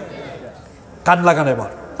কান লাগান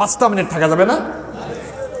এবার, 5টা মিনিট থাকা যাবে না।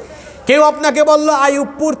 কেউ আপনাকে বলল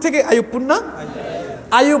আইয়ুবপুর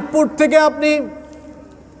থেকে আপনি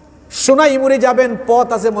সোনাইমুড়ি যাবেন, পথ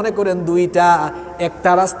আছে মনে করেন 2টা,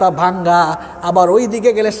 একটা রাস্তা ভাঙ্গা, আবার ওই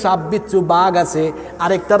দিকে গেলে সাপ বিচ্ছু বাঘ আছে,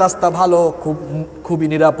 আরেকটা রাস্তা ভালো, খুবই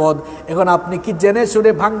নিরাপদ। এখন আপনি কি জেনে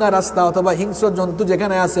শুনে ভাঙ্গা রাস্তা অথবা হিংস্র জন্তু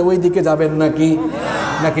যেখানে আছে ওই দিকে যাবেন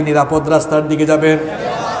নাকি নিরাপদ রাস্তার দিকে যাবেন?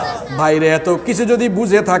 ভাইরে, এত কিছু যদি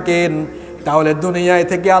বুঝে থাকেন, তাহলে দুনিয়ায়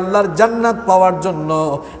থেকে আল্লাহর জান্নাত পাওয়ার জন্য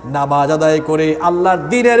নামাজ আদায় করে, আল্লাহর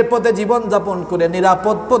দ্বীনের পথে জীবন যাপন করে,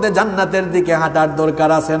 নিরাপদ পথে জান্নাতের দিকে হাঁটার দরকার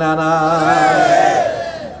আছে না?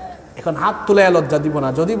 এখন হাত তুলে লজ্জা দিব না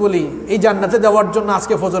যদি বলি এই জান্নাতে যাওয়ার জন্য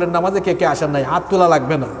আজকে ফজরের নামাজে কে কে আসেন নাই? হাত তোলা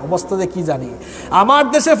লাগবে না। অবস্থা যে কি জানি। আমার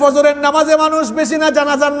দেশে ফজরের নামাজে মানুষ বেশি না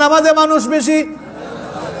জানাজার নামাজে মানুষ বেশি?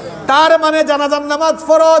 তার মানে জানাজার নামাজ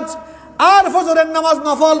ফরজ আর ফজরের নামাজ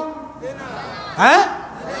নফল। হ্যাঁ,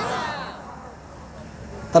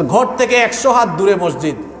 তার ঘর থেকে 100 হাত দূরে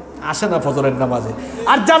মসজিদ, আসে না ফজরের নামাজে।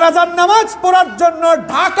 আর জানাজার নামাজ পড়ার জন্য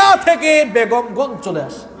ঢাকা থেকে বেগমগঞ্জ চলে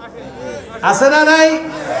আসে না নাই?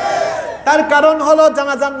 তার কারণ হলো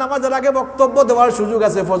জানাজার নামাজের আগে বক্তব্য দেওয়ার সুযোগ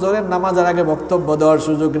আছে, ফজরের নামাজের আগে বক্তব্য দেওয়ার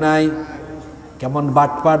সুযোগ নাই। কেমন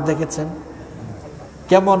বাটপার দেখেছেন,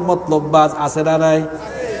 কেমন মতলববাজ আছে না নাই?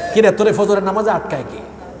 কিরে তোরে ফজরের নামাজে আটকায়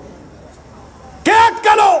কে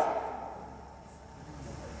আটকালো?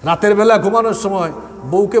 রাতের বেলা ঘুমানোর সময়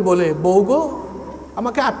বউকে বলে, বউ গো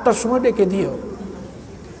আমাকে 8টার সময় ডেকে দিও।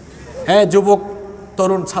 হ্যাঁ যুবক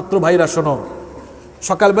তরুণ ছাত্র ভাইরা শোনো,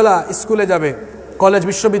 সকালবেলা স্কুলে যাবে, কলেজ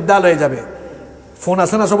বিশ্ববিদ্যালয়ে যাবে, ফোন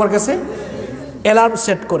আছে না সবার কাছে? অ্যালার্ম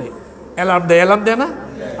সেট করে অ্যালার্ম দেয় না?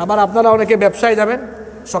 আবার আপনারা অনেকে ব্যবসায় যাবেন,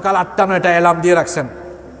 সকাল 8টা 9টা অ্যালার্ম দিয়ে রাখছেন,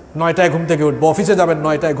 9টায় ঘুম থেকে উঠবে। অফিসে যাবেন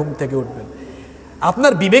 9টায় ঘুম থেকে উঠবেন।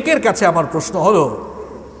 আপনার বিবেকের কাছে আমার প্রশ্ন হলো,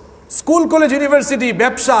 স্কুল কলেজ ইউনিভার্সিটি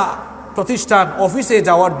ব্যবসা প্রতিষ্ঠান অফিসে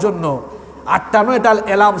যাওয়ার জন্য 8টা 9টার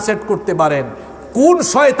অ্যালার্ম সেট করতে পারেন, কোন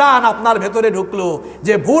শয়তান আপনার ভেতরে ঢুকলো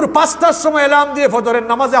যে ভোর 5টার সময় অ্যালার্ম দিয়ে ফজরের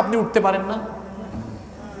নামাজে আপনি উঠতে পারেন না?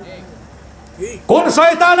 কোন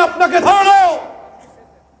শয়তান আপনাকে ধরলো?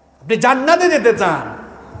 আপনি জান্নাতে যেতে চান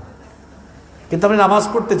কিন্তু আপনি নামাজ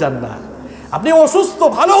পড়তে চান না। আপনি অসুস্থ,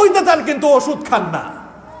 ভালো হইতে চান কিন্তু ওষুধ খান না।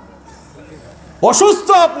 অসুস্থ,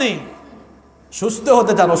 আপনি সুস্থ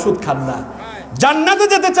হতে চান, ওষুধ খান না। জান্নাতে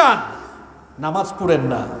যেতে চান, নামাজ পড়েন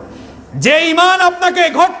না। যে ঈমান আপনাকে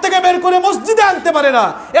ঘর থেকে বের করে মসজিদে আনতে পারে না,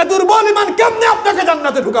 এ দুর্বল ঈমান কেমনে আপনাকে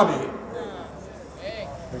জান্নাতে ঢুকাবে?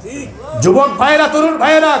 যুবক ভাইয়েরা, তরুণ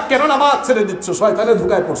ভাইয়েরা, কেন নামাজ ছেড়ে দিচ্ছ? শয়তানে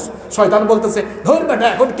ঢুকায় পড়ছো। শয়তান বলতেছে, ধর বেটা,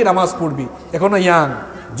 এখন কি নামাজ পড়বি? এখনো ইয়াং,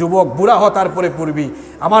 যুবক, বুড়া হ, তারপরে পড়বি।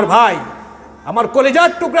 আমার ভাই, আমার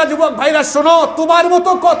কলিজার টুকরা যুবক ভাইরা, শোনো, তোমার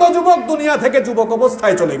মতো কত যুবক দুনিয়া থেকে যুবক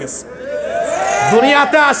অবস্থায় চলে গেছে।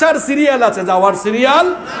 দুনিয়াতে আসার সিরিয়াল আছে, যাওয়ার সিরিয়াল।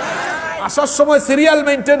 আসার সময় সিরিয়াল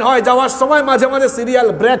মেনটেন হয়, যাওয়ার সময় মাঝে মাঝে সিরিয়াল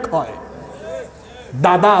ব্রেক হয়।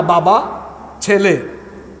 দাদা, বাবা, ছেলে,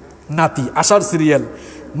 নাতি, আসার সিরিয়াল।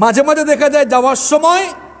 মাঝে মাঝে দেখা যায় যাওয়ার সময়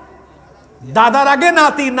দাদার আগে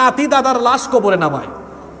নাতি, নাতি দাদার লাশ কবরে নামায়,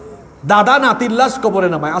 দাদা নাতির লাশ কবরে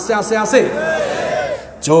নামায়। আসে আসে আসে।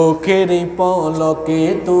 চোখের পলকে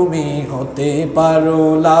তুমি হতে পারো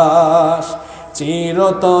লাশ,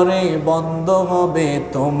 চিরতরে বন্ধ হবে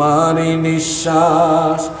তোমারই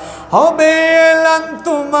নিঃশ্বাস, হবে এলান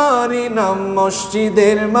তোমারই নাম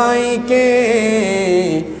মসজিদের মাইকে,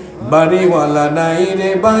 বাড়িওয়ালা নাই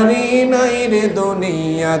রে, বাড়ি নাই রে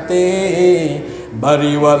দুনিয়াতে,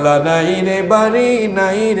 বাড়িওয়ালা নাই রে, বাড়ি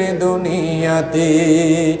নাই রে দুনিয়াতে,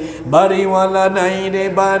 বাড়িওয়ালা নাই রে,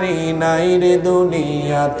 বাড়ি নাই রে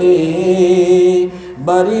দুনিয়াতে,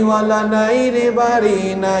 বাড়িওয়ালা নাই রে, বাড়ি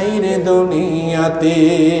নাই রে দুনিয়াতে।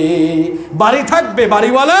 বাড়ি থাকবে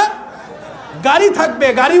বাড়িওয়ালা, গাড়ি থাকবে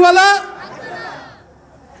গাড়িওয়ালা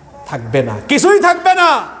থাকবে না, কিছুই থাকবে না।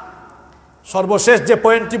 সর্বশেষ যে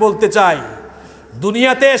পয়েন্টটি বলতে চাই,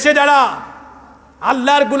 দুনিয়াতে এসে যারা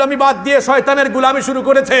আল্লাহর গোলামি বাদ দিয়ে শয়তানের গোলামি শুরু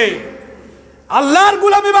করেছে, আল্লাহর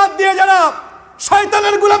গোলামি বাদ দিয়ে যারা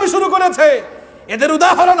শয়তানের গোলামি শুরু করেছে, এদের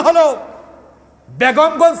উদাহরণ হলো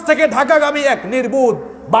বেগমগঞ্জ থেকে ঢাকাগামী এক নির্বুধ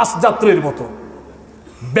বাস যাত্রীর মতো।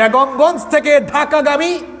 বেগমগঞ্জ থেকে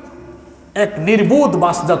ঢাকাগামী এক নির্বুধ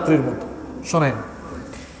বাস যাত্রীর মতো। শোনেন,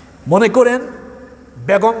 মনে করেন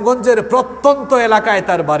বেগমগঞ্জের প্রত্যন্ত এলাকায়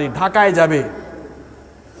তার বাড়ি, ঢাকায় যাবে,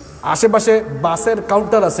 আশেপাশে বাসের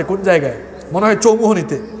কাউন্টার আছে, কোন জায়গায়? মনে হয়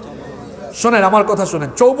চৌমুহনীতে। শোনেন, আমার কথা শোনেন,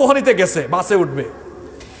 চৌমুহনীতে গেছে, বাসে উঠবে।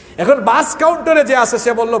 এখন বাস কাউন্টারে যে আছে,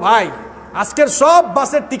 সে বলল, ভাই আজকের সব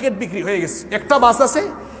বাসের টিকিট বিক্রি হয়ে গেছে, একটা বাস আছে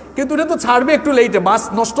কিন্তু এটা তো ছাড়বে একটু লেটে, বাস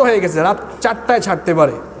নষ্ট হয়ে গেছে, রাত 4টায় ছাড়তে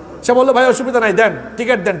পারে। সে বললো, ভাই অসুবিধা নাই, দেন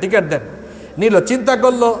টিকিট দেন, টিকিট দেন। নিল, চিন্তা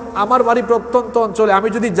করলো, আমার বাড়ি প্রত্যন্ত অঞ্চলে, আমি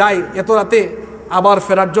যদি যাই এত রাতে আবার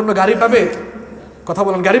ফেরার জন্য গাড়ি পাবে? কথা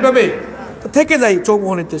বলেন, গাড়ি পাবে? তো থেকে যাই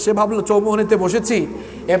চৌমুহনীতে। সে ভাবলো চৌমুহনীতে বসেছি,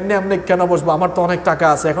 এমনি এমনি কেন বসবো, আমার তো অনেক টাকা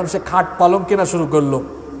আছে। এখন সে খাট পালং কেনা শুরু করলো,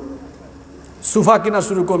 সোফা কেনা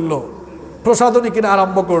শুরু করলো, প্রসাধনী কিনা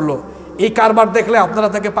আরম্ভ করলো। এই কারবার দেখলে আপনারা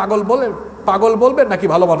তাকে পাগল বলবেন নাকি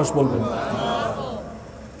ভালো মানুষ বলবেন?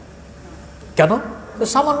 কেন?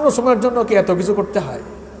 সামান্য সময়ের জন্য কি এত কিছু করতে হয়?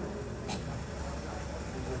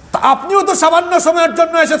 তা আপনিও তো সামান্য সময়ের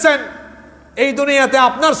জন্য এসেছেন এই দুনিয়াতে।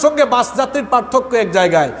 আপনার সঙ্গে বাস যাত্রীর পার্থক্য এক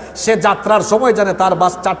জায়গায়, সে যাত্রার সময় জানে তার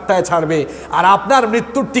বাস 4টায় ছাড়বে, আর আপনার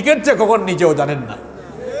মৃত্যুর টিকিট যে কখন নিজেও জানেন না।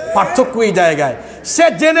 পার্থক্য এই জায়গায়। সে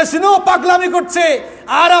জেনে শুনেও পাগলামি করছে,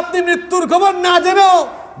 আর আপনি মৃত্যুর খবর না জেনেও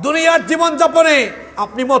দুনিয়ার জীবন যাপনে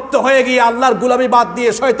আপনি মত্ত হয়ে গিয়ে আল্লাহর গোলামি বাদ দিয়ে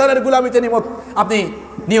শয়তানের গোলামিতে আপনি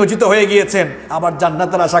নিয়োজিত হয়ে গিয়েছেন। আবার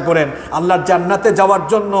জান্নাতের আশা করেন। আল্লাহর জান্নাতে যাওয়ার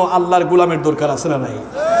জন্য আল্লাহর গোলামির দরকার আছে না নাই?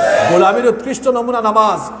 গোলামির উৎকৃষ্ট নমুনা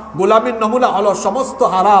নামাজ, গোলামির নমুনা হলো সমস্ত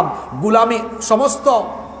হারাম, গোলামি সমস্ত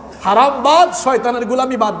হারাম বাদ, শয়তানের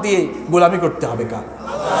গোলামি বাদ দিয়ে গোলামি করতে হবে কার?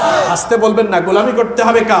 আসতে বলবেন না, গোলামি করতে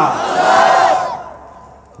হবে কার?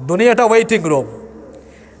 দুনিয়াটা ওয়েটিং রুম।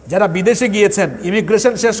 যারা বিদেশে গিয়েছেন,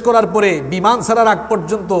 ইমিগ্রেশন শেষ করার পরে বিমান ছাড়ার আগ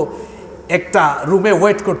পর্যন্ত একটা রুমে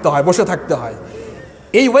ওয়েট করতে হয়, বসে থাকতে হয়।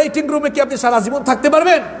 এই ওয়েটিং রুমে কি আপনি সারা জীবন থাকতে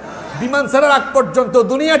পারবেন? বিমান ছাড়ার আগ পর্যন্ত।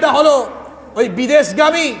 দুনিয়াটা হলো ওই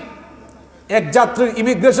বিদেশগামী এক যাত্রীর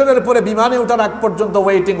ইমিগ্রেশনের পরে বিমানে ওঠার আগ পর্যন্ত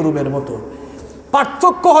ওয়েটিং রুমের মতো।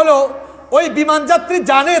 পার্থক্য হলো ওই বিমান যাত্রী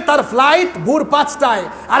জানে তার ফ্লাইট ভোর 5টায়,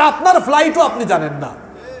 আর আপনার ফ্লাইটও আপনি জানেন না।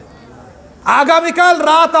 আগামীকাল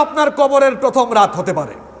রাত আপনার কবরের প্রথম রাত হতে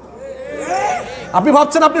পারে। আপনি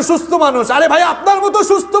ভাবছেন আপনি সুস্থ মানুষ, আরে ভাই আপনার মতো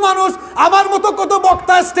সুস্থ মানুষ, আমার মতো কত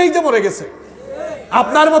বক্তা স্টেজে মরে গেছে,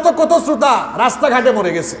 আপনার মতো কত শ্রোতা রাস্তাঘাটে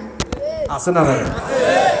মরে গেছে, আছে না ভাই?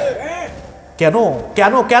 কেন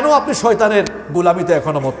কেন কেন আপনি শয়তানের গোলামিতে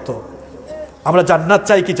এখনো মত্ত? আমরা জান্নাত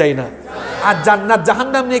চাই কি চাই না? আর জান্নাত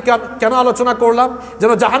জাহান্নাম নিয়ে কেন আলোচনা করলাম?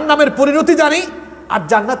 যেন জাহান্নামের পরিণতি জানি, আর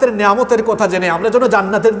জান্নাতের নিয়ামতের কথা জেনে আমরা যেন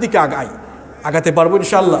জান্নাতের দিকে আগাতে পারবো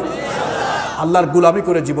ইনশাআল্লাহ। আল্লাহর গোলামি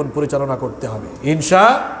করে জীবন পরিচালনা করতে হবে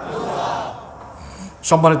ইনশাআল্লাহ।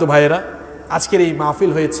 সম্মানিত ভাইয়েরা, আজকের এই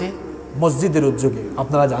মাহফিল হয়েছে মসজিদের উদ্যোগে।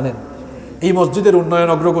 আপনারা জানেন এই মসজিদের উন্নয়ন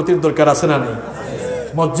অগ্রগতির দরকার আছে না নেই?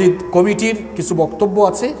 মসজিদ কমিটির কিছু বক্তব্য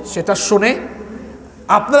আছে, সেটা শুনে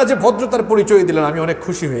আপনারা যে ভদ্রতার পরিচয় দিলেন আমি অনেক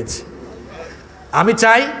খুশি হয়েছি। আমি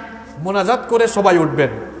চাই মোনাজাত করে সবাই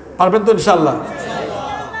উঠবেন, পারবেন তো ইনশাল্লাহ?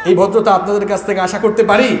 এই ভদ্রতা আপনাদের কাছ থেকে আশা করতে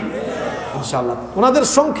পারি ইনশাল্লাহ। ওনাদের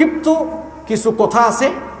সংক্ষিপ্ত কিছু কথা আছে,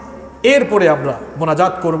 এরপরে আমরা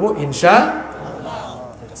মোনাজাত করব ইনশাআল্লাহ।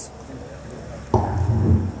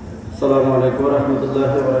 আসসালামু আলাইকুম ওয়া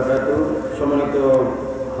রাহমাতুল্লাহি ওয়া বারাকাতুহু। সম্মানিত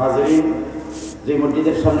হাজিরিন, যে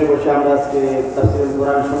মসজিদের সামনে বসে আমরা আজকে তাফসীরুল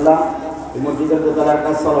কোরআন শুনলাম, এই মসজিদের দোতলার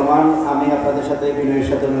কাজ চলমান। আমি আপনাদের সাথে বিনয়ের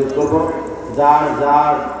সাথে অনুরোধ করব, যার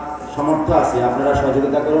যার সামর্থ্য আছে আপনারা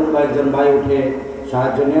সহযোগিতা করুন। কয়েকজন ভাই উঠে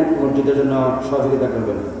সাহায্য নেন, মসজিদের জন্য সহযোগিতা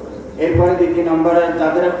করবেন। এরপরে 2 নম্বরে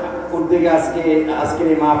যাদের উদ্যোগে আজকের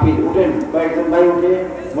এই মাহফিল, উঠেন কয়েকজন ভাই উঠে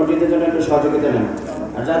মসজিদের জন্য একটু সহযোগিতা নেন।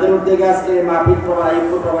 আর যাদের উদ্যোগে আজকে মাহফিল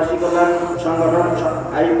আইয়ুবপুর প্রবাসী কল্যাণ সংগঠন,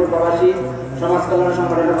 আইয়ুবপুর প্রবাসী সমাজ কল্যাণ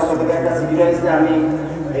সংগঠনের পক্ষ থেকে একটা চিঠি রয়েছে, আমি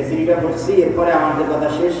এই চিঠিটা পড়ছি, এরপরে আমাদের কথা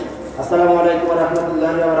শেষ। আসসালামু আলাইকুম ওয়া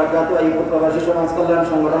রাহমাতুল্লাহি ওয়া বারাকাতুহু। আইয়ুবপুর প্রবাসী সমাজ কল্যাণ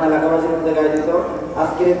সংগঠন এলাকাবাসীর উদ্যোগে আয়োজিত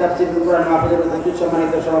আজকের এই তাফসীরুল কোরআন মাহফিলের উপস্থিত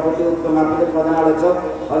সম্মানিত সভাপতি, উক্ত মাহফিলের প্রধান আলোচক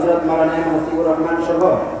হযরত মাওলানা মুফতিউর রহমান সহ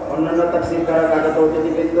অন্যান্য তাফসীরকার, আগত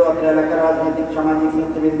অতিথিবৃন্দ, অত্র এলাকার রাজনৈতিক সামাজিক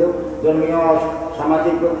নেতৃবৃন্দ, ধর্মীয়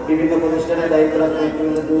সামাজিক বিভিন্ন প্রতিষ্ঠানের দায়িত্বরত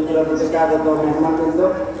নেতৃবৃন্দ, দূর দূরান্ত থেকে আগত মেহমানবৃন্দ,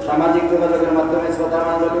 সামাজিক যোগাযোগের মাধ্যমে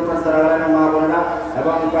শ্রোতামণ্ডলী, মা বোনেরা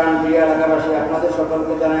এবং প্রাণপ্রিয় এলাকাবাসী, আপনাদের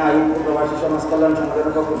সকলকে জানাই আইয়ুবপুর প্রবাসী সমাজ কল্যাণ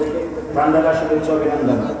সংগঠনের পক্ষ থেকে প্রাণঢালা শুভেচ্ছা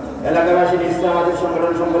অভিনন্দন। এলাকাবাসী নিশ্চয়ই আমাদের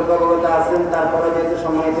সংগঠন সম্পর্কে অবগত আছেন, তারপরে যেহেতু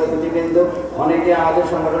সম্মানিত অতিথিবৃন্দ অনেকে আমাদের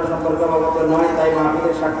সংগঠন সম্পর্কে অবগত নয়, তাই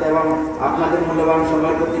মাহফিলের স্বার্থে এবং আপনাদের মূল্যবান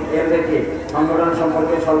সময়ের প্রতি খেয়াল রেখে সংগঠন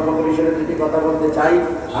সম্পর্কে স্বল্প পরিসরে দুটি কথা বলতে চাই।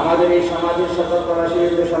 আমাদের এই সমাজের সকল প্রবাসী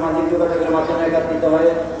সামাজিক যোগাযোগের মাধ্যমে একত্রিত হয়ে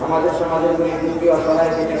আমাদের সমাজের গরিব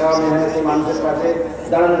অসহায় খেটে খাওয়া মেহনতি মানুষের পাশে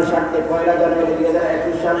দাঁড়ানোর স্বার্থে 1 জানুয়ারি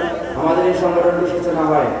 2021 সাল আমাদের এই সংগঠনটি সূচনা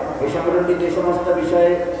হয়। এই সংগঠনটি যে সমস্ত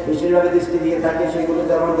বিষয়ে বিশেষভাবে দৃষ্টি দিয়ে থাকে সেগুলো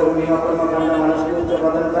যেমন ধর্মীয় কর্মকাণ্ড, মানুষকে উচ্চ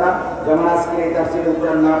প্রদান করা, যেমন আজকে এই তাফসীরুল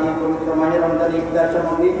কোরআন মাহফিল, পবিত্র মাহে রমজান ইফতার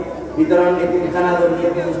সামগ্রী বিতরণ, এতিমখানা, ধর্মীয়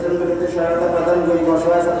প্রতিষ্ঠানগুলিতে সহায়তা প্রদান, গরিব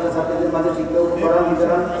অসহায় ছাত্রছাত্রীদের মাঝে শিক্ষা উপকরণ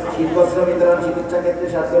বিতরণ, শীতবস্ত্র বিতরণ, চিকিৎসা ক্ষেত্রে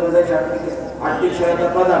স্বাস্থ্য অনুযায়ী আর্থিক সহায়তা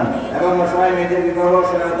প্রদান এবং অসহায় মেয়েদের বিবাহ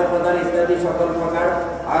সহায়তা প্রদান ইত্যাদি সকল প্রকার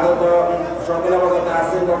আগত সকল অবগত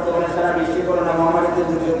আছেন। বর্তমানে সারা বিশ্বে করোনা মহামারীতে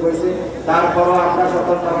দুর্যোগ হয়েছে, তারপরও আমরা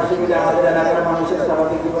সকল প্রবাসী মিলে আমাদের এলাকার মানুষের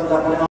স্বাভাবিক জীবনযাপন